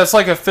theories. Yeah, it's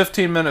like a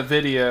 15-minute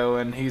video,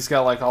 and he's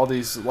got like all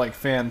these like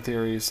fan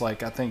theories.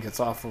 Like I think it's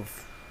off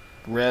of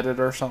Reddit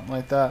or something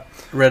like that.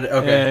 Reddit,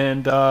 okay.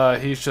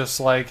 And he's just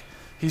like,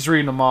 he's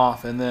reading them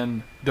off and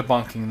then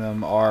debunking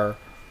them or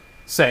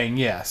saying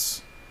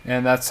yes.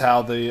 And that's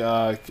how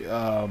the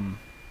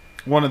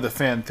one of the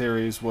fan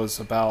theories was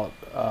about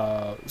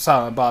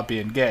Silent Bob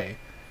being gay.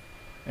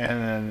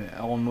 And then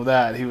on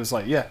that, he was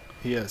like, yeah,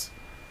 he is.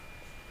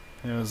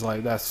 And it was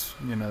like, that's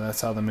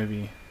how the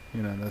movie,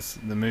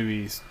 the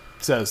movie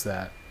says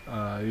that.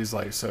 He's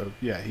like, so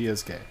yeah, he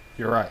is gay.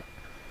 You're right.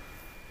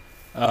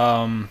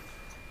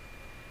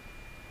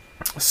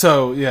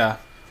 So yeah,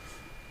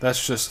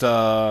 that's just.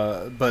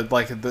 But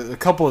like a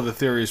couple of the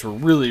theories were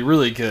really,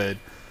 really good.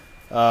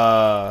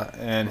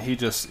 And he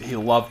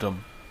loved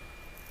them.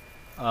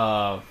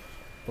 But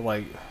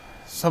like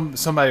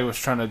somebody was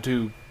trying to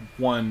do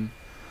one.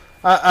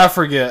 I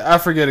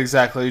forget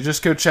exactly.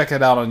 Just go check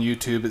it out on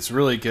YouTube. It's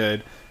really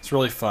good. It's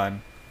really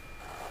fun.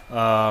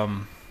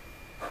 And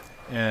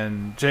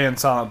Jay and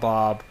Silent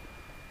Bob,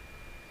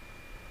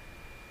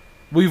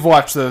 we've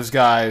watched those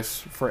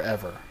guys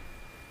forever.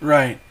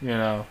 Right.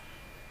 And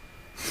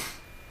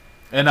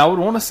I would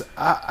want to.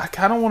 I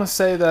kind of want to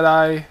say that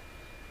I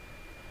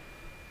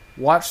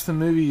watched the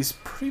movies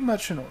pretty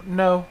much in.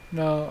 No.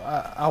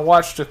 I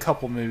watched a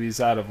couple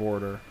movies out of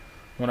order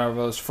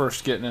whenever I was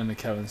first getting into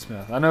Kevin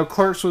Smith. I know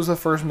Clerks was the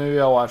first movie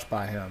I watched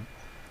by him.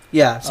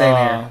 Yeah, same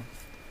here.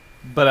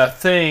 But I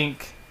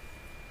think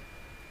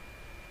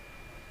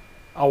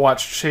I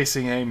watched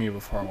Chasing Amy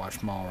before I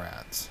watched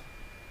Mallrats.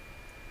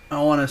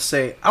 I want to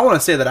say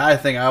that I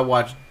think I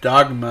watched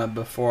Dogma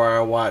before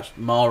I watched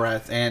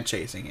Mallrats and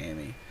Chasing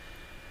Amy.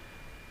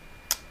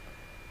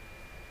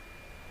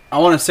 I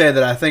want to say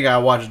that I think I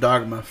watched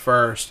Dogma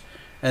first,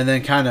 and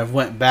then kind of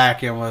went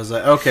back and was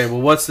like, okay,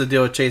 well, what's the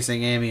deal with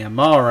Chasing Amy and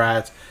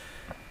Mallrats?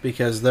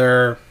 Because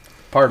they're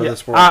part of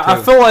this world too.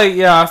 I feel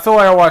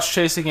like I watched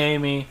Chasing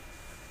Amy.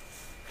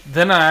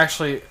 Then I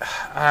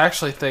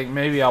actually think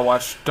maybe I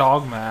watched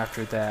Dogma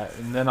after that,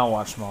 and then I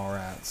watched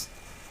Mallrats.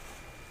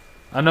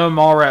 I know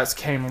Mallrats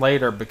came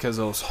later because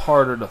it was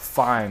harder to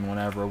find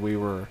whenever we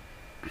were,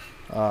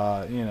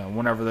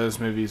 whenever those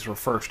movies were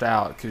first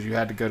out, because you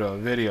had to go to a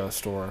video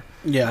store.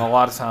 Yeah. And a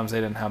lot of times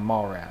they didn't have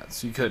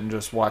Mallrats. You couldn't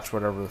just watch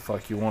whatever the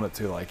fuck you wanted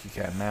to like you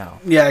can now.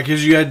 Yeah,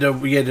 because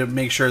we had to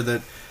make sure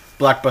that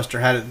Blockbuster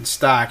had it in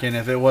stock, and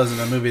if it wasn't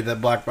a movie that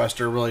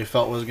Blockbuster really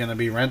felt was going to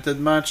be rented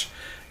much,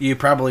 you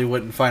probably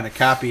wouldn't find a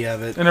copy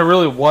of it. And it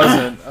really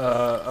wasn't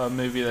a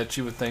movie that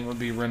you would think would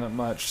be rented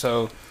much.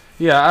 So,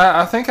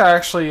 yeah, I think I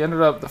actually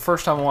ended up, the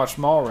first time I watched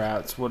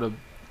Mallrats would have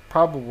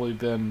probably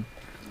been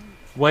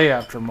way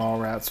after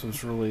Mallrats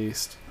was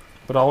released.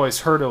 But I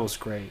always heard it was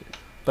great.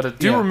 But I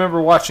do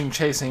remember watching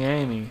Chasing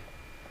Amy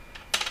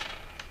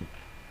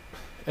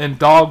and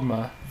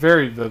Dogma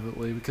very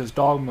vividly, because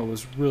Dogma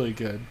was really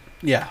good.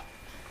 Yeah.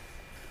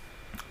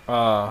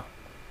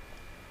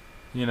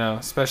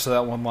 Especially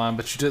that one line,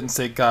 but you didn't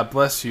say God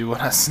bless you when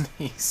I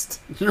sneezed.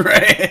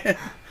 Right.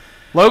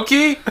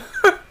 Loki?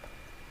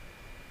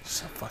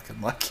 So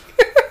fucking lucky.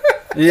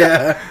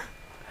 Yeah.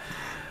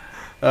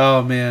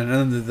 Oh, man.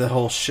 And then the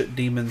whole shit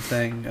demon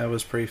thing, that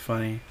was pretty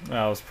funny.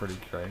 That was pretty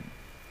great.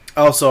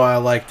 Also, I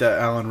liked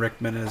Alan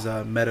Rickman as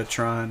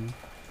Metatron.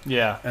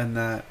 Yeah. And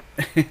that.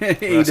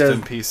 Rest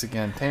in peace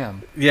again,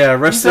 Tam. Yeah,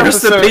 rest in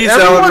peace, Alan Rickman.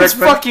 Everyone's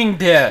fucking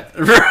dead.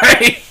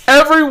 Right.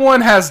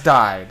 Everyone has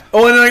died.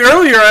 Oh, and like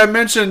earlier I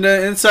mentioned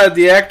Inside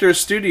the Actors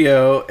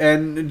Studio,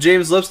 and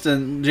James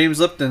Lipton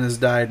has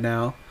died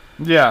now.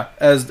 Yeah.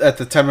 As at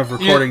the time of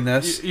recording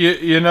this. I'm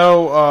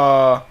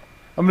going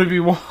to be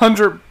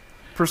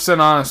 100%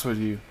 honest with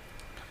you.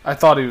 I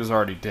thought he was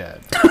already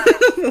dead.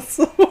 That's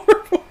so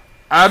horrible.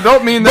 I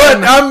don't mean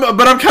that.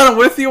 But I'm kind of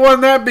with you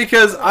on that,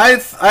 because I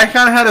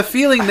kind of had a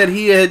feeling that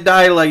he had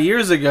died like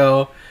years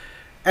ago,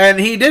 and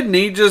he didn't.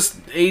 He just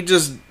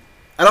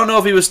I don't know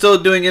if he was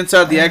still doing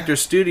Inside the Actors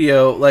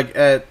Studio like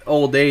at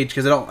old age,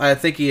 because I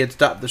think he had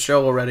stopped the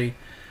show already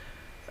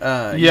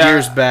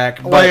years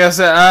back. But like I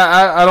said,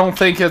 I don't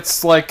think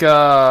it's like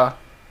I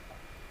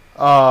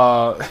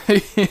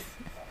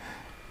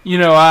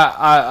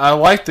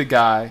like the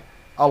guy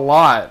a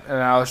lot, and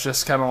I was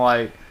just kind of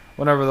like,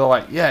 whenever they're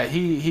like, yeah,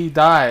 he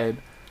died,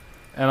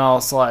 and I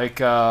was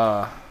like,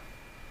 I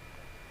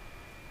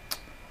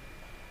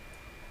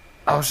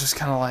was just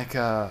kind of like,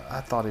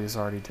 I thought he was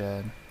already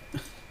dead.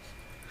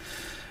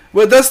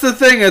 But that's the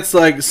thing. It's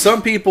like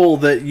some people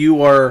that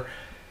you are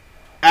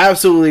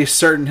absolutely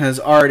certain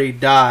has already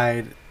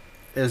died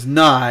is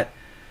not.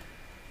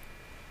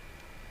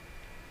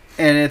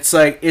 And it's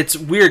like, it's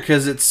weird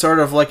because it's sort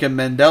of like a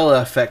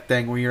Mandela effect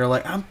thing where you're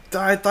like, I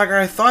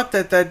thought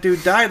that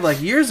dude died like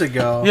years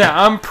ago.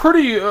 Yeah, I'm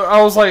pretty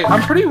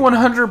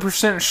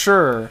 100%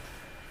 sure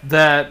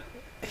that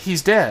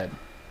he's dead.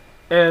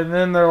 And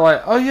then they're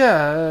like, oh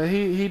yeah,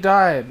 he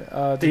died.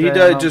 He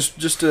died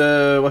just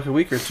like a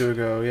week or two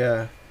ago,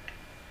 yeah.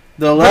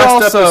 The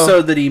last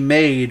episode that he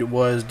made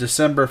was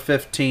December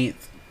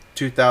 15th,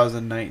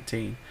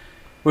 2019.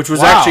 Which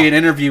was actually an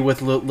interview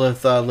with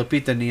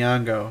Lupita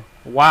Nyong'o.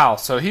 Wow,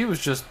 so he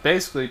was just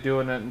basically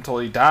doing it until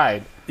he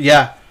died.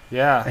 Yeah.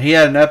 Yeah. He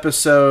had an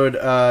episode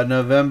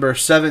November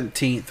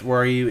 17th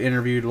where he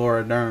interviewed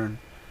Laura Dern.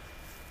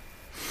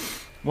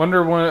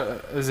 Wonder when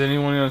is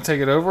anyone going to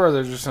take it over, or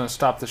they're just going to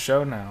stop the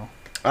show now?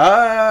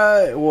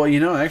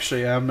 Well,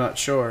 actually, I'm not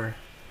sure.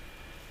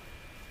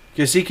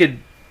 Because they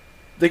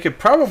could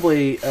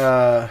probably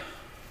give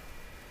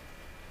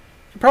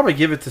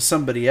it to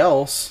somebody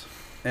else,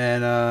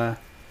 and I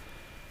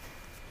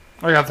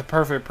got the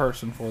perfect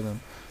person for them.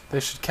 They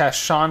should cast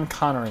Sean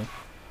Connery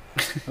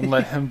and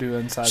let him do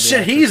Inside the Actors.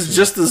 Shit, he's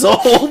just as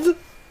old.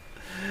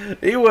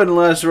 He wouldn't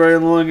last very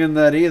long in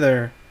that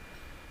either.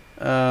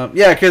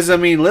 Yeah, because,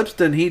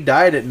 Lipton, he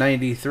died at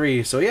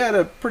 93, so he had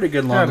a pretty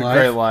good long life. He had a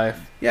great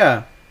life.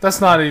 Yeah.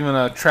 That's not even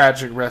a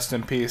tragic rest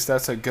in peace.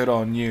 That's a good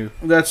on you.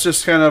 That's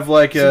just kind of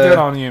like good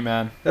on you,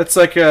 man. That's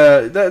like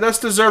that's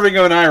deserving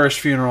of an Irish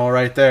funeral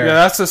right there. Yeah,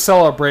 that's a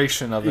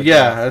celebration of it.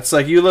 Yeah, death. It's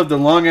like you lived a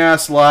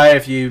long-ass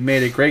life. You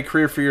made a great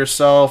career for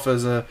yourself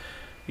as a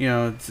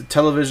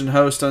television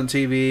host on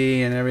TV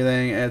and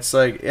everything. It's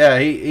like, yeah,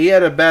 he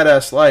had a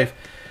badass life.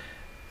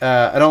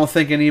 I don't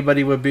think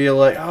anybody would be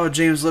like, oh,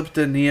 James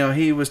Lipton,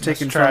 he was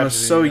taken from us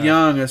so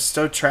young. It's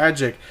so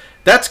tragic.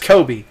 That's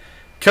Kobe.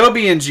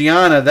 Kobe and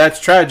Gianna, that's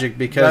tragic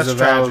because of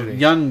how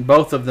young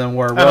both of them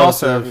were. And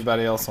also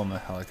everybody else on the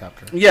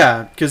helicopter.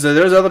 Yeah, because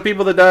there's other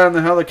people that died on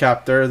the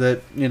helicopter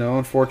that,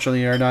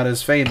 unfortunately are not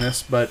as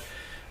famous. But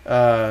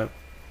yeah,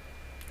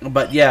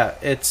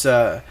 it's...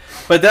 but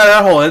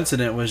that whole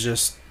incident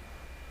was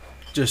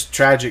just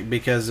tragic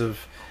because of...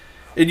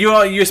 And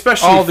you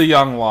especially... All the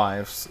young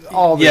lives.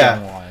 Young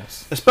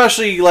lives.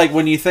 Especially like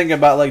when you think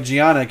about like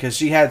Gianna, because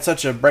she had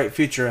such a bright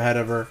future ahead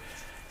of her,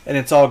 and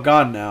it's all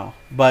gone now.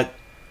 But...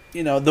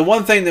 the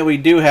one thing that we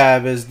do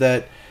have is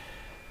that,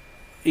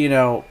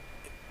 at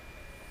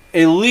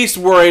least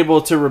we're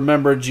able to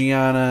remember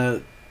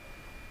Gianna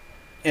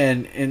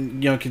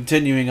and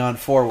continuing on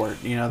forward.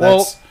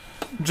 That's...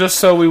 just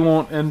so we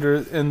won't enter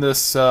in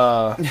this...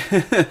 And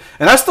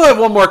I still have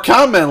one more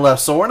comment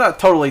left, so we're not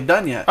totally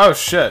done yet. Oh,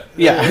 shit.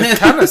 Yeah. It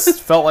kind of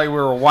felt like we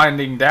were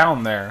winding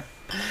down there.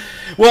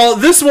 Well,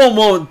 this one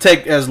won't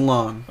take as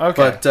long.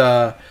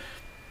 Okay.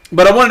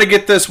 But I wanted to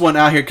get this one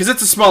out here because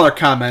it's a smaller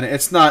comment.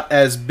 It's not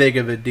as big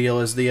of a deal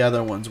as the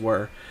other ones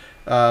were.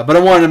 But I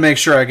wanted to make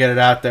sure I get it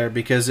out there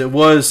because it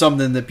was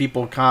something that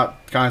people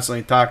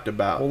constantly talked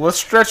about. Well, let's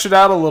stretch it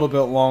out a little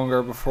bit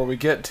longer before we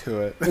get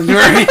to it.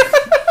 Right?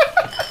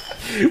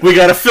 We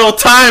got to fill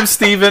time,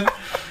 Steven.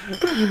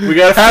 We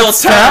got to fill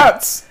time.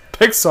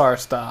 Pixar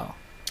style.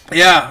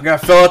 Yeah, we got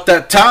to fill out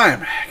that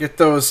time. Get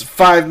those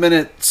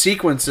 5-minute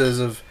sequences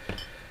of...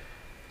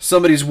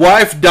 somebody's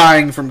wife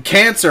dying from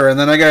cancer, and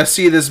then I gotta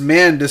see this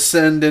man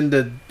descend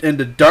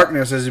into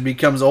darkness as he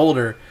becomes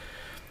older.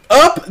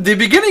 The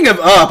beginning of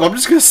Up, I'm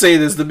just gonna say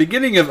this, the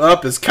beginning of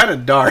Up is kind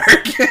of dark.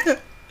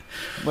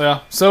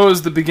 Yeah, so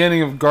is the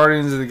beginning of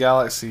Guardians of the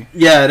Galaxy.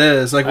 Yeah, it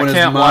is. Like when his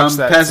mom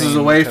passes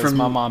away from...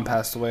 my mom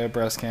passed away of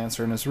breast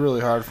cancer, and it's really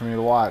hard for me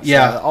to watch.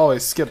 Yeah. So I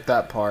always skip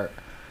that part.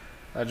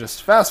 I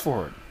just fast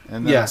forward,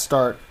 and then I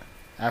start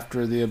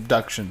after the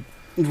abduction.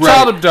 Right.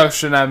 Child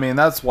abduction,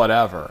 that's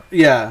whatever.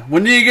 Yeah,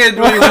 when he gets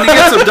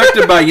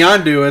abducted by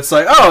Yondu, it's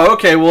like, oh,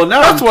 okay, well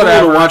now that's I'm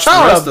whatever. Cool to watch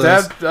Child the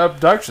rest of this.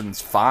 Abduction's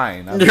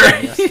fine.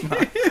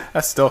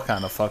 That's still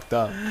kind of fucked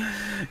up.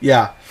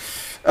 Yeah.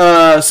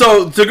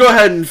 So to go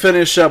ahead and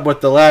finish up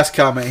with the last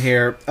comment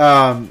here,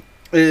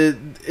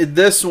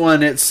 this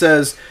one it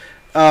says,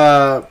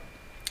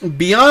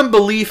 beyond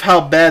belief how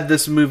bad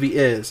this movie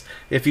is.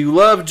 If you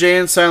love Jay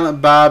and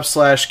Silent Bob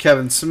 /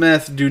 Kevin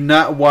Smith, do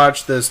not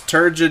watch this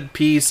turgid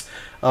piece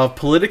of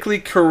politically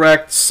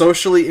correct,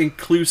 socially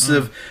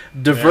inclusive,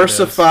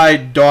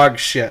 diversified dog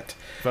shit.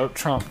 Vote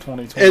Trump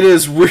 2020. It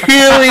is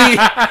really,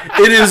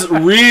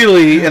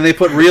 and they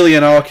put really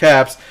in all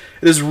caps,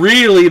 it is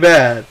really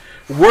bad.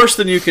 Worse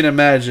than you can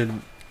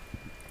imagine.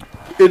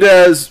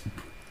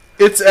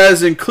 It's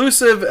as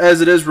inclusive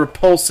as it is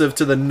repulsive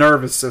to the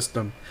nervous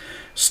system.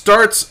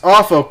 Starts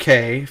off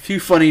okay, few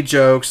funny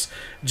jokes,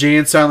 Jay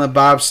and Silent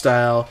Bob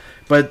style,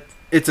 but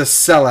it's a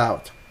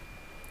sellout.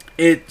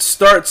 It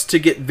starts to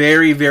get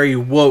very, very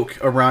woke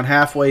around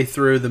halfway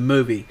through the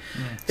movie.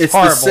 It's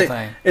horrible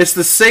thing. It's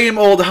the same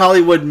old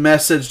Hollywood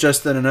message,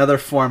 just in another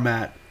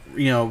format.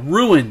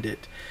 Ruined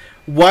it.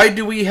 Why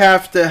do we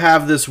have to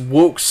have this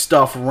woke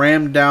stuff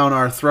rammed down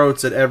our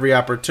throats at every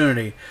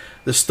opportunity?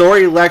 The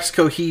story lacks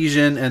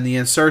cohesion, and the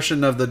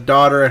insertion of the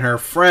daughter and her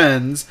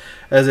friends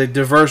as a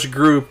diverse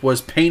group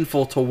was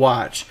painful to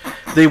watch.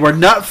 They were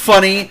not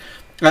funny,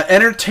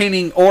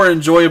 entertaining, or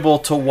enjoyable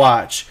to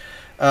watch.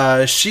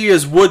 She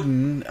is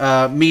wooden,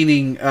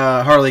 meaning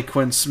Harley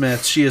Quinn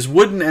Smith. She is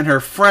wooden, and her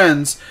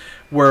friends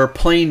were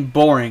plain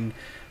boring.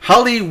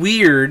 Holly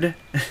Weird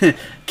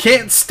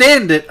can't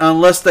stand it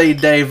unless they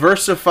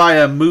diversify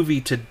a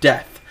movie to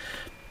death.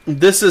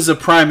 This is a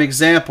prime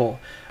example.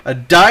 A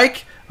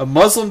dyke, a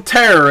Muslim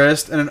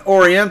terrorist, and an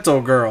Oriental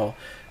girl.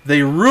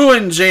 They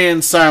ruined Jay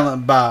and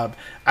Silent Bob.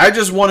 I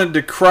just wanted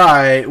to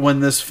cry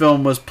when this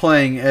film was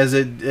playing, as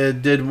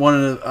it did one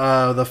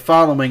of the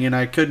following, and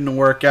I couldn't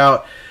work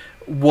out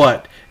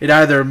what. It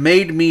either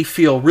made me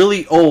feel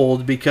really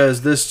old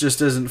because this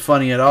just isn't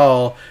funny at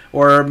all,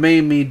 or it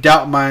made me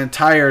doubt my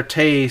entire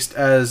taste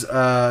as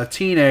a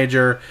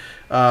teenager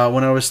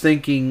when I was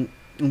thinking,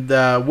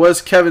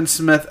 was Kevin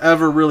Smith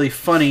ever really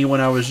funny when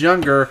I was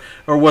younger,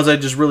 or was I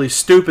just really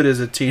stupid as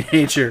a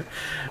teenager?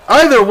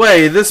 Either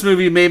way, this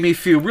movie made me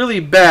feel really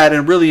bad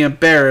and really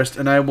embarrassed,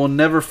 and I will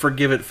never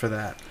forgive it for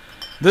that.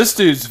 This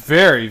dude's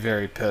very,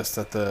 very pissed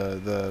that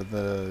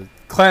the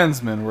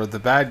Klansmen were the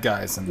bad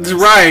guys in this.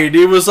 Right.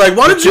 He was like,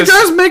 why did you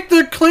guys make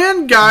the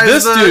Klan guys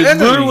this the dude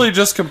enemy? Literally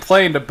just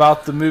complained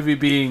about the movie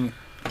being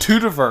too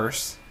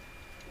diverse,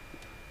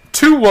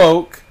 too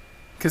woke,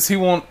 because he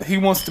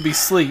wants to be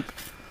sleep.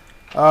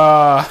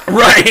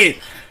 Right.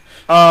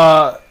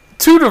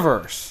 Too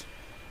diverse.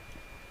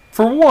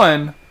 For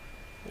one,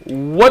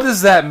 what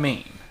does that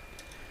mean?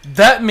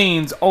 That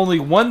means only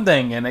one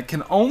thing, and it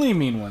can only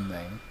mean one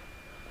thing.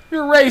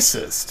 You're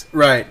racist.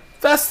 Right.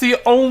 That's the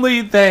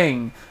only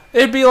thing.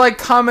 It'd be like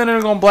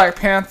commenting on Black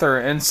Panther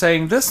and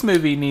saying this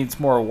movie needs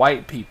more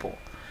white people.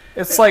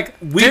 It's like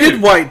we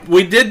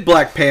did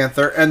Black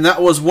Panther, and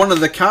that was one of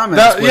the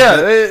comments. It's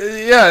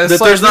that like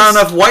there's not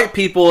enough white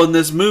people in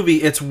this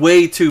movie. It's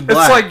way too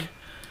black. It's like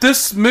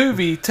This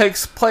movie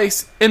takes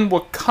place in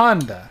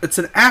Wakanda. It's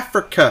in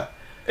Africa.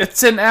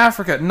 It's in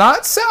Africa,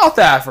 not South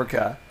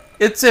Africa.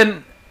 It's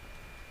in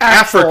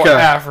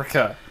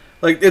Africa.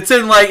 Like it's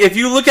in if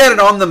you look at it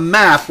on the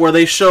map where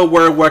they show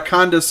where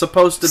Wakanda's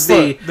supposed to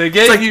be, they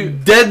gave it's you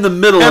dead in the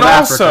middle of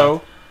Africa. And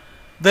also,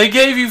 they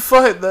gave you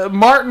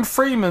Martin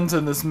Freeman's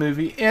in this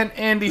movie and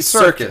Andy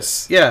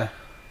Serkis. Yeah,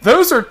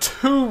 those are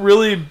two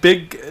really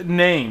big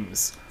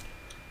names.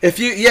 If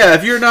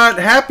you're not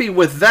happy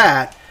with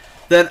that,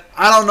 then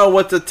I don't know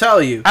what to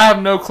tell you. I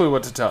have no clue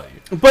what to tell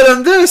you. But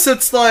in this,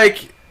 it's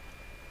like,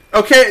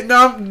 okay,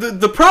 now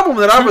the problem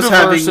that I was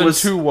having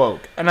was too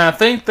woke, and I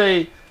think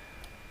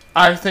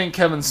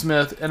Kevin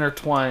Smith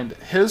intertwined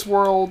his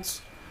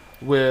worlds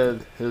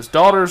with his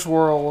daughter's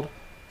world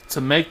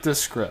to make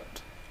this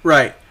script.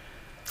 Right.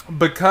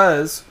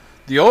 Because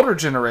the older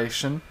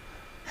generation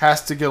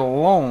has to get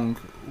along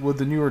with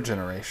the newer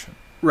generation.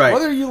 Right.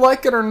 Whether you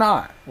like it or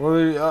not.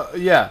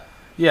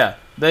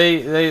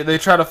 They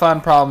try to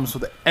find problems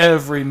with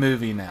every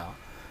movie now.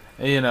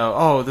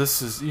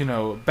 This is,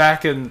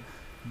 back in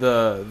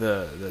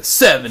the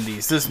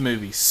 70s, this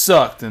movie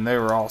sucked and they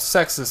were all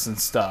sexist and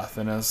stuff.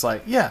 And it's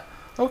like, yeah,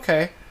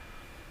 okay.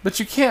 But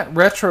you can't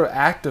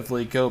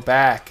retroactively go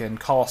back and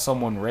call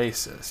someone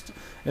racist.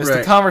 It's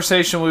the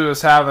conversation we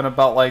was having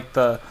about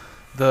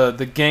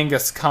the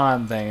Genghis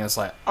Khan thing. It's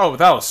like, oh,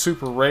 that was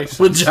super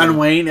racist. With John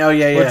Wayne? Oh,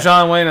 yeah. With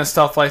John Wayne and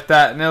stuff like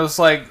that. And it was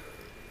like,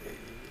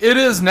 it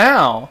is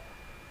now.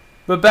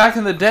 But back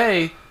in the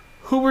day,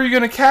 who were you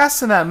going to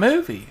cast in that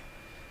movie?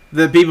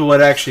 The people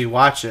would actually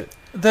watch it.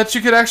 That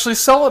you could actually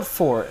sell it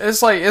for.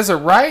 It's like, is it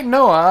right?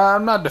 No,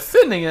 I'm not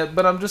defending it,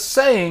 but I'm just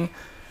saying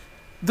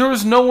there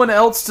was no one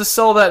else to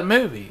sell that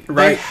movie.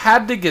 Right. They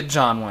had to get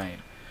John Wayne.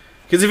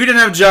 Because if you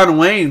didn't have John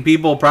Wayne,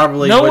 people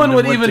probably no one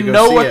would even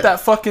know what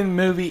that fucking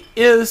movie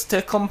is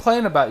to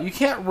complain about. You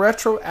can't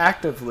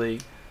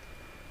retroactively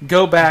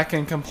go back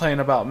and complain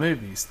about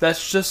movies.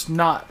 That's just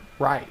not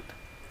right.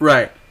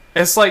 Right.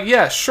 It's like,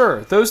 yeah,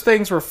 sure, those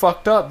things were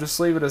fucked up. Just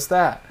leave it as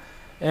that.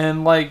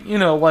 And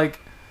and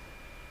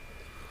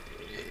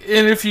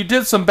if you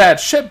did some bad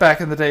shit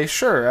back in the day,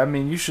 sure. I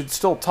mean, you should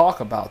still talk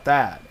about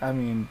that. I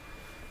mean,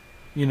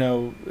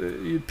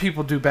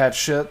 people do bad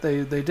shit.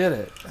 They did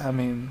it. I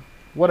mean,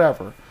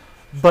 whatever.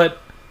 But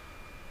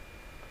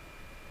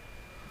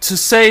to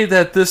say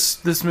that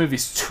this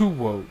movie's too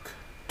woke,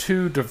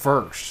 too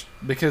diverse,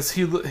 because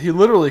he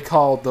literally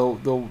called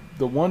the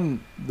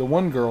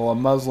one girl a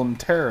Muslim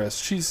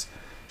terrorist. She's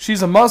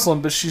a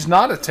Muslim, but she's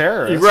not a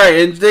terrorist. Right,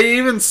 and they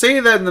even say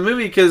that in the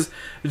movie because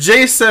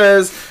Jay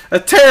says a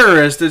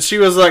terrorist, and she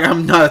was like,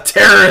 "I'm not a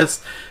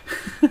terrorist."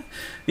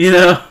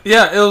 Yeah,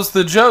 it was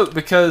the joke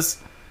because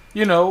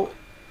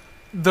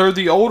they're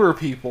the older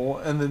people,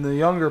 and then the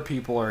younger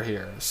people are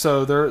here.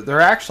 So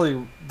they're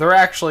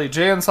actually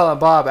Jay and Silent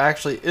Bob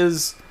actually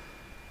is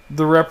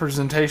the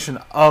representation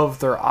of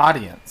their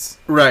audience.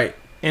 Right.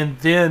 And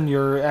then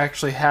you're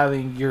actually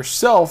having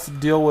yourself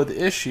deal with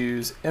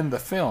issues in the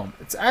film.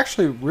 It's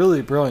actually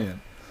really brilliant.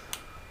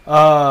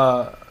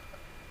 So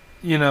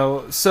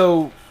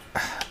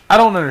I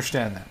don't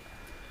understand that.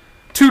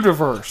 Too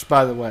diverse,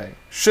 by the way,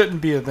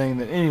 shouldn't be a thing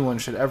that anyone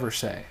should ever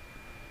say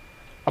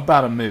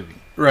about a movie.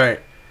 Right.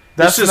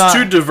 That's just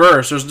too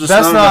diverse. There's just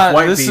not enough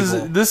white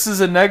people. This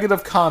is a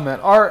negative comment.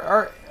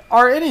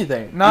 Or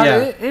anything. Not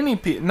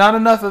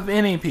enough of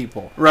any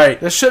people. Right.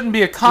 There shouldn't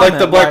be a comment. Like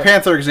the Black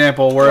Panther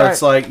example where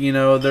it's like,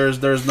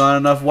 there's not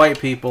enough white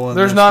people in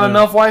There's not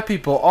enough white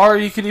people. Or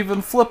you could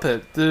even flip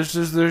it. There's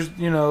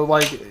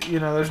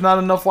not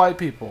enough white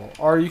people.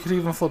 Or you could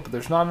even flip it.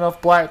 There's not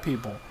enough black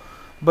people.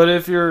 But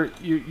if you're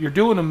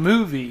doing a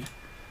movie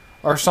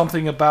or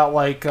something about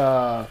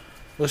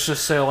let's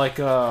just say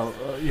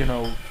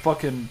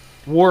fucking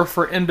War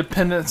for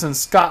Independence in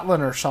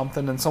Scotland or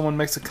something, and someone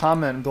makes a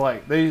comment and be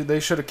like, they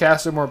should have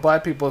casted more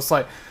black people. It's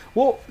like,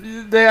 well,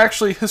 they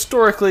actually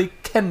historically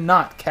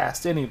cannot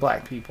cast any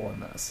black people in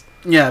this.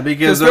 Yeah,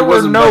 because there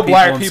were no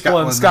black people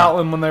in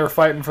Scotland when they were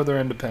fighting for their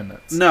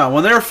independence. No,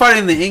 when they were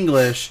fighting the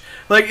English.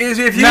 Like, if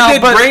you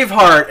did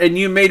Braveheart and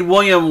you made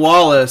William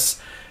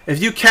Wallace, if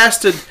you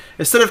casted,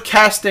 instead of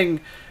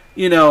casting,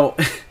 Mel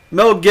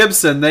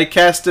Gibson, they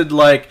casted,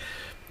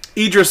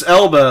 Idris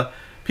Elba,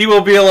 people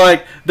will be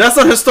like, that's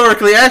not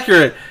historically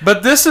accurate.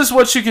 But this is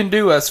what you can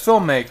do as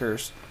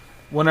filmmakers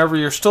whenever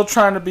you're still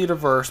trying to be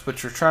diverse,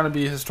 but you're trying to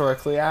be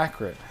historically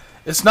accurate.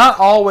 It's not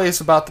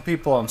always about the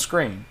people on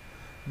screen.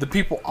 The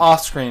people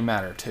off screen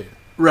matter too.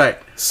 Right.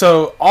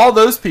 So all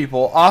those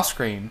people off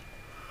screen,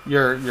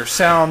 your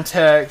sound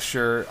techs,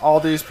 all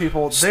these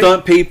people,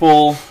 stunt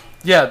people.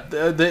 Yeah,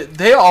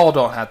 they all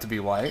don't have to be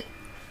white.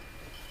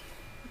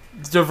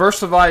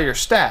 Diversify your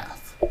staff.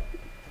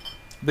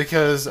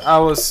 Because I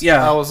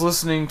was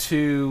listening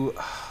to,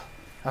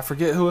 I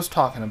forget who was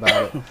talking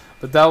about it,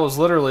 but that was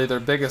literally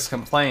their biggest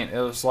complaint. It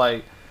was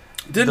like,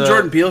 didn't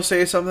Jordan Peele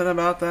say something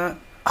about that?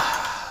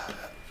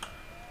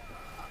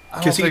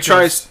 Because he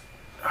tries.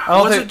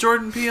 Was it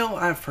Jordan Peele?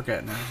 I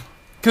forget now.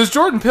 Because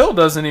Jordan Peele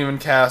doesn't even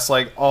cast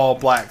all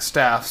black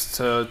staffs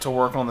to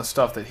work on the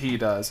stuff that he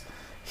does.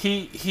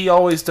 he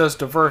always does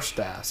diverse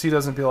staffs. He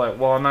doesn't be like,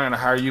 well, I'm not going to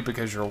hire you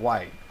because you're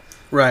white.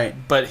 Right.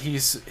 But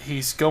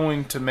he's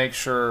going to make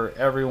sure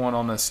everyone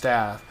on the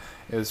staff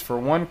is, for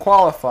one,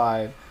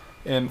 qualified,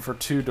 and for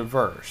two,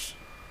 diverse,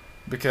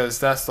 because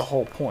that's the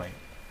whole point.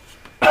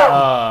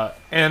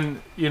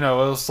 And it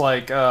was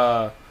like,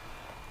 the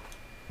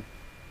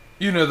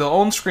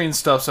on-screen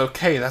stuff's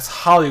okay. That's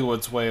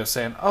Hollywood's way of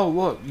saying, oh,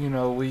 look,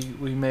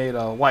 we made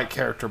a white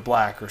character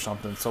black or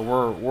something, so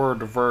we're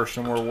diverse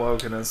and we're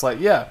woke. And it's like,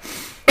 yeah,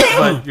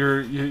 but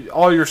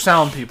all your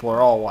sound people are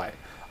all white.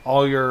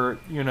 All your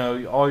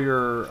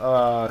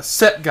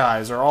set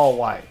guys are all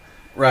white.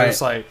 Right. And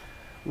it's like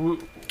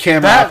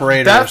camera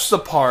operators. That's the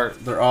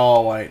part. They're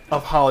all white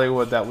of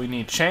Hollywood that we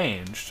need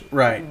changed.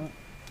 Right.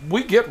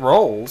 We get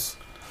roles.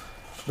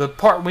 The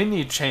part we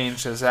need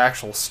changed is the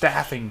actual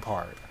staffing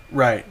part.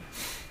 Right.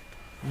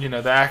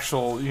 The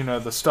actual,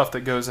 the stuff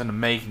that goes into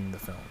making the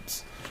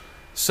films.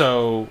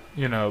 So,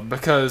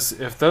 because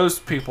if those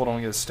people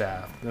don't get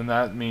staffed, then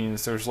that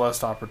means there's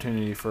less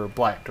opportunity for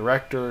black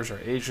directors or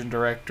Asian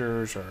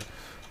directors or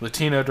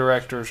Latino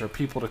directors or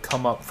people to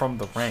come up from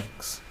the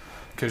ranks,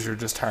 because you're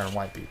just hiring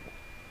white people.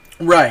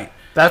 Right.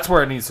 That's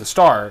where it needs to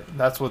start.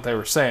 That's what they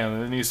were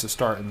saying. It needs to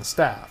start in the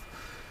staff.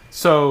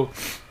 So,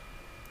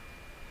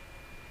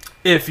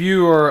 if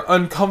you are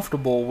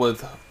uncomfortable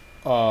with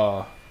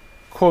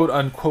quote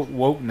unquote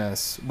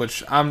wokeness,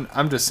 which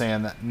I'm just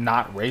saying that,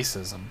 not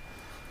racism.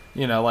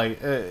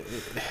 The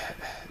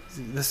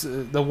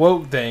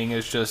woke thing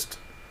is just,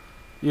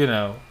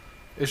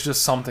 it's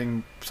just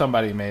something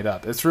somebody made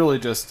up. It's really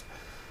just,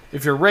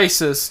 if you're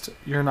racist,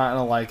 you're not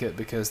gonna like it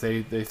because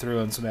they threw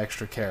in some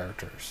extra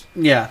characters.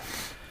 Yeah.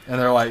 And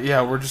they're like,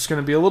 yeah, we're just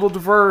gonna be a little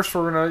diverse.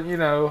 We're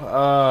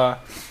gonna,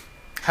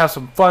 have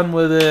some fun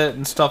with it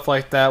and stuff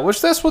like that.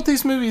 Which that's what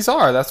these movies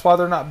are. That's why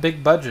they're not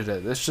big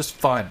budgeted. It's just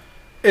fun.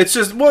 It's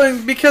just,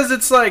 because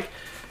it's like,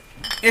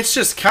 it's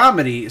just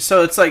comedy,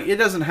 so it's like, it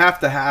doesn't have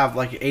to have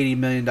like an $80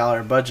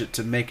 million budget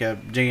to make a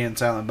Jay and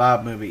Silent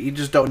Bob movie. You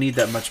just don't need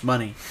that much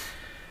money.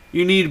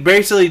 You need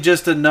basically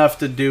just enough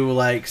to do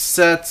like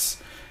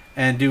sets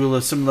and do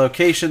some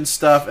location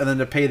stuff, and then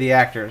to pay the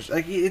actors.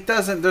 Like,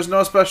 there's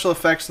no special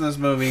effects in this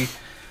movie.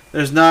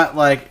 There's not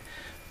like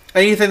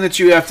anything that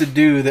you have to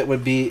do that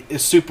would be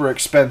super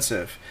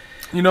expensive.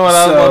 You know what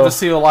I'd love to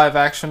see a live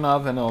action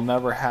of, and it'll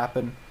never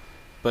happen,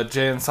 but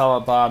Jay and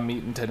Silent Bob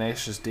meeting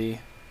Tenacious D.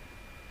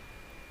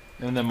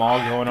 And them all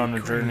going on a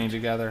journey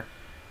together.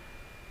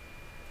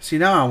 See,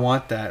 now I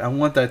want that. I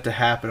want that to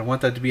happen. I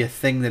want that to be a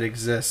thing that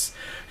exists.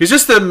 Because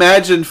just to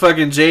imagine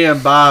fucking Jay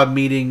and Bob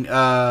meeting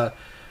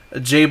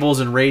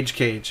Jables and Rage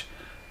Cage.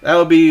 That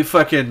would be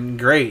fucking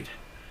great.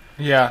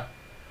 Yeah.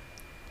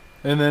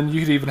 And then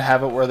you could even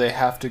have it where they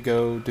have to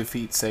go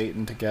defeat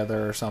Satan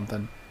together or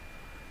something.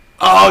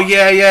 Oh,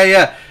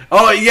 yeah.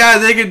 Oh, yeah,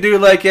 they could do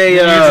like a...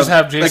 just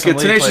have Jason like a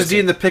Tenacious D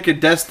and the Pick of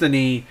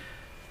Destiny,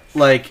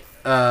 like...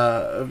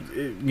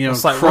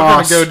 it's like,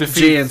 cross we're gonna go defeat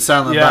Jay and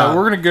Silent Bob.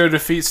 We're gonna go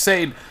defeat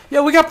Satan.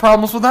 Yeah, we got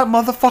problems with that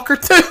motherfucker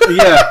too.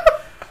 Yeah,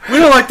 we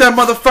don't like that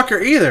motherfucker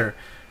either.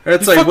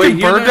 It's like, wait,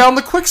 you burned down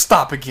the Quick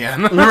Stop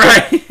again,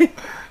 right?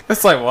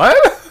 It's like, what?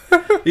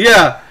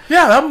 Yeah,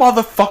 that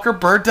motherfucker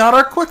burned down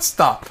our Quick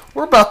Stop.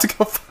 We're about to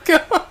go fuck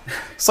him.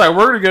 It's like,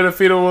 we're gonna go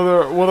defeat him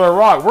with our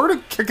rock. We're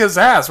gonna kick his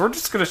ass. We're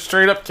just gonna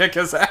straight up kick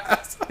his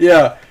ass.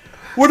 Yeah.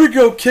 We're gonna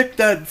go kick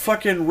that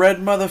fucking red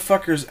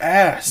motherfucker's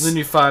ass. And then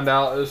you find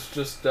out it's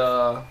just,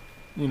 Azrael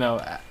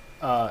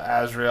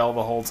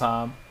the whole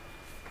time.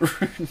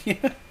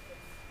 Yeah.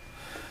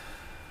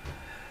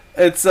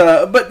 It's,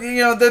 but,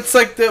 that's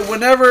like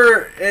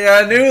whenever,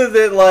 I knew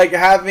that, like,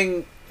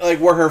 having, like,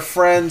 where her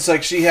friends,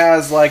 like, she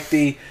has, like,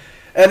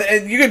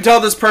 and you can tell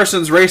this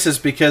person's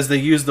racist because they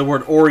use the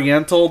word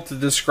Oriental to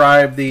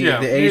describe the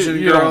Asian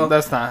girl.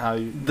 That's not how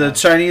you... The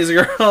Chinese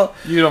girl.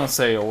 You don't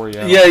say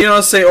Oriental. Yeah, you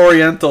don't say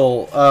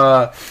Oriental.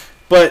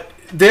 But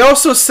they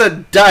also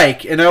said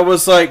dyke, and I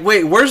was like,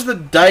 wait, where's the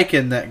dyke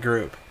in that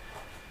group?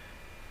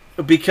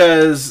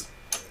 Because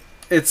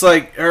it's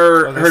like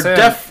her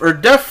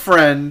deaf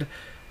friend,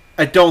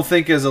 I don't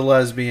think is a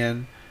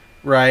lesbian,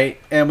 right?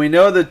 And we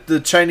know that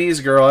the Chinese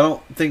girl, I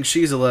don't think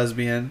she's a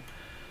lesbian.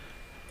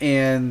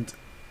 And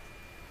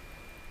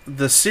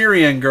the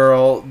Syrian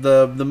girl,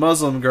 the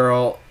Muslim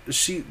girl,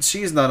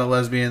 she's not a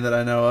lesbian that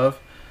I know of.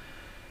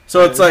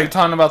 So it's like, you're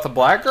talking about the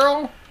black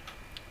girl?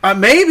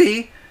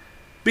 Maybe,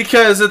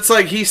 because it's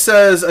like he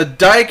says a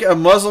dyke, a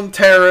Muslim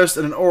terrorist,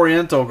 and an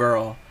Oriental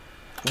girl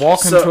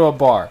walk into a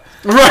bar.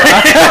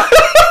 Right.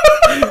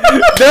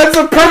 That's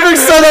a perfect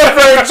setup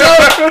for a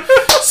joke.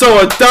 So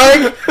a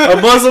dyke,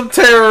 a Muslim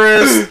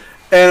terrorist,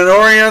 and an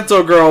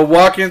Oriental girl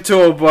walk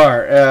into a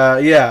bar.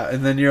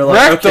 And then you're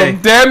like, wrecked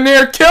him, damn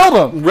near killed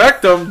him.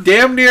 Wrecked him,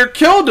 damn near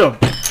killed him.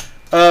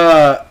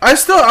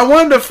 I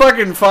wanted to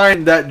fucking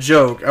find that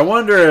joke. I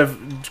wonder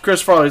if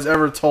Chris Farley's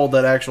ever told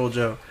that actual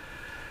joke.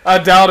 I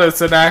doubt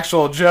it's an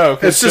actual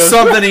joke. It's just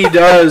something he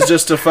does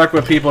just to fuck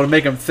with people to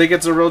make them think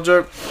it's a real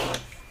joke.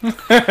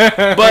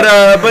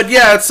 But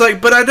yeah, it's like,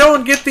 but I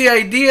don't get the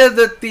idea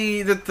that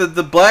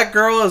the black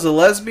girl is a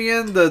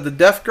lesbian, the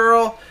deaf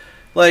girl.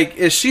 Like,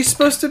 is she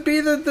supposed to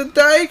be the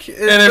dyke?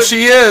 And if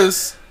she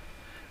is,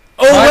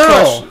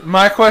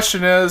 my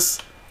question is,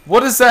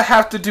 what does that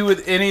have to do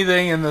with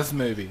anything in this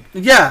movie?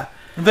 Yeah.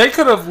 They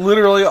could have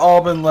literally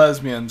all been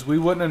lesbians. We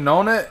wouldn't have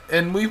known it,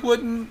 and we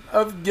wouldn't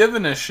have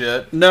given a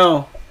shit.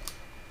 No.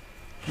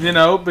 You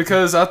know,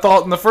 because I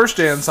thought in the first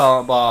Jay and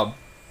Silent Bob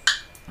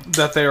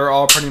that they were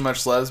all pretty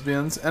much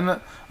lesbians. And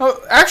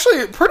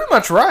actually, pretty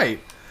much right.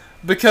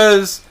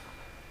 Because,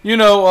 you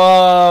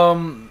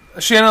know,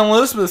 Shannon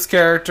Elizabeth's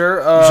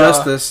character,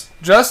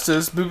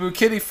 Justice, Boo Boo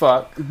Kitty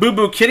Fuck. Boo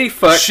Boo Kitty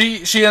Fuck.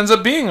 She ends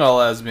up being a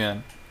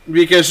lesbian.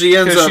 Because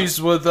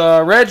she's with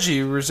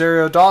Reggie,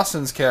 Rosario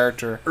Dawson's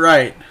character.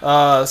 Right.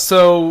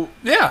 So,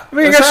 yeah. I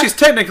mean, I guess she's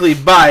technically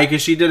bi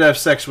because she did have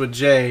sex with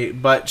Jay,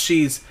 but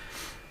she's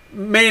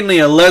mainly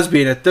a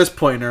lesbian at this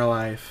point in her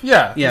life.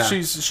 Yeah.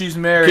 She's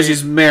married. Because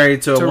she's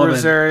married to a woman.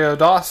 Rosario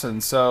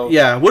Dawson, so...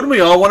 Yeah. Wouldn't we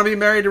all want to be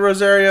married to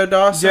Rosario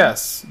Dawson?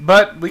 Yes.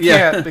 But we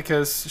can't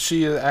because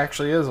she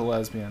actually is a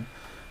lesbian.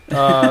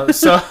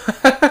 So...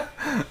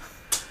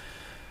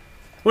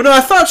 Well, no,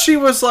 I thought she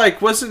was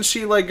wasn't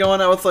she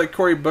going out with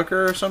Cory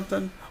Booker or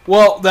something?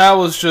 Well, that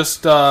was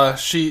just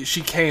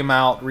she came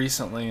out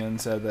recently and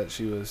said that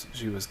she was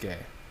gay.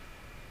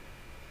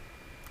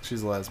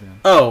 She's a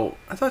lesbian. Oh,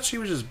 I thought she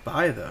was just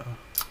bi though.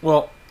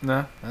 Well,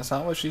 no, that's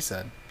not what she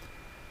said.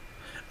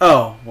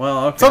 Oh,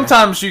 well, okay.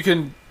 Sometimes you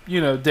can,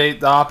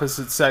 date the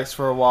opposite sex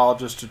for a while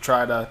just to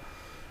try to,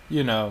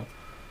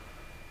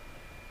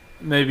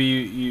 maybe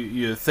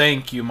you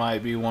think you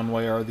might be one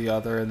way or the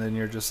other, and then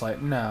you're just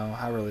like, no,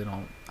 I really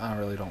don't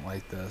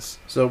like this.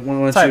 So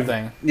once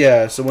thing.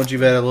 Yeah. So once you've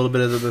had a little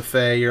bit of the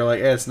buffet, you're like,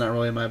 it's not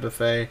really my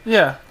buffet.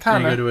 Yeah,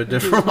 kind of. You go to a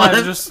different one.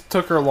 It just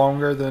took her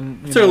longer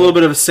than. Took a little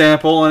bit of a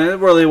sample, and it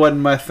really wasn't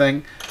my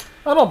thing.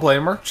 I don't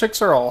blame her.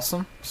 Chicks are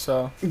awesome.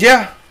 So.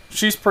 Yeah.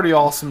 She's pretty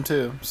awesome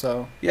too.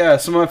 So. Yeah.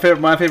 Some of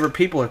my favorite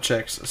people are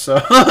chicks. So.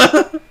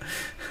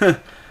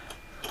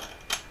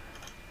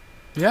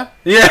 Yeah.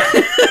 Yeah.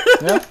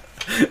 Yeah.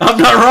 I'm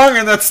not wrong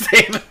in that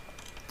statement.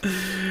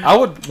 I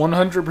would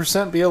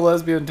 100% be a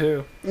lesbian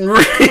too.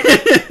 But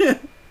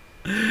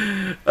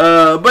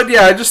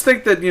yeah, I just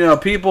think that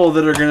people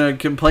that are gonna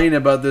complain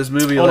about this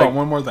movie. Hold on,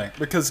 one more thing,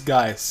 because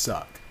guys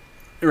suck.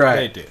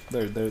 Right? They do.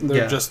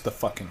 They're just the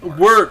fucking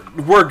worst.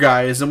 We're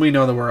guys, and we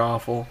know that we're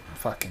awful.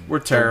 Fucking. We're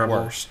terrible.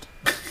 The worst.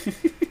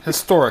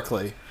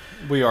 Historically,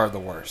 we are the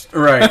worst.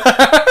 Right.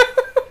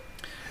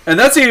 And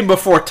that's even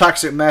before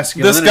toxic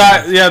masculinity.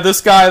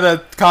 This guy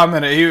that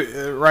commented,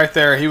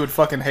 he would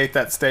fucking hate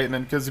that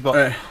statement because he'd be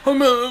like,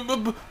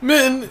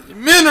 men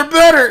are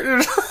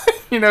better.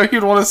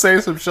 He'd want to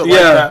say some shit like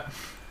that.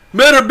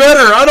 Men are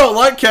better. I don't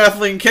like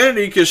Kathleen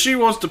Kennedy because she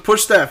wants to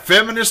push that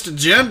feminist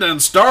agenda in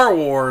Star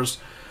Wars.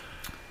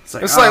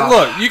 It's like,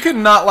 look, you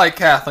can not like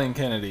Kathleen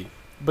Kennedy,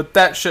 but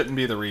that shouldn't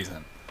be the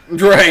reason.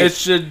 Right. It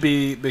should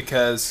be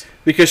because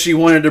she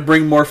wanted to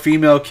bring more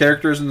female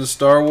characters into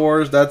Star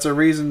Wars. That's a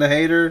reason to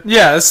hate her.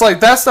 Yeah, it's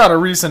like that's not a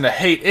reason to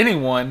hate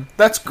anyone.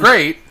 That's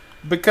great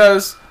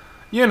because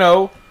it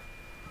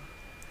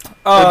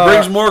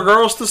brings more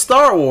girls to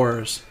Star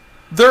Wars.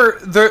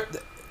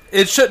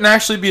 It shouldn't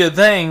actually be a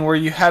thing where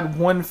you had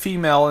one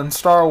female in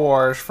Star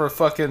Wars for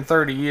fucking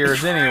 30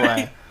 years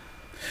anyway.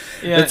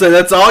 Yeah.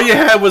 That's all you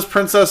had was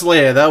Princess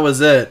Leia. That was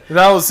it.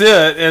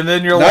 And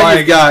then you're now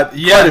you've got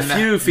quite a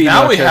few female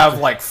now we characters.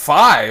 have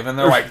 5, and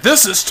they're like,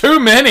 this is too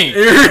many.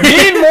 We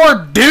need more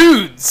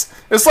dudes.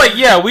 It's like,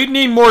 we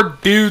need more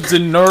dudes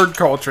in nerd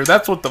culture.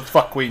 That's what the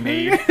fuck we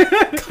need.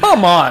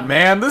 Come on,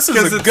 man. This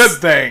is a good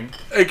thing.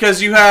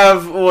 Because you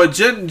have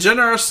Jyn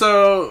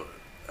Erso,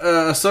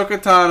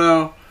 Ahsoka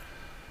Tano.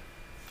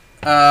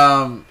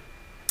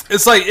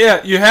 It's like,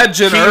 you had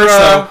Jyn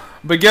Erso,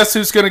 but guess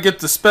who's going to get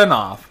the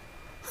spinoff?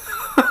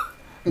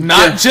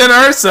 Not Jyn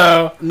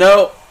Erso.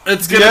 No,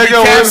 it's going to be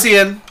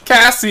Cassian.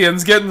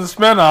 Cassian's getting the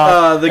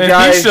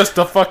spinoff. He's just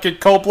a fucking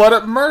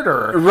cold-blooded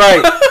murderer.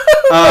 Right.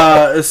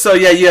 So,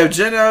 you have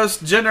Jyn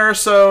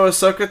Erso,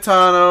 Ahsoka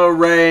Tano,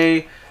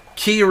 Rey,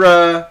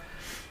 Kira,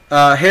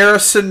 Hera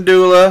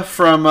Syndulla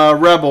from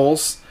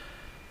Rebels.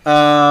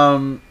 Are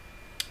we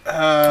going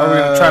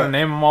to try to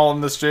name them all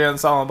in this Jay and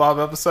Silent Bob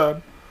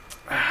episode?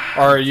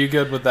 Or are you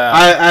good with that?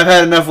 I've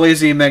had enough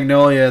Lazy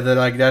Magnolia that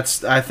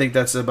I think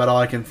that's about all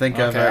I can think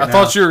of right now. I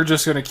thought you were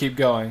just going to keep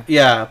going.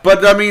 Yeah,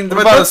 but I mean,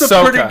 that's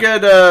Ahsoka? A pretty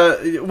good.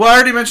 Well, I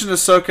already mentioned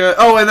Ahsoka.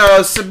 Oh,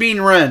 and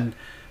Sabine Wren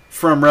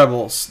from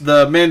Rebels,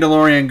 the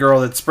Mandalorian girl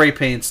that spray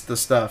paints the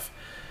stuff,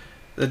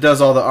 that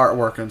does all the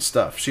artwork and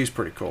stuff. She's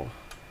pretty cool.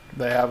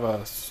 They have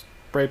a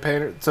spray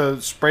painter. So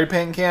spray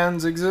paint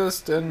cans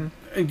exist and.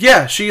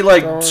 Yeah, she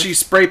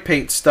spray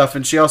paints stuff,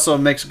 and she also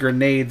makes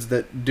grenades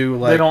that do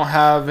They don't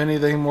have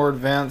anything more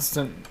advanced,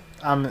 and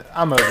I'm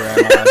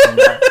overanalyzing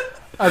that.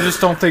 I just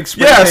don't think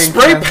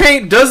spray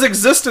paint does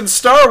exist in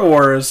Star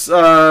Wars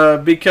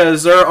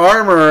because their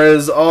armor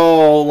is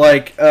all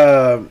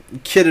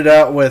kitted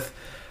out with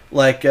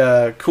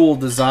cool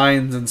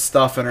designs and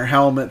stuff, and her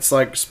helmet's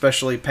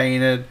specially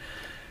painted.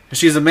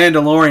 She's a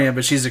Mandalorian,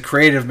 but she's a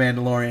creative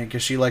Mandalorian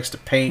because she likes to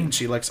paint and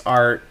she likes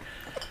art.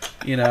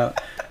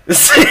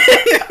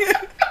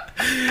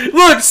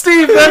 Look,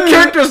 Steve, that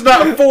character's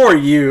not for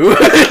you.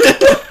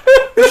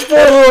 It's for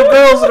little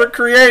girls that are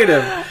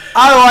creative.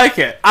 I like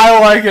it.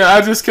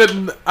 I just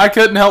I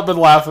couldn't help but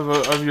laugh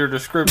of your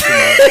description of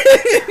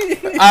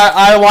it.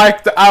 I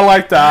like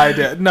the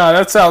idea. No,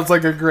 that sounds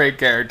like a great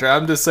character.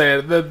 I'm just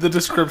saying the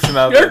description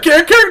of it. Your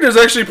character is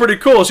actually pretty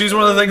cool. She's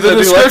one of the things the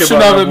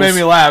description of it made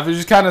me laugh. It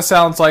just kind of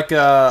sounds like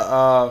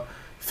a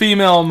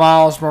female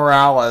Miles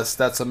Morales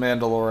that's a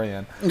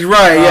Mandalorian.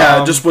 Right,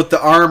 yeah, just with the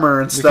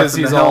armor and stuff. Because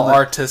he's all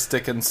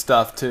artistic and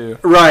stuff, too.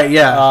 Right,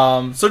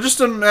 yeah. So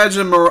just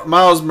imagine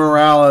Miles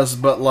Morales,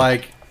 but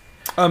like...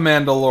 a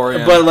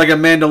Mandalorian. But like a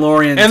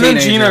Mandalorian and teenager. Then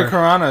Gina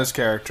Carano's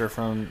character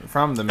from the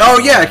Mandalorian. Oh,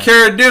 yeah,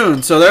 Cara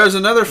Dune. So there's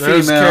another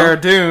female. There's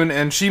Cara Dune,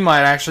 and she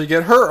might actually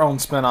get her own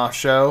spinoff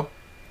show.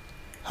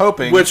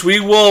 Hoping. Which we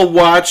will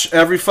watch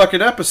every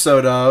fucking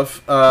episode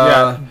of.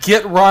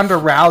 Get Ronda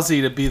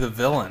Rousey to be the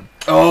villain.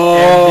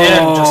 Oh. And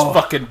then just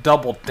fucking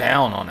double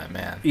down on it,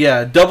 man.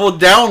 Yeah, double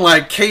down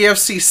like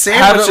KFC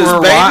sandwiches,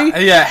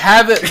 baby.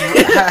 Have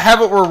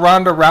it where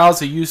Ronda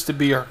Rousey used to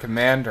be her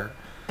commander.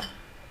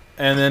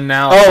 And then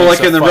now... Oh,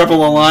 like in the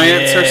Rebel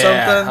Alliance or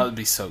something? That would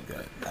be so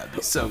good. That'd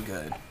be so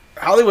good.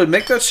 Hollywood,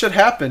 make that shit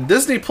happen.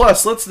 Disney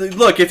Plus,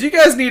 look, if you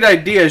guys need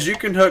ideas, you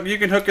can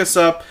hook us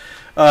up.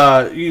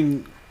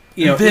 You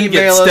know, then email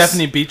get us.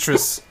 Stephanie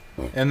Beatrice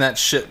and that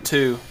shit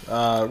too.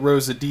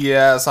 Rosa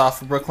Diaz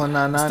off of Brooklyn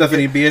Nine-Nine.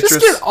 Stephanie Beatrice.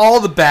 Just get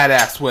all the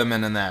badass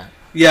women in that.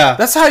 Yeah.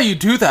 That's how you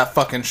do that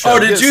fucking show. Oh,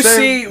 did you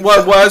see,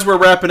 as we're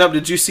wrapping up,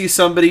 did you see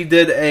somebody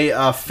did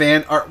a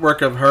fan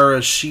artwork of her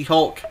as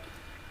She-Hulk?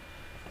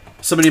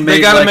 Somebody made.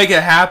 They got to make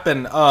it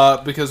happen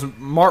because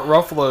Mark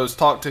Ruffalo's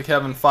talked to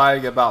Kevin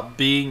Feige about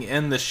being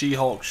in the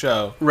She-Hulk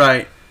show.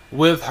 Right.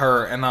 With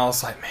her, and I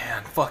was like,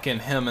 man, fucking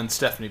him and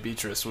Stephanie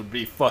Beatrice would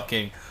be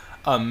fucking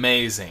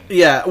amazing.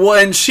 Yeah, well,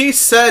 and she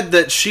said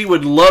that she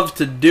would love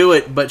to do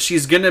it, but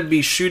she's going to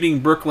be shooting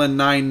Brooklyn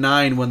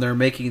Nine-Nine when they're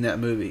making that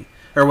movie.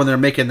 Or when they're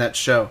making that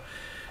show.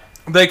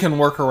 They can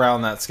work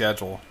around that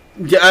schedule.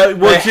 Yeah,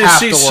 well,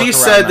 she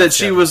said that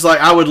she was like,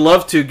 I would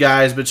love to,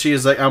 guys, but she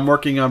is like, I'm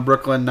working on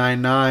Brooklyn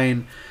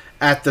Nine-Nine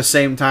at the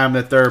same time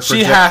that they're projected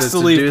to do that. She has to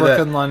leave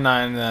Brooklyn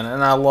Nine-Nine then,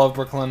 and I love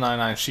Brooklyn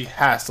Nine-Nine. She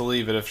has to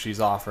leave it if she's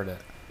offered it.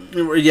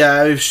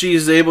 Yeah, if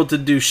she's able to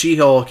do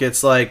She-Hulk,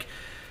 it's like,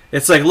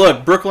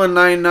 look, Brooklyn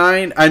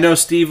Nine-Nine, I know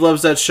Steve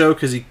loves that show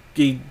because he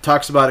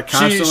talks about it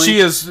constantly.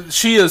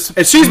 She is,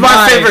 and she's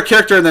my favorite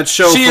character in that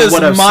show. She is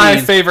my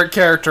favorite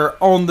character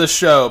on the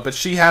show, but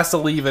she has to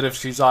leave it if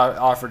she's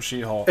offered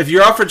She-Hulk. If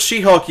you're offered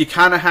She-Hulk, you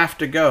kind of have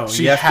to go.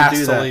 She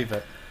has to leave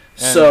it.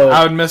 And so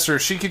I would miss her.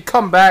 She could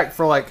come back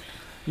for like,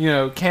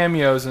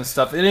 cameos and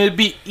stuff, and it'd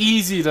be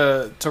easy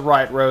to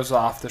write Rose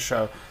off the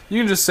show. You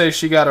can just say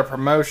she got a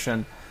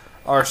promotion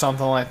or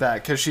something like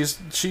that because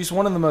she's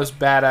one of the most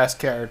badass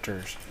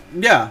characters.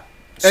 Yeah.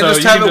 And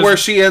just have it where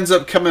she ends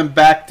up coming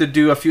back to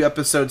do a few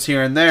episodes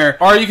here and there.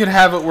 Or you could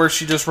have it where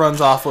she just runs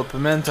off with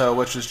Pimento,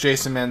 which is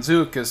Jason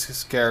Mantzoukas,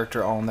 his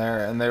character on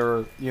there, and they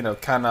were,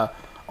 kind of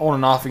on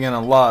and off again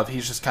in love.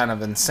 He's just kind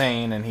of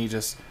insane, and he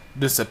just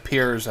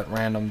disappears at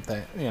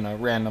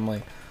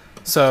randomly.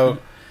 So,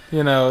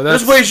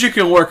 there's ways you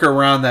can work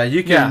around that.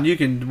 You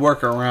can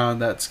work around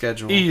that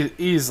schedule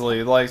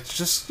easily. Like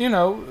just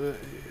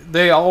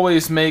they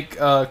always make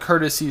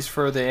courtesies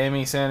for the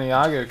Amy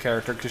Santiago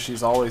character because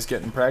she's always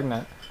getting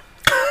pregnant.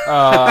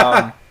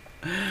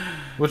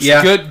 Which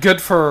is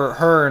good for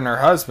her and her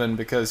husband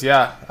because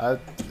I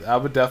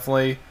would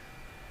definitely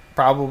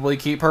probably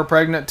keep her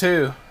pregnant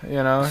too.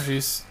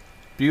 She's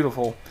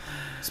beautiful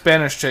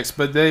Spanish chicks,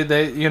 but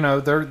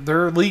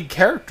they're lead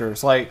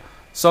characters. Like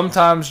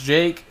sometimes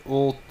Jake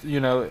will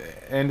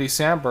Andy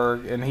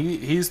Samberg, and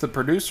he's the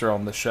producer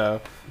on the show.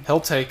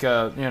 He'll take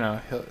on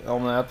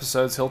the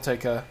episodes he'll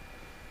take a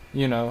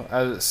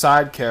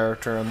side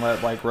character and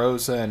let like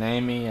Rosa and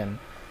Amy and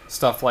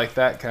stuff like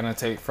that kind of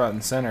take front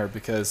and center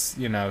because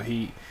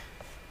he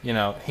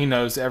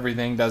knows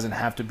everything doesn't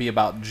have to be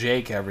about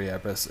Jake every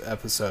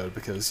episode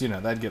because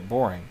that'd get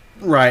boring.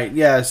 Right.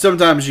 Yeah.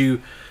 Sometimes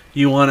you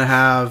want to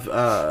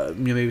have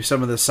maybe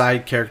some of the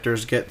side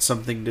characters get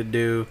something to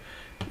do,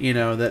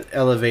 that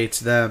elevates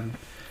them.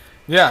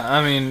 Yeah.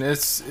 I mean,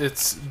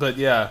 but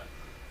yeah,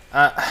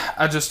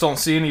 I just don't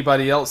see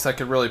anybody else that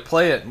could really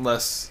play it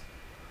unless.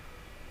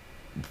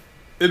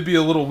 It'd be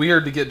a little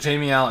weird to get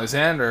Jamie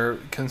Alexander,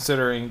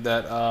 considering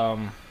that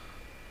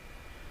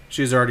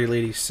she's already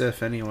Lady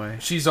Sif anyway.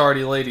 She's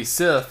already Lady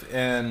Sif,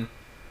 and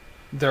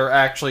they're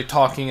actually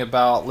talking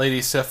about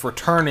Lady Sif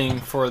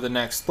returning for the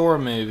next Thor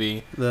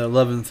movie, the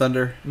Love and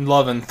Thunder.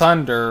 Love and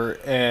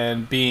Thunder,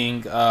 and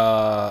being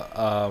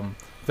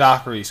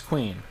Valkyrie's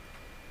queen.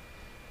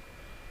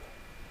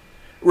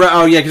 Right.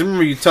 Oh yeah, because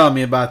remember you telling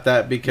me about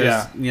that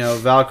because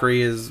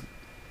Valkyrie is.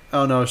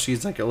 Oh no,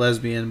 she's like a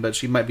lesbian, but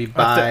she might be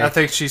bi. I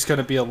think she's going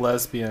to be a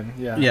lesbian.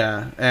 Yeah.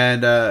 Yeah,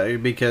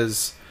 and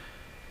because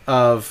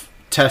of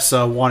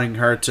Tessa wanting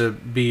her to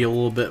be a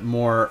little bit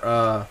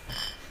more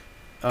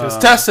Because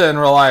Tessa in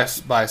real life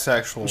is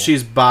bisexual.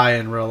 She's bi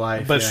in real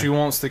life, but she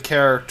wants the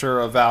character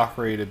of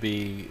Valkyrie to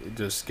be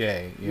just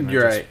gay.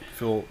 You're right.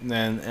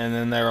 And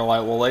then they were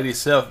like, well, Lady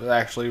Sif is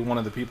actually one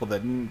of the people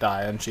that didn't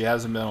die, and she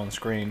hasn't been on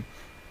screen.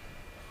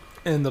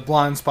 And the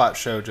Blind Spot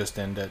show just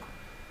ended.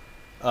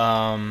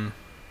 So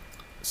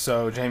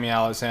Jamie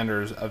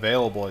Alexander is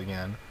available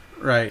again.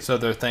 Right. So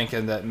they're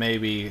thinking that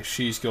maybe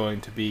she's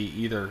going to be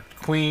either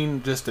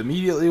queen just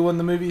immediately when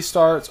the movie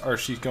starts, or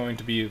she's going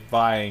to be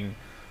vying.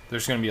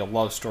 There's going to be a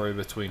love story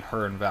between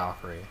her and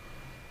Valkyrie.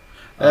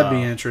 That'd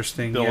be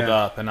interesting. Build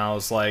up, and I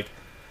was like,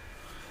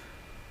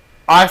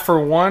 I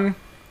for one,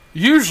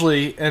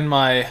 usually in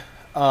my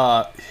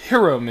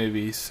hero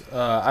movies,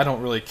 I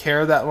don't really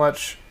care that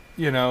much,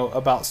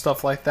 about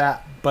stuff like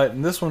that. But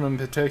in this one in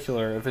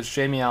particular, if it's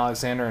Jamie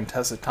Alexander and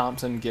Tessa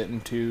Thompson get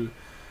into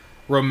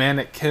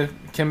romantic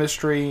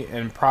chemistry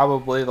and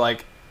probably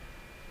like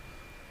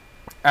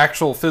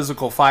actual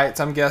physical fights,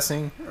 I'm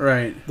guessing.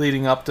 Right.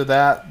 Leading up to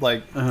that,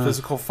 like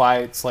physical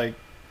fights, like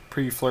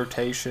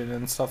pre-flirtation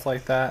and stuff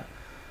like that.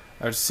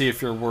 Or to see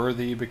if you're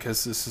worthy,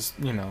 because this is,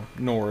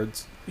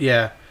 Nords.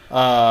 Yeah.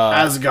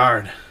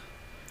 Asgard.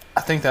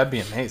 I think that'd be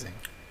amazing.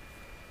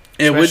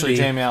 It Especially would be.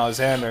 Jamie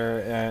Alexander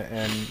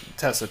and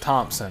Tessa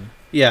Thompson.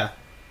 Yeah.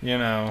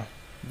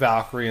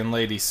 Valkyrie and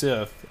Lady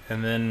Sif.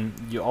 And then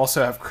you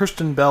also have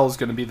Kristen Bell is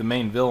going to be the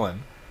main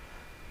villain.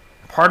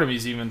 Part of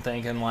me's even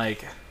thinking,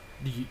 like,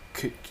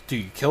 do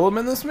you kill him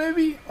in this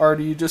movie? Or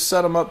do you just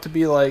set him up to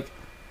be, like,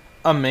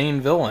 a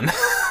main villain?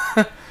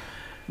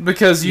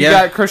 Because you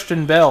got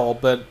Kristen Bell,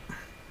 but,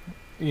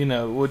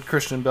 would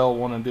Kristen Bell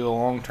want to do a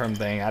long-term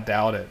thing? I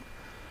doubt it.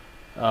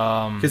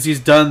 Because he's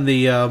done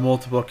the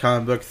multiple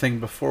comic book thing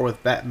before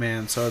with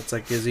Batman, so it's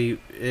like,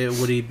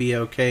 would he be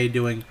okay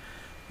doing,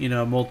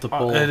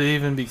 multiple? It'd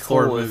even be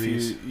cool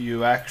movies. if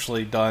you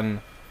actually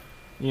done,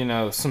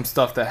 some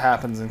stuff that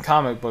happens in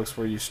comic books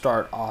where you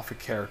start off a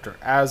character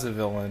as a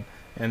villain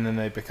and then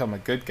they become a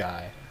good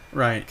guy.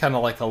 Right. Kind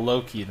of like a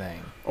Loki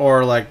thing.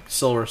 Or like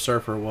Silver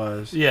Surfer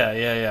was.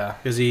 Yeah.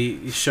 Because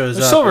he shows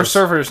up. Silver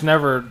Surfer's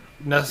never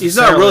necessarily. He's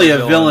not really a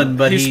villain,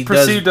 but he's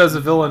perceived as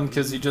a villain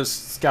because he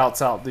just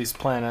scouts out these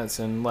planets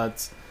and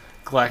lets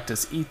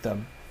Galactus eat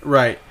them.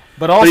 Right.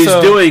 But also, he's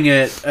doing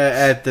it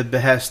at the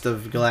behest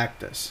of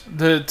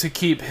Galactus. To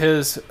keep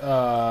his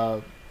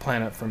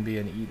planet from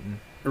being eaten.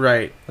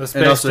 Right.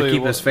 And also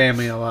keep his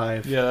family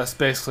alive. Yeah, that's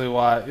basically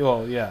why.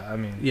 Well, yeah, I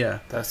mean, yeah,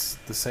 that's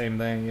the same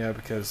thing. Yeah,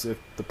 because if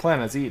the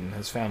planet's eaten,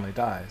 his family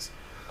dies.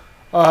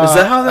 Is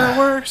that how that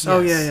works? Yes, oh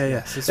yeah.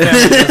 Yes. His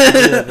family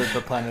doesn't live if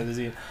the planet is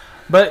eaten.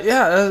 But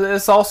yeah,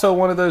 it's also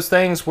one of those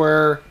things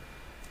where,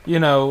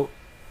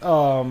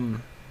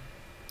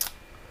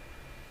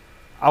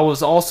 I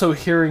was also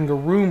hearing a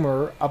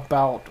rumor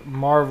about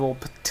Marvel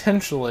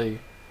potentially,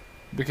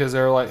 because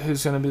they're like,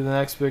 who's going to be the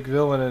next big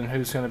villain and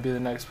who's going to be the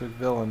next big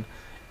villain.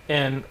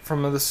 And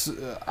from this,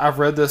 I've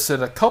read this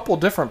at a couple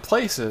different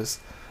places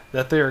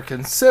that they are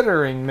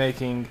considering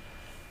making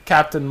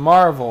Captain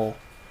Marvel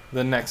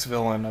the next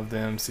villain of the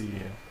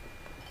MCU.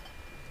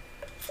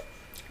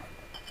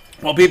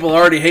 Well, people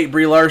already hate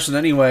Brie Larson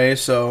anyway,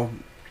 so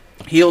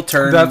heel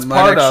turn. That's might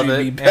part of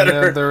actually it. Be better.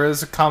 And then there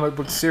is a comic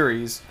book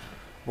series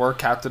where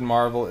Captain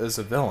Marvel is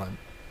a villain.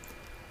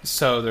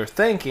 So they're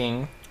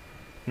thinking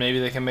maybe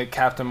they can make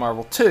Captain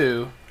Marvel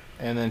 2,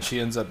 and then she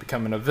ends up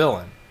becoming a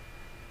villain.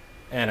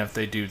 And if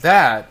they do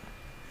that,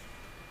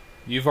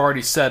 you've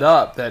already set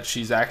up that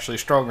she's actually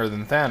stronger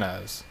than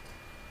Thanos.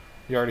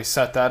 You already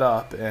set that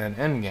up in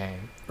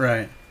Endgame.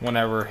 Right.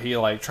 Whenever he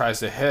tries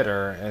to hit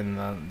her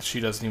and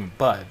she doesn't even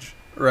budge.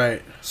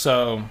 Right.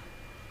 So,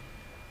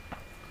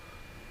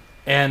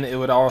 and it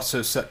would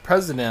also set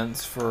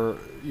precedents for,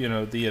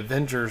 the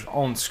Avengers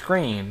on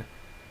screen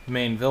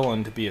main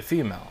villain to be a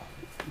female.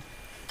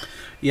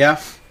 Yeah,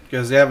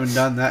 because they haven't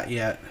done that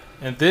yet.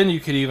 And then you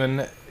could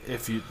even,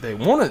 if they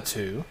wanted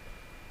to,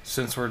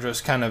 since we're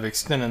just kind of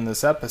extending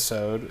this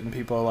episode, and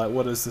people are like,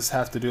 what does this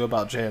have to do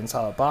about Jay and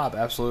Silent Bob?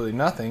 Absolutely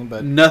nothing,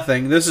 but...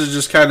 Nothing. This is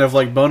just kind of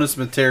like bonus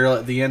material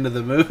at the end of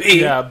the movie.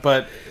 Yeah,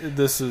 but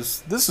this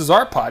is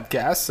our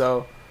podcast,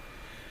 so...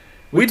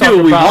 We do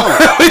what we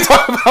want. We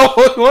talk about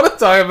what we want to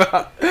talk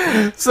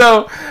about.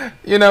 So,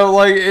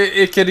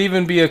 it could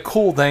even be a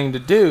cool thing to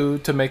do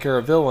to make her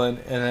a villain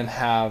and then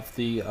have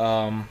the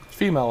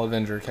female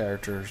Avenger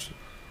characters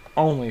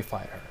only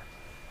fight her.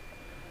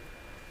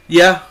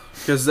 Yeah,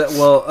 because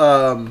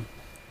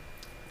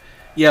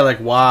like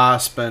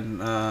Wasp and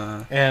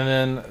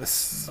then like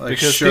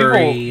because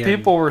Shuri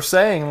people were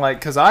saying,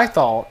 because I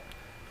thought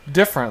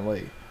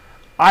differently.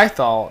 I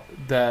thought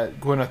that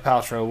Gwyneth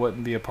Paltrow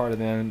wouldn't be a part of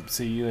the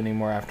MCU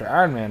anymore after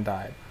Iron Man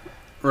died.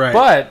 Right.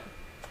 But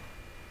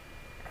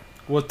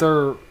what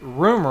they're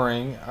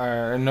rumoring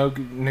or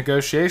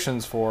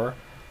negotiations for,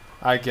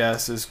 I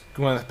guess, is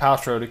Gwyneth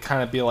Paltrow to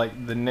kind of be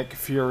like the Nick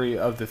Fury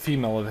of the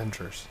female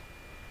Avengers.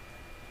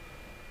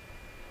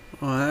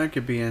 Well, that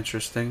could be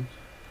interesting.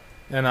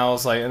 And I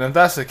was like, and if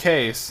that's the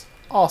case,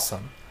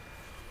 awesome.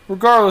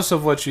 regardless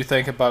of what you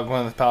think about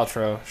Gwyneth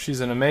Paltrow, she's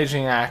an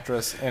amazing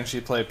actress, and she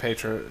played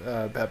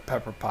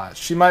Pepper Potts.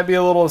 She might be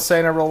a little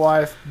insane in real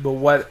life, but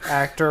what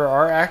actor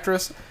or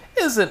actress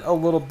isn't a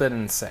little bit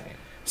insane?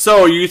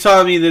 So, are you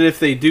telling me that if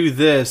they do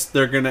this,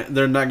 they're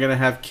not gonna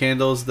have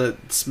candles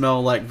that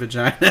smell like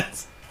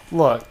vaginas?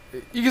 Look,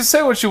 you can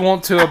say what you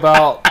want to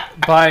about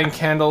buying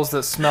candles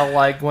that smell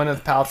like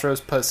Gwyneth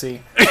Paltrow's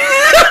pussy.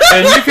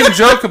 And you can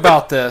joke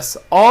about this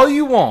all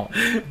you want.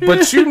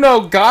 But you know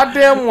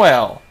goddamn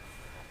well,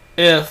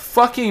 if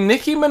fucking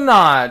Nicki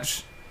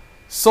Minaj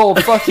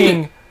sold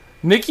fucking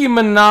Nicki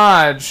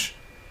Minaj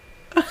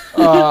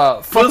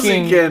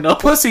fucking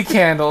pussy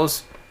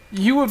candles,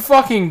 you would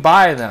fucking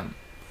buy them.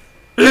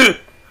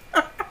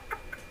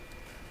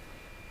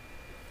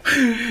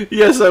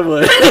 Yes, I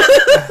would.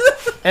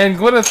 And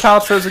Gwyneth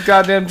Paltrow's a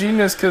goddamn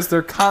genius because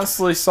they're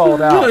constantly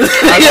sold out.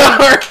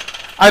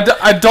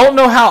 I don't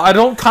know how. I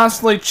don't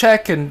constantly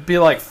check and be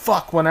like,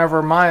 fuck,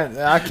 whenever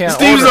I can't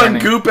Steve's order on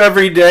any. Goop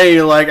every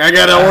day. Like, I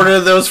gotta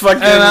order those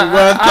fucking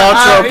Gwyneth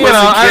Paltrow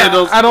pussy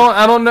candles. I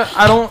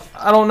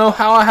don't know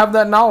how I have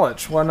that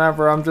knowledge.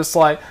 Whenever I'm just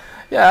like,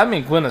 yeah, I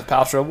mean Gwyneth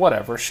Paltrow,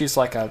 whatever. She's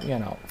like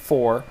a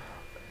 4.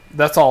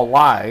 That's all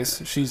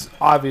lies. She's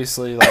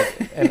obviously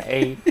like an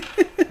 8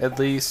 at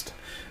least.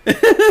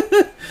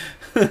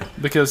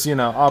 Because,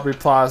 Aubrey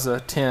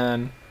Plaza,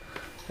 10.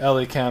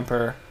 Ellie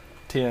Kemper,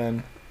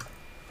 10.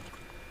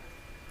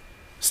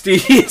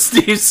 Steve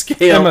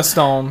Scale. Emma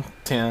Stone,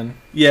 10.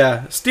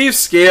 Yeah, Steve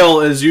Scale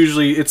is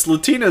usually, it's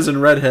Latinas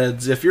and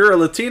redheads. If you're a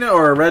Latina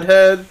or a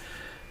redhead,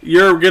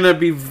 you're going to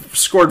be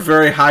scored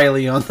very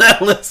highly on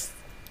that list.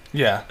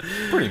 Yeah,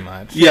 pretty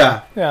much.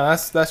 Yeah. Yeah,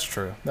 that's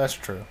true. That's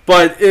true.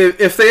 But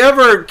if they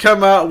ever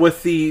come out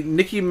with the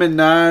Nicki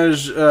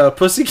Minaj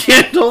pussy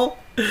candle,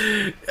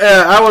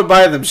 I would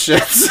buy them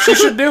shits. She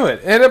should do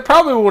it. And it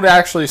probably would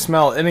actually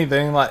smell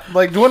anything like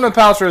Gwyneth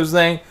Paltrow's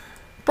thing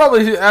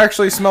probably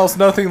actually smells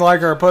nothing like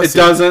her pussy.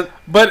 It doesn't.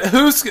 But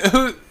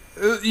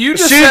you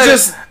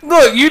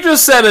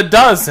just said it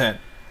doesn't.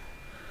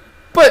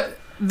 But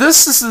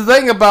this is the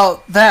thing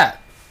about that.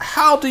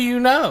 How do you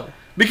know?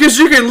 Because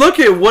you can look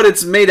at what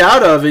it's made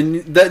out of,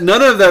 and that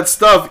none of that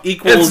stuff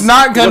equals. It's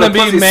not going to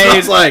be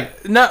made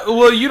like. No,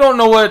 well, you don't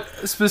know what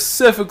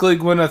specifically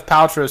Gwyneth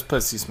Paltrow's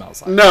pussy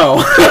smells like.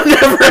 No, I've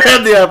never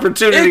had the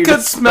opportunity.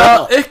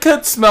 It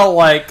could smell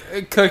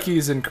like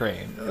cookies and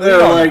cream.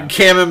 Like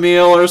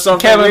chamomile or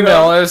something.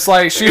 Chamomile. It's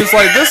like she was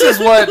like, "This is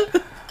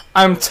what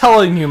I'm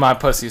telling you, my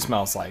pussy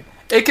smells like."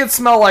 It could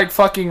smell like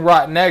fucking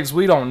rotten eggs.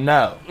 We don't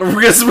know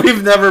because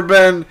we've never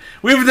been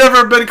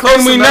close.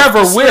 And we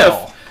never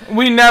will.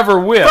 We never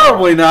will.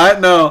 Probably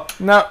not. No.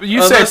 No.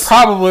 You say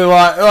probably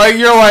like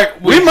you're like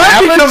we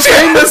might become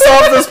famous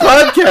off this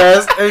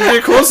podcast and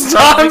get close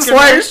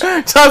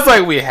to Sounds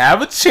like we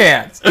have a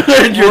chance.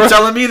 You're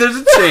telling me there's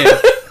a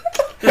chance.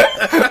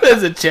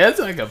 There's a chance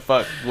I can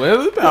fuck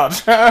Gwyneth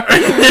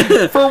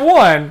Paltrow. For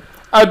one,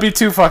 I'd be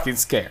too fucking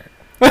scared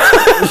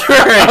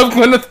of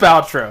Gwyneth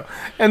Paltrow,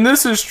 and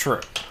this is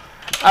true.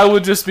 I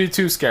would just be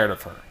too scared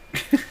of her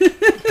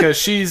because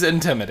she's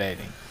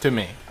intimidating to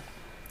me.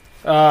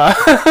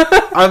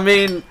 I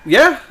mean,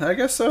 yeah, I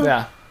guess so.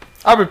 Yeah.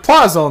 Aubrey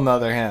Plaza, on the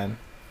other hand,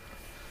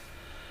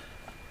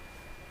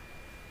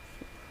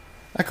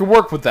 I could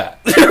work with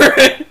that.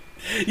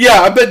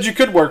 Yeah, I bet you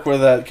could work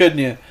with that, couldn't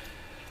you?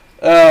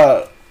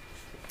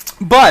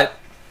 But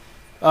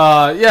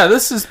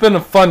this has been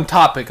a fun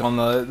topic on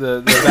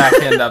the back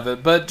end of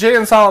it. But Jay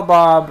and Silent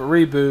Bob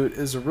Reboot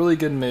is a really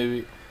good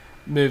movie.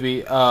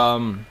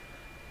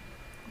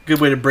 Good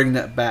way to bring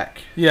that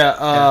back.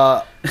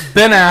 Yeah.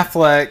 Ben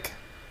Affleck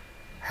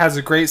has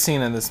a great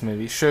scene in this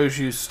movie. Shows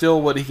you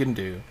still what he can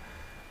do.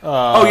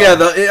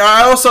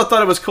 I also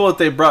thought it was cool that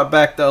they brought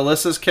back the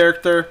Alyssa's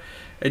character,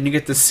 and you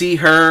get to see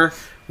her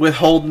with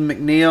Holden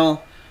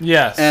McNeil.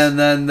 Yes. And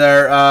then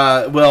they're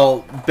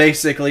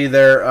basically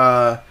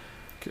they're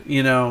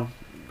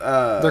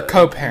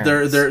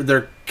co-parents.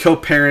 They're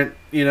co-parent,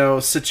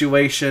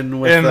 situation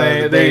with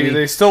the baby.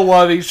 They still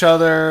love each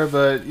other,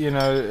 but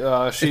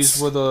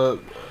she's with a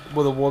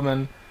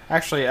woman.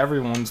 Actually,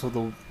 everyone's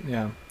with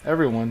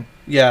everyone.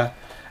 Yeah.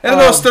 And it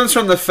all stems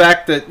from the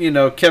fact that,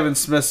 Kevin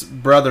Smith's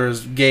brother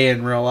is gay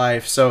in real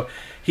life, so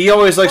he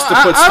always likes to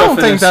put stuff in. I don't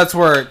think that's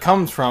where it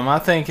comes from. I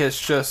think it's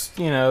just,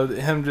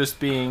 him just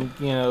being,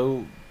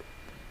 real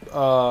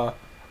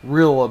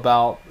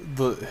about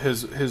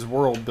his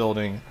world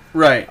building.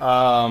 Right.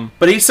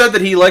 But he said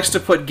that he likes to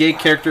put gay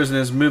characters in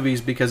his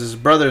movies because his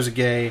brother's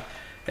gay,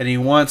 and he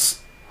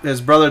wants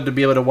his brother to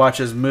be able to watch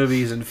his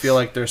movies and feel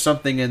like there's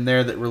something in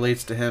there that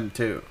relates to him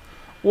too.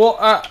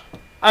 Well,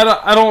 I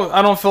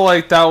don't feel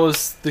like that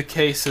was the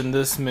case in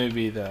this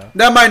movie though.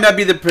 That might not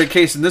be the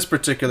case in this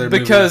particular movie.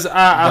 Because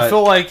I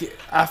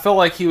feel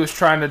like he was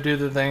trying to do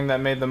the thing that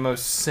made the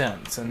most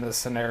sense in this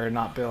scenario,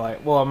 not be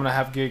like, well, I'm gonna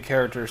have gay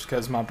characters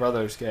because my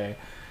brother's gay.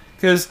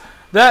 Because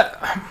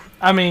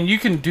you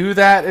can do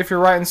that if you're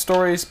writing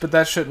stories, but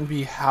that shouldn't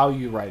be how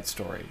you write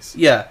stories.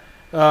 Yeah.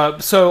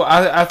 So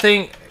I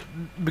think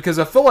because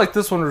I feel like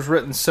this one was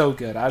written so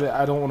good,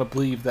 I don't want to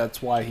believe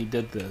that's why he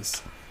did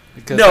this.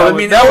 Because that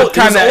would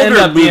kind of end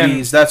up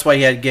being. That's why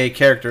he had gay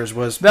characters.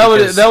 That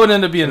would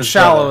end up being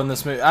shallow in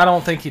this movie. I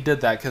don't think he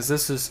did that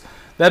because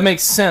that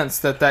makes sense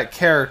that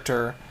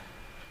character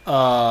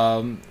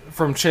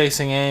from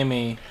Chasing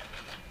Amy,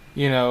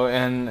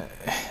 and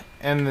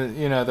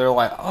they're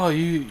like, oh,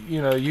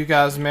 you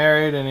guys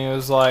married, and he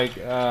was like,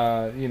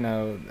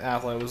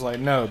 Affleck was like,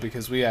 no,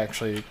 because we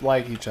actually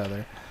like each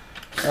other,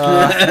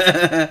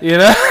 and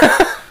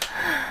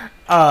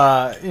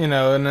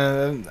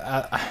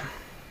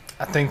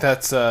I think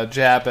that's a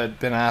jab at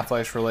Ben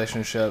Affleck's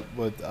relationship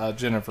with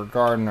Jennifer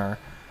Gardner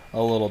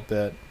a little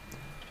bit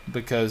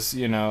because,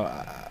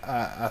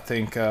 I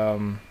think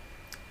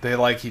they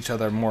like each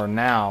other more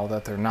now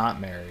that they're not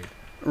married.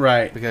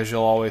 Right. Because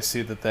you'll always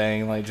see the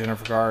thing, like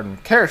Jennifer Gardner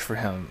cares for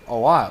him a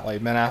lot.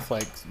 Like Ben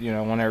Affleck,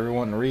 whenever he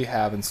went in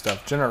rehab and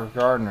stuff, Jennifer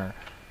Gardner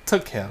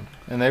took him,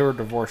 and they were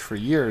divorced for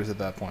years at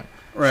that point.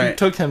 Right. She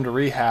took him to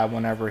rehab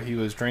whenever he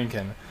was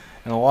drinking.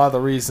 And a lot of the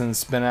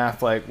reasons Ben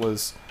Affleck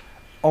was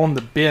on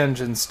the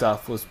binge and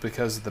stuff was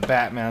because of the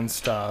Batman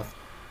stuff,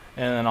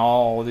 and then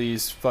all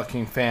these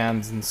fucking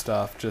fans and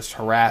stuff just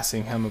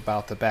harassing him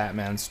about the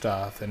Batman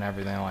stuff and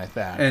everything like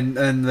that. And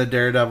the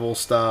Daredevil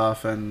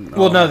stuff and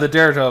the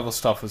Daredevil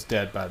stuff was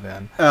dead by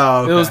then.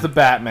 Oh, okay. It was the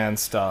Batman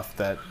stuff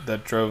that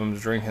drove him to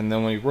drink. And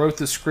then when he wrote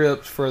the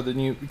script for the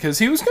new, because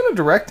he was going to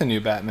direct the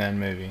new Batman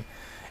movie,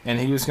 and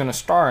he was going to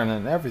star in it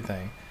and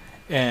everything.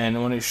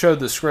 And when he showed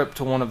the script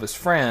to one of his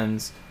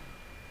friends,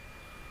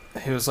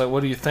 he was like,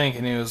 what do you think?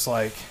 And he was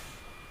like,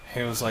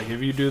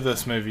 if you do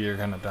this movie, you're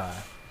going to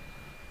die.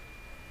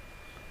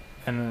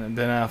 And then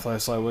Ben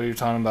Affleck's like, what are you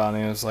talking about?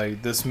 And he was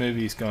like, this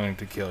movie's going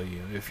to kill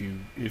you if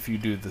you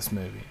do this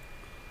movie.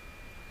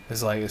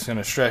 It's like, it's going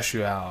to stress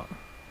you out.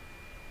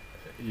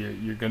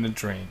 You're going to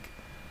drink.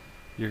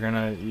 You're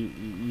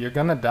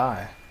going to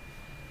die.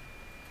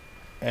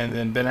 And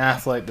then Ben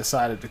Affleck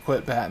decided to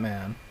quit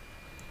Batman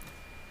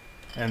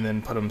and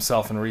then put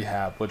himself in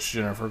rehab, which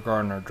Jennifer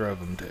Gardner drove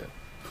him to.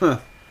 Huh.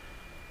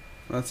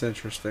 That's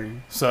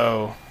interesting.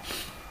 So,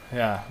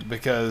 yeah,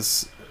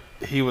 because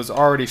he was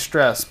already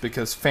stressed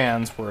because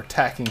fans were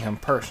attacking him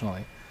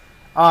personally.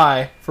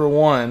 I, for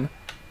one,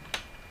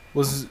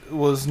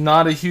 was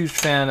not a huge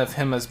fan of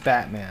him as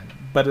Batman,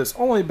 but it's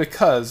only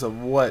because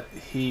of what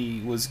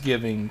he was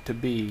giving to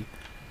be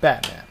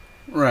Batman.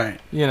 Right.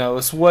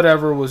 It's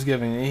whatever was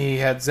giving. He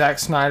had Zack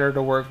Snyder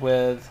to work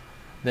with,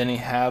 then he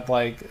had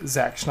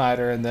Zack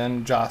Snyder and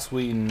then Joss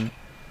Whedon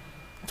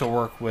to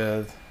work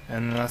with.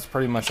 And that's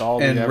pretty much all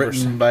we ever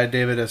written seen. by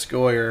David S.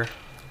 Goyer.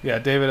 Yeah,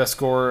 David S.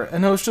 Goyer.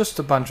 And it was just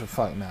a bunch of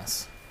fuck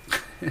mess.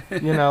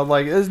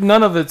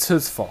 None of it's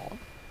his fault.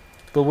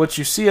 But what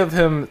you see of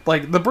him,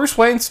 the Bruce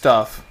Wayne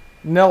stuff,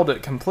 nailed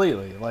it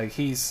completely.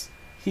 He's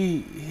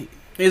a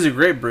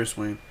great Bruce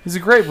Wayne. He's a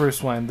great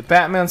Bruce Wayne. The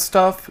Batman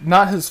stuff,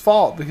 not his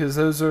fault, because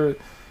those are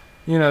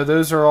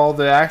all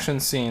the action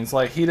scenes.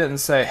 He didn't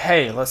say,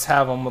 hey, let's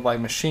have him with,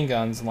 machine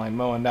guns and,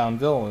 mowing down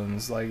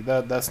villains.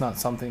 That's not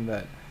something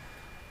that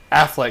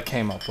Affleck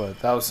came up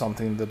with. That was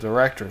something the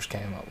directors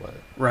came up with.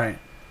 Right.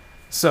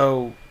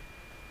 So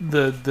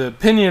the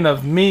opinion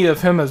of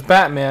him as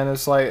Batman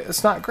is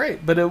it's not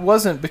great, but it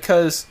wasn't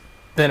because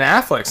Ben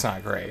Affleck's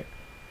not great.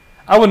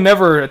 I would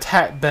never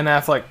attack Ben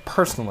Affleck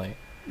personally.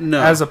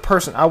 No. As a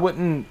person, I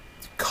wouldn't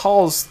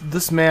cause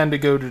this man to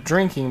go to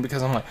drinking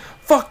because I'm like,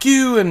 fuck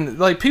you, and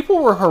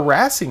people were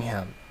harassing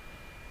him.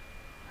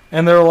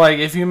 And they're like,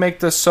 if you make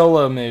this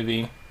solo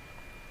movie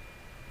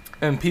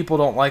and people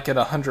don't like it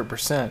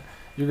 100%,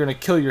 you're going to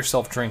kill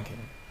yourself drinking.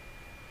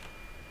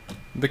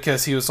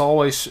 Because he was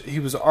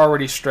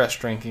already stress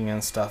drinking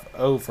and stuff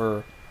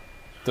over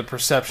the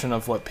perception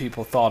of what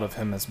people thought of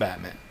him as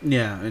Batman.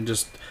 Yeah, and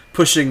just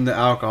pushing the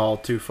alcohol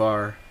too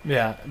far.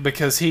 Yeah,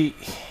 because he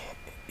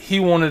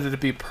wanted it to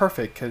be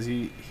perfect because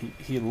he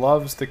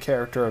loves the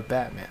character of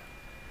Batman.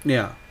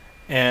 Yeah.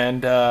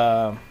 And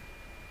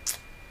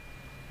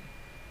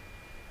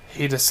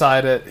he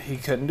decided he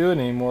couldn't do it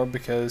anymore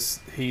because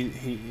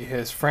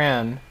his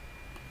friend...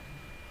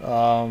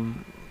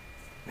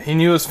 he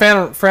knew his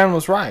friend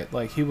was right.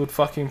 He would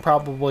fucking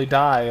probably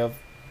die of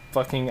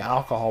fucking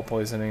alcohol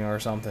poisoning or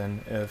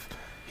something if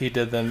he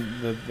did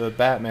the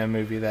Batman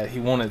movie that he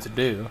wanted to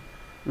do.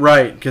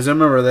 Right, because I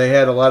remember they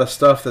had a lot of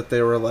stuff that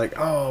they were like,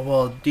 oh,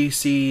 well,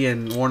 DC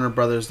and Warner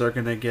Brothers, they're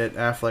going to get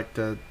Affleck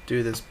to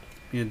do this,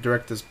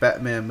 direct this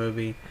Batman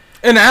movie.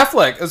 And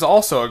Affleck is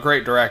also a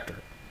great director.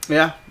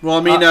 Yeah, well,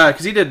 I mean,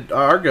 because he did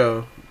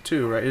Argo,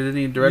 too, right? Didn't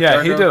he direct Argo?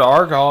 Yeah, he did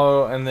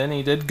Argo, and then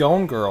he did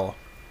Gone Girl.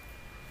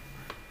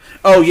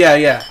 Oh,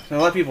 yeah. A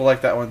lot of people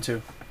like that one,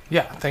 too.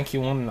 Yeah, I think he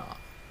won.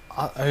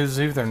 He was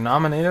either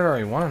nominated or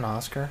he won an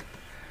Oscar.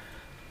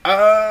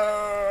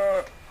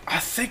 I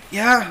think,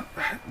 yeah.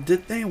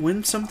 Did they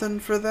win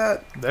something for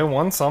that? They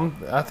won some.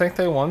 I think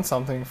they won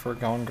something for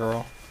Gone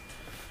Girl.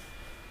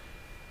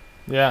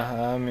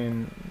 Yeah, I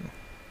mean,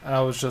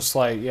 I was just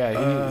like,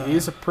 yeah,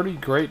 he's a pretty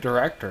great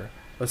director.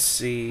 Let's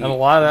see. And a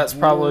lot of that's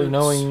probably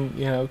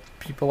knowing,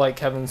 people like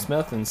Kevin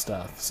Smith and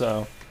stuff,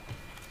 so...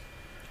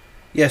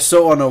 Yeah,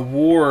 so on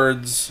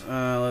awards,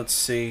 let's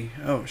see.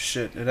 Oh,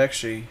 shit. It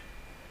actually...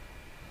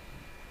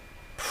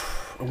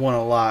 won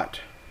a lot.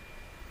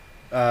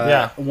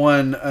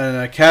 Won an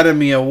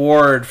Academy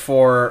Award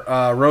for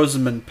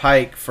Rosamund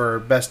Pike for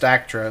Best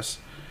Actress.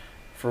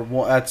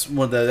 That's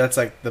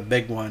like the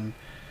big one.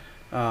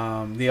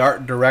 The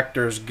Art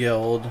Directors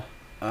Guild.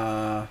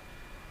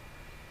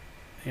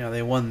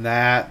 They won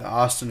that. The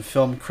Austin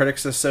Film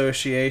Critics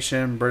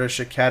Association, British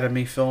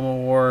Academy Film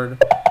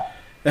Award.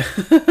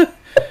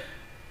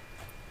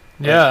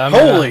 Yeah,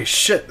 holy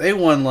shit! They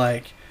won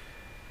like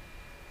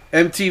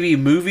MTV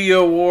Movie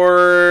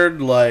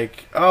Award.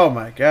 Like, oh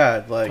my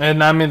god! Like,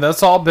 and I mean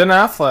that's all Ben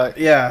Affleck.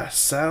 Yeah,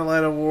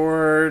 Satellite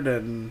Award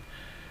and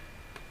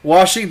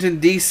Washington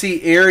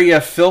D.C.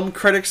 Area Film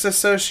Critics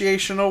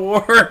Association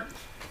Award.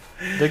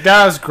 The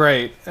guy's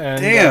great,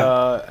 and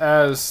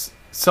as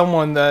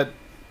someone that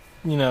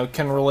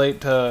can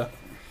relate to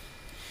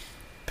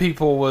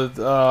people with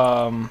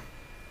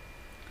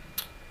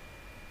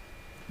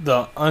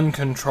the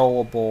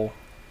uncontrollable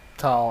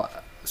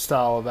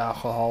style of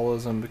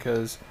alcoholism,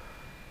 because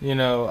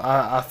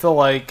I feel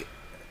like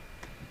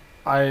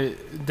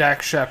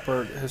Dax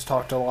Shepard has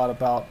talked a lot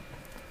about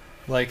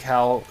like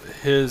how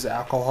his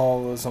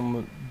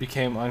alcoholism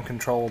became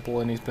uncontrollable,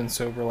 and he's been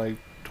sober like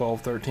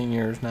 12-13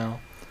 years now.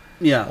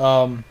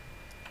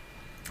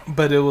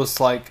 But it was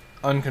like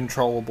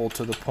uncontrollable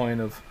to the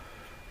point of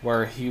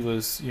where he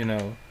was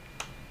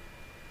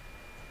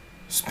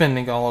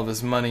spending all of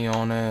his money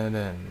on it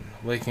and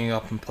waking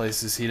up in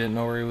places he didn't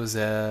know where he was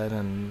at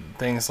and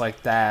things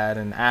like that.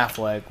 And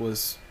Affleck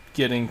was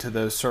getting to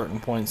those certain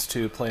points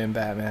too, playing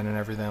Batman and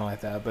everything like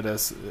that. But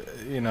as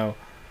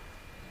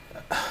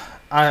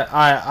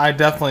I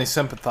definitely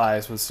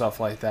sympathize with stuff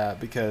like that,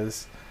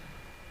 because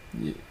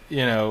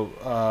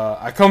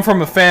I come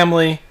from a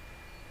family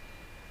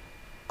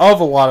of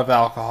a lot of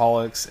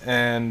alcoholics,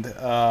 and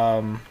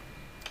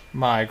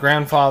my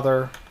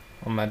grandfather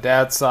on my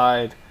dad's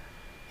side,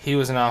 he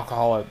was an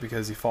alcoholic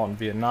because he fought in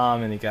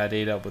Vietnam and he got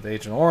ate up with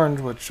Agent Orange,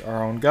 which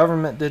our own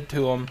government did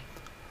to him.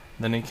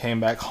 Then he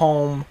came back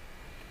home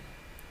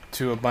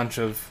to a bunch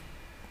of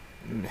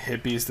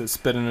hippies that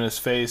spit in his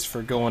face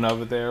for going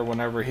over there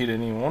whenever he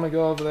didn't even want to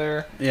go over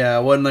there. Yeah,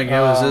 it wasn't like it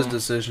was his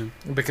decision.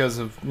 Because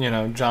of,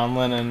 John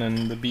Lennon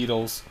and the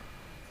Beatles,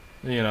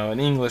 an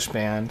English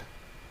band,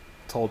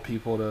 told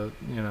people to,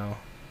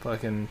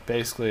 fucking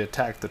basically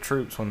attack the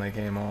troops when they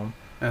came home.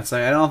 That's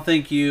like, I don't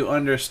think you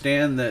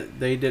understand that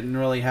they didn't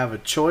really have a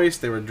choice.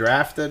 They were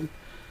drafted.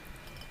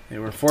 They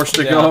were forced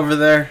to go over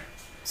there.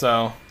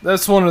 So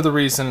that's one of the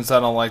reasons I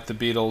don't like the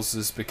Beatles,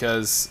 is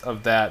because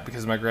of that.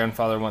 Because my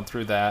grandfather went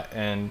through that,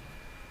 and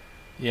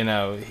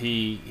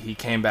he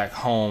came back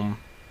home,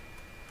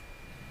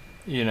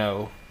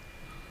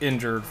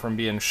 injured from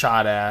being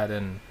shot at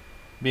and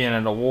being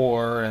in a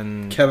war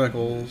and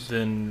chemicals.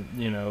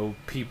 Then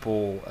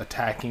people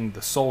attacking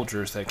the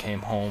soldiers that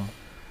came home.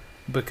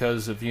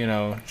 Because of,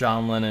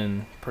 John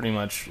Lennon pretty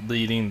much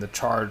leading the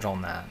charge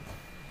on that.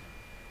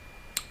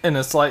 And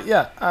it's like,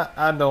 yeah,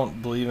 I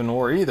don't believe in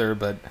war either,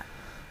 but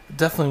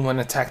definitely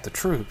wouldn't attack the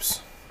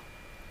troops.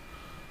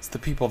 It's the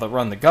people that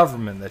run the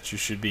government that you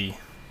should be,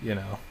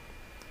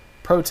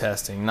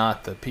 protesting,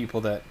 not the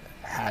people that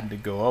had to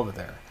go over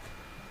there.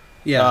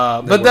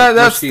 Yeah, but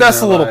that's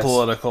a little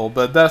political,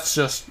 but that's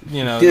just,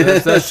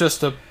 that's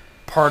just a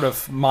part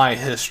of my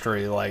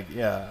history. Like,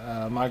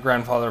 my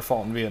grandfather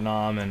fought in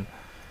Vietnam, and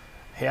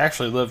he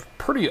actually lived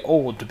pretty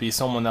old to be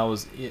someone that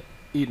was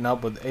eaten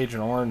up with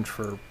Agent Orange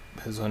for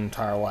his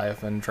entire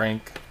life and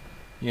drank,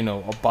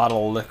 a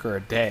bottle of liquor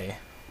a day.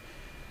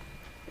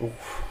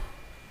 Oof.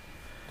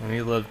 And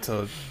he lived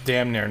to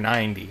damn near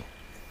 90.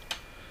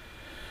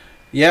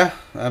 Yeah,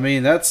 I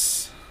mean,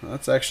 that's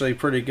actually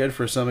pretty good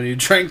for somebody who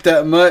drank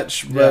that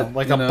much. But,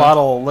 like a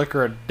bottle of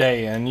liquor a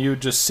day, and you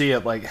just see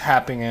it like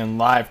happening in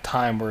live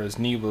time, where his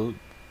knee would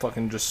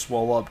fucking just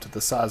swell up to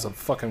the size of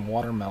fucking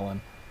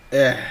watermelon.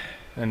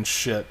 And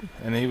shit,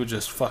 and he would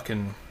just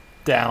fucking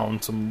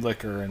down some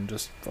liquor and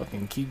just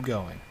fucking keep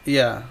going.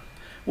 Yeah.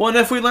 Well, and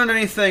if we learned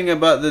anything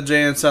about the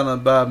Jay and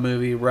Silent Bob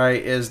movie, right,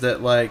 is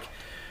that like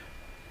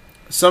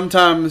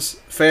sometimes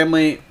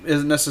family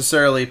isn't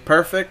necessarily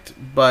perfect,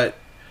 but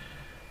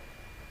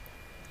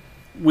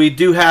we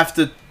have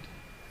to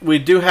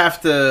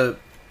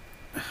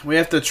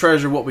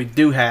treasure what we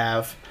do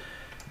have,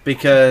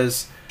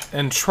 because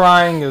and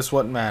trying is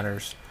what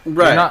matters.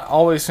 Right. You're not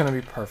always going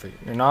to be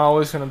perfect. You're not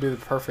always going to be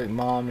the perfect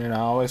mom. You're not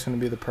always going to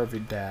be the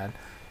perfect dad.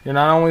 You're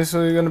not always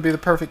going to be the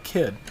perfect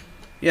kid.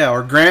 Yeah,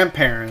 or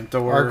grandparent.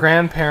 Or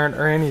grandparent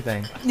or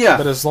anything. Yeah.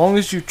 But as long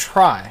as you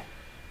try.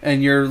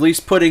 And you're at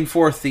least putting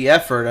forth the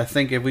effort. I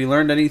think if we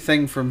learned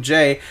anything from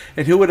Jay,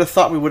 and who would have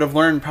thought we would have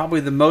learned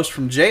probably the most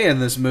from Jay in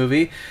this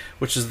movie,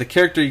 which is the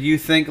character you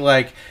think,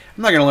 like,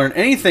 I'm not going to learn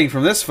anything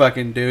from this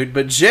fucking dude.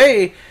 But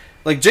Jay,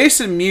 like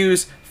Jason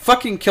Mewes,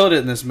 fucking killed it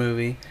in this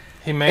movie.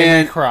 He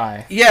made me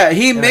cry. Yeah,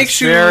 he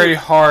makes you... It's very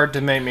hard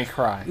to make me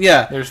cry.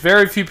 Yeah. There's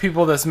very few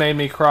people that's made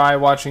me cry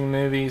watching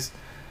movies.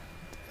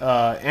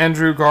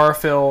 Andrew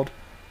Garfield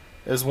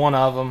is one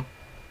of them.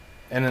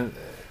 And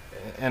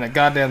a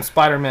goddamn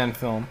Spider-Man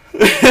film.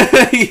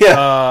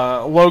 Yeah.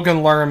 Logan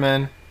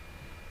Lerman.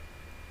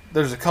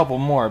 there's a couple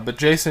more, but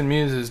Jason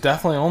Mewes is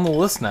definitely on the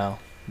list now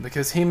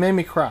because he made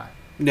me cry.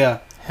 Yeah.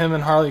 Him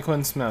and Harley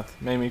Quinn Smith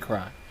made me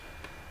cry.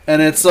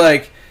 And it's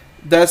like,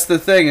 that's the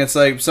thing. It's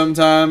like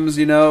sometimes,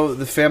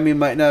 the family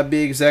might not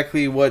be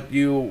exactly what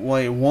you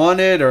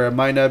wanted, or it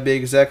might not be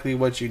exactly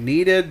what you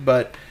needed,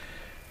 but,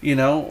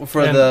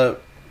 and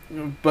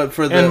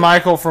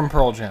Michael from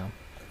Pearl Jam.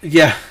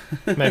 Yeah.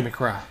 Made me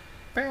cry.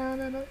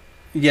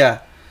 Yeah.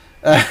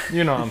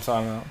 You know what I'm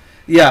talking about.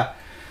 Yeah.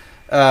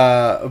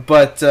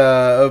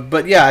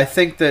 But yeah, I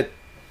think that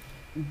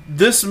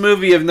this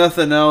movie, if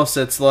nothing else,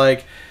 it's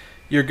like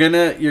you're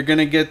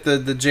gonna get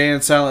the Jay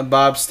and Silent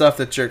Bob stuff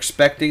that you're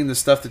expecting, the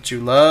stuff that you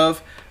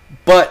love,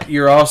 but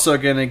you're also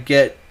gonna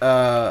get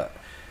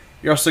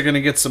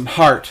some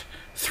heart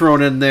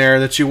thrown in there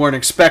that you weren't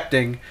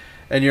expecting,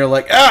 and you're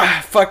like,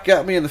 fuck,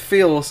 got me in the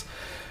feels,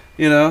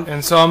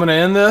 And so I'm gonna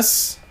end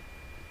this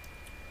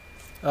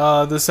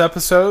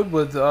episode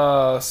with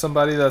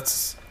somebody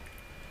that's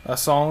a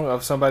song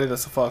of somebody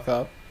that's a fuck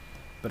up,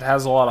 but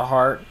has a lot of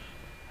heart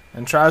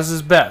and tries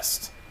his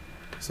best.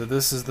 So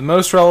this is the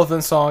most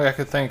relevant song I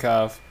could think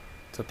of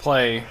to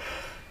play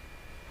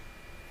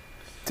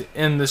to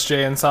end this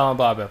Jay and Silent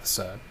Bob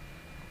episode.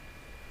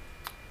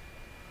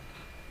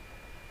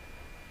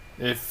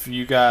 If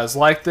you guys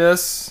like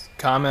this,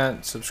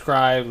 comment,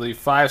 subscribe, leave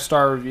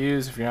 5-star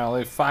reviews. If you're not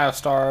leaving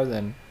 5-star,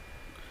 then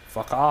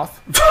fuck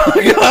off.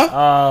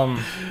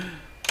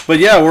 But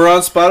yeah, we're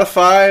on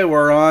Spotify,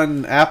 we're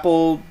on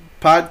Apple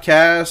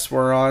Podcasts,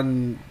 we're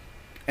on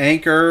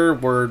Anchor,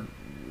 we're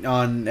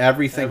on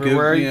everything.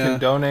 Everywhere. You can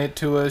donate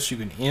to us. You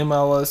can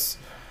email us.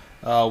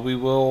 We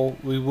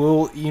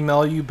will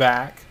email you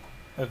back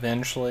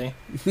eventually.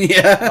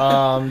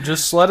 Yeah.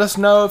 Just let us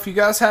know if you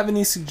guys have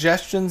any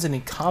suggestions, any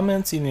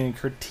comments, any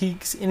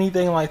critiques,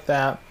 anything like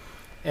that.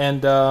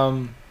 And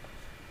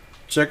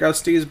check out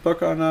Steve's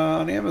book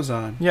on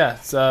Amazon. Yeah,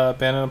 it's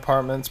Abandoned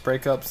Apartments,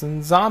 Breakups,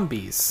 and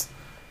Zombies.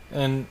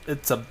 And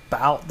it's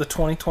about the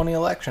 2020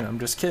 election. I'm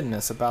just kidding.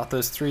 It's about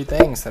those 3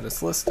 things that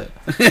it's listed.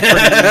 Pretty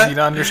easy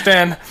to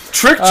understand.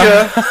 Tricked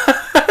you.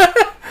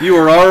 You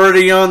were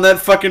already on that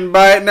fucking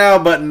buy it now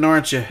button,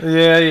 aren't you?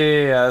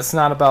 Yeah. It's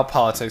not about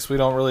politics. We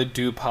don't really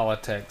do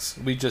politics.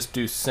 We just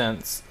do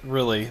sense,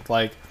 really.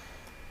 Like,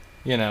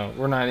 we're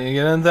not going to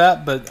get into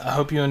that, but I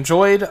hope you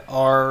enjoyed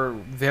our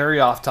very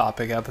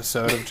off-topic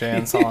episode of Jay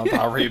and Silent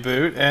Bob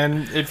Reboot.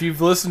 And if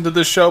you've listened to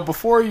this show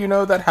before, you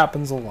know that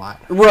happens a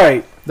lot.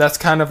 Right. That's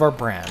kind of our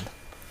brand.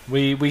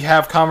 We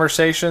have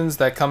conversations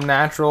that come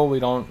natural. We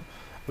don't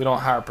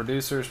hire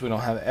producers. We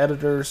don't have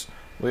editors.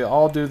 We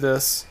all do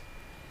this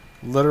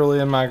literally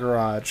in my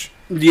garage.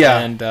 Yeah,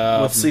 and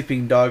with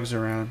sleeping dogs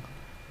around.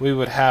 We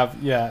would have,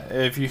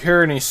 if you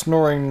hear any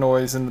snoring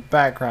noise in the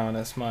background,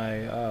 it's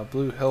my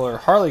Blue Hiller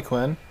Harley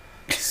Quinn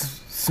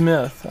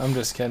Smith. I'm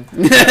just kidding.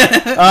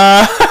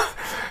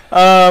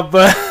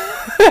 But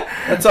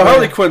that's a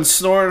Harley Quinn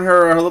snoring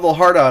her little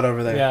heart out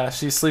over there. Yeah,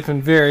 she's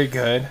sleeping very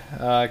good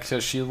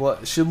because she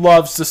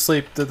loves to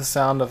sleep to the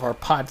sound of our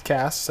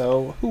podcast.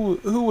 So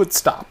who would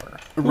stop her?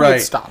 Who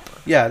would stop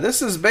her? Yeah,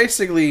 this is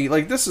basically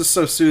this is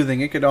so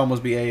soothing. It could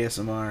almost be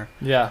ASMR.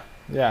 Yeah.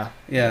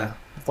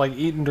 It's like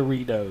eating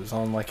Doritos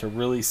on like a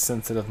really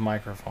sensitive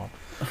microphone.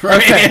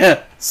 Right.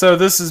 Okay, so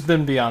this has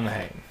been Beyond the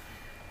Hate.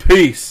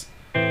 Peace.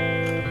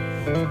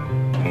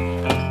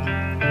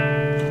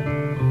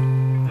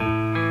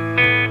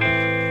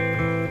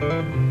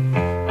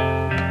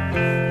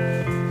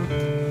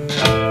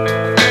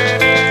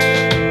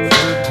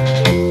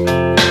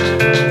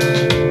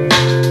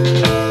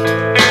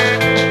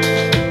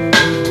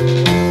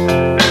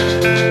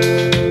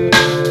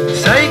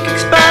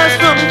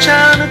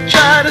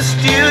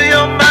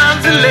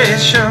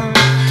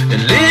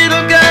 And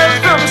little girls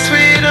from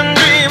Sweden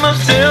dream of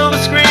silver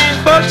screen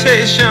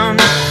quotation.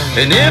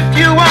 And if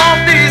you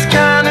want these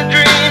kind of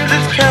dreams,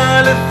 it's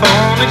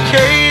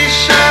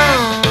Californication.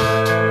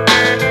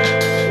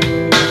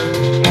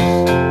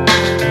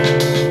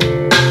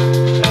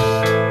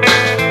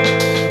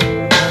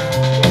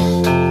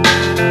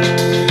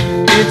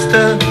 It's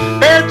the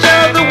edge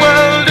of the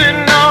world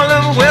in all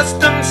of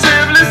Western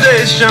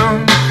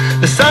civilization.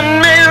 The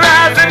sun may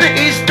rise in the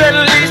east, at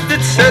least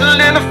it's settled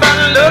in a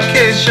final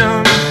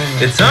location.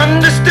 It's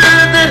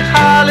understood that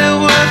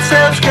Hollywood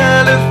sells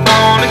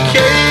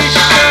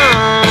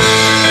Californication.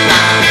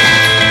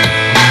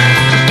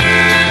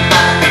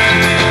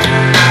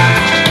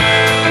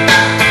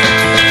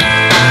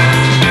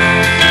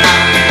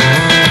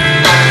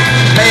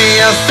 Hey,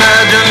 your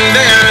Sergeant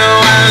Barrow,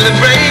 while to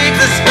break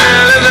the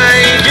spell of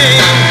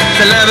aging.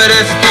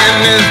 Celebrity skin,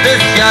 is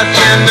this your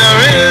chin or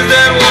is that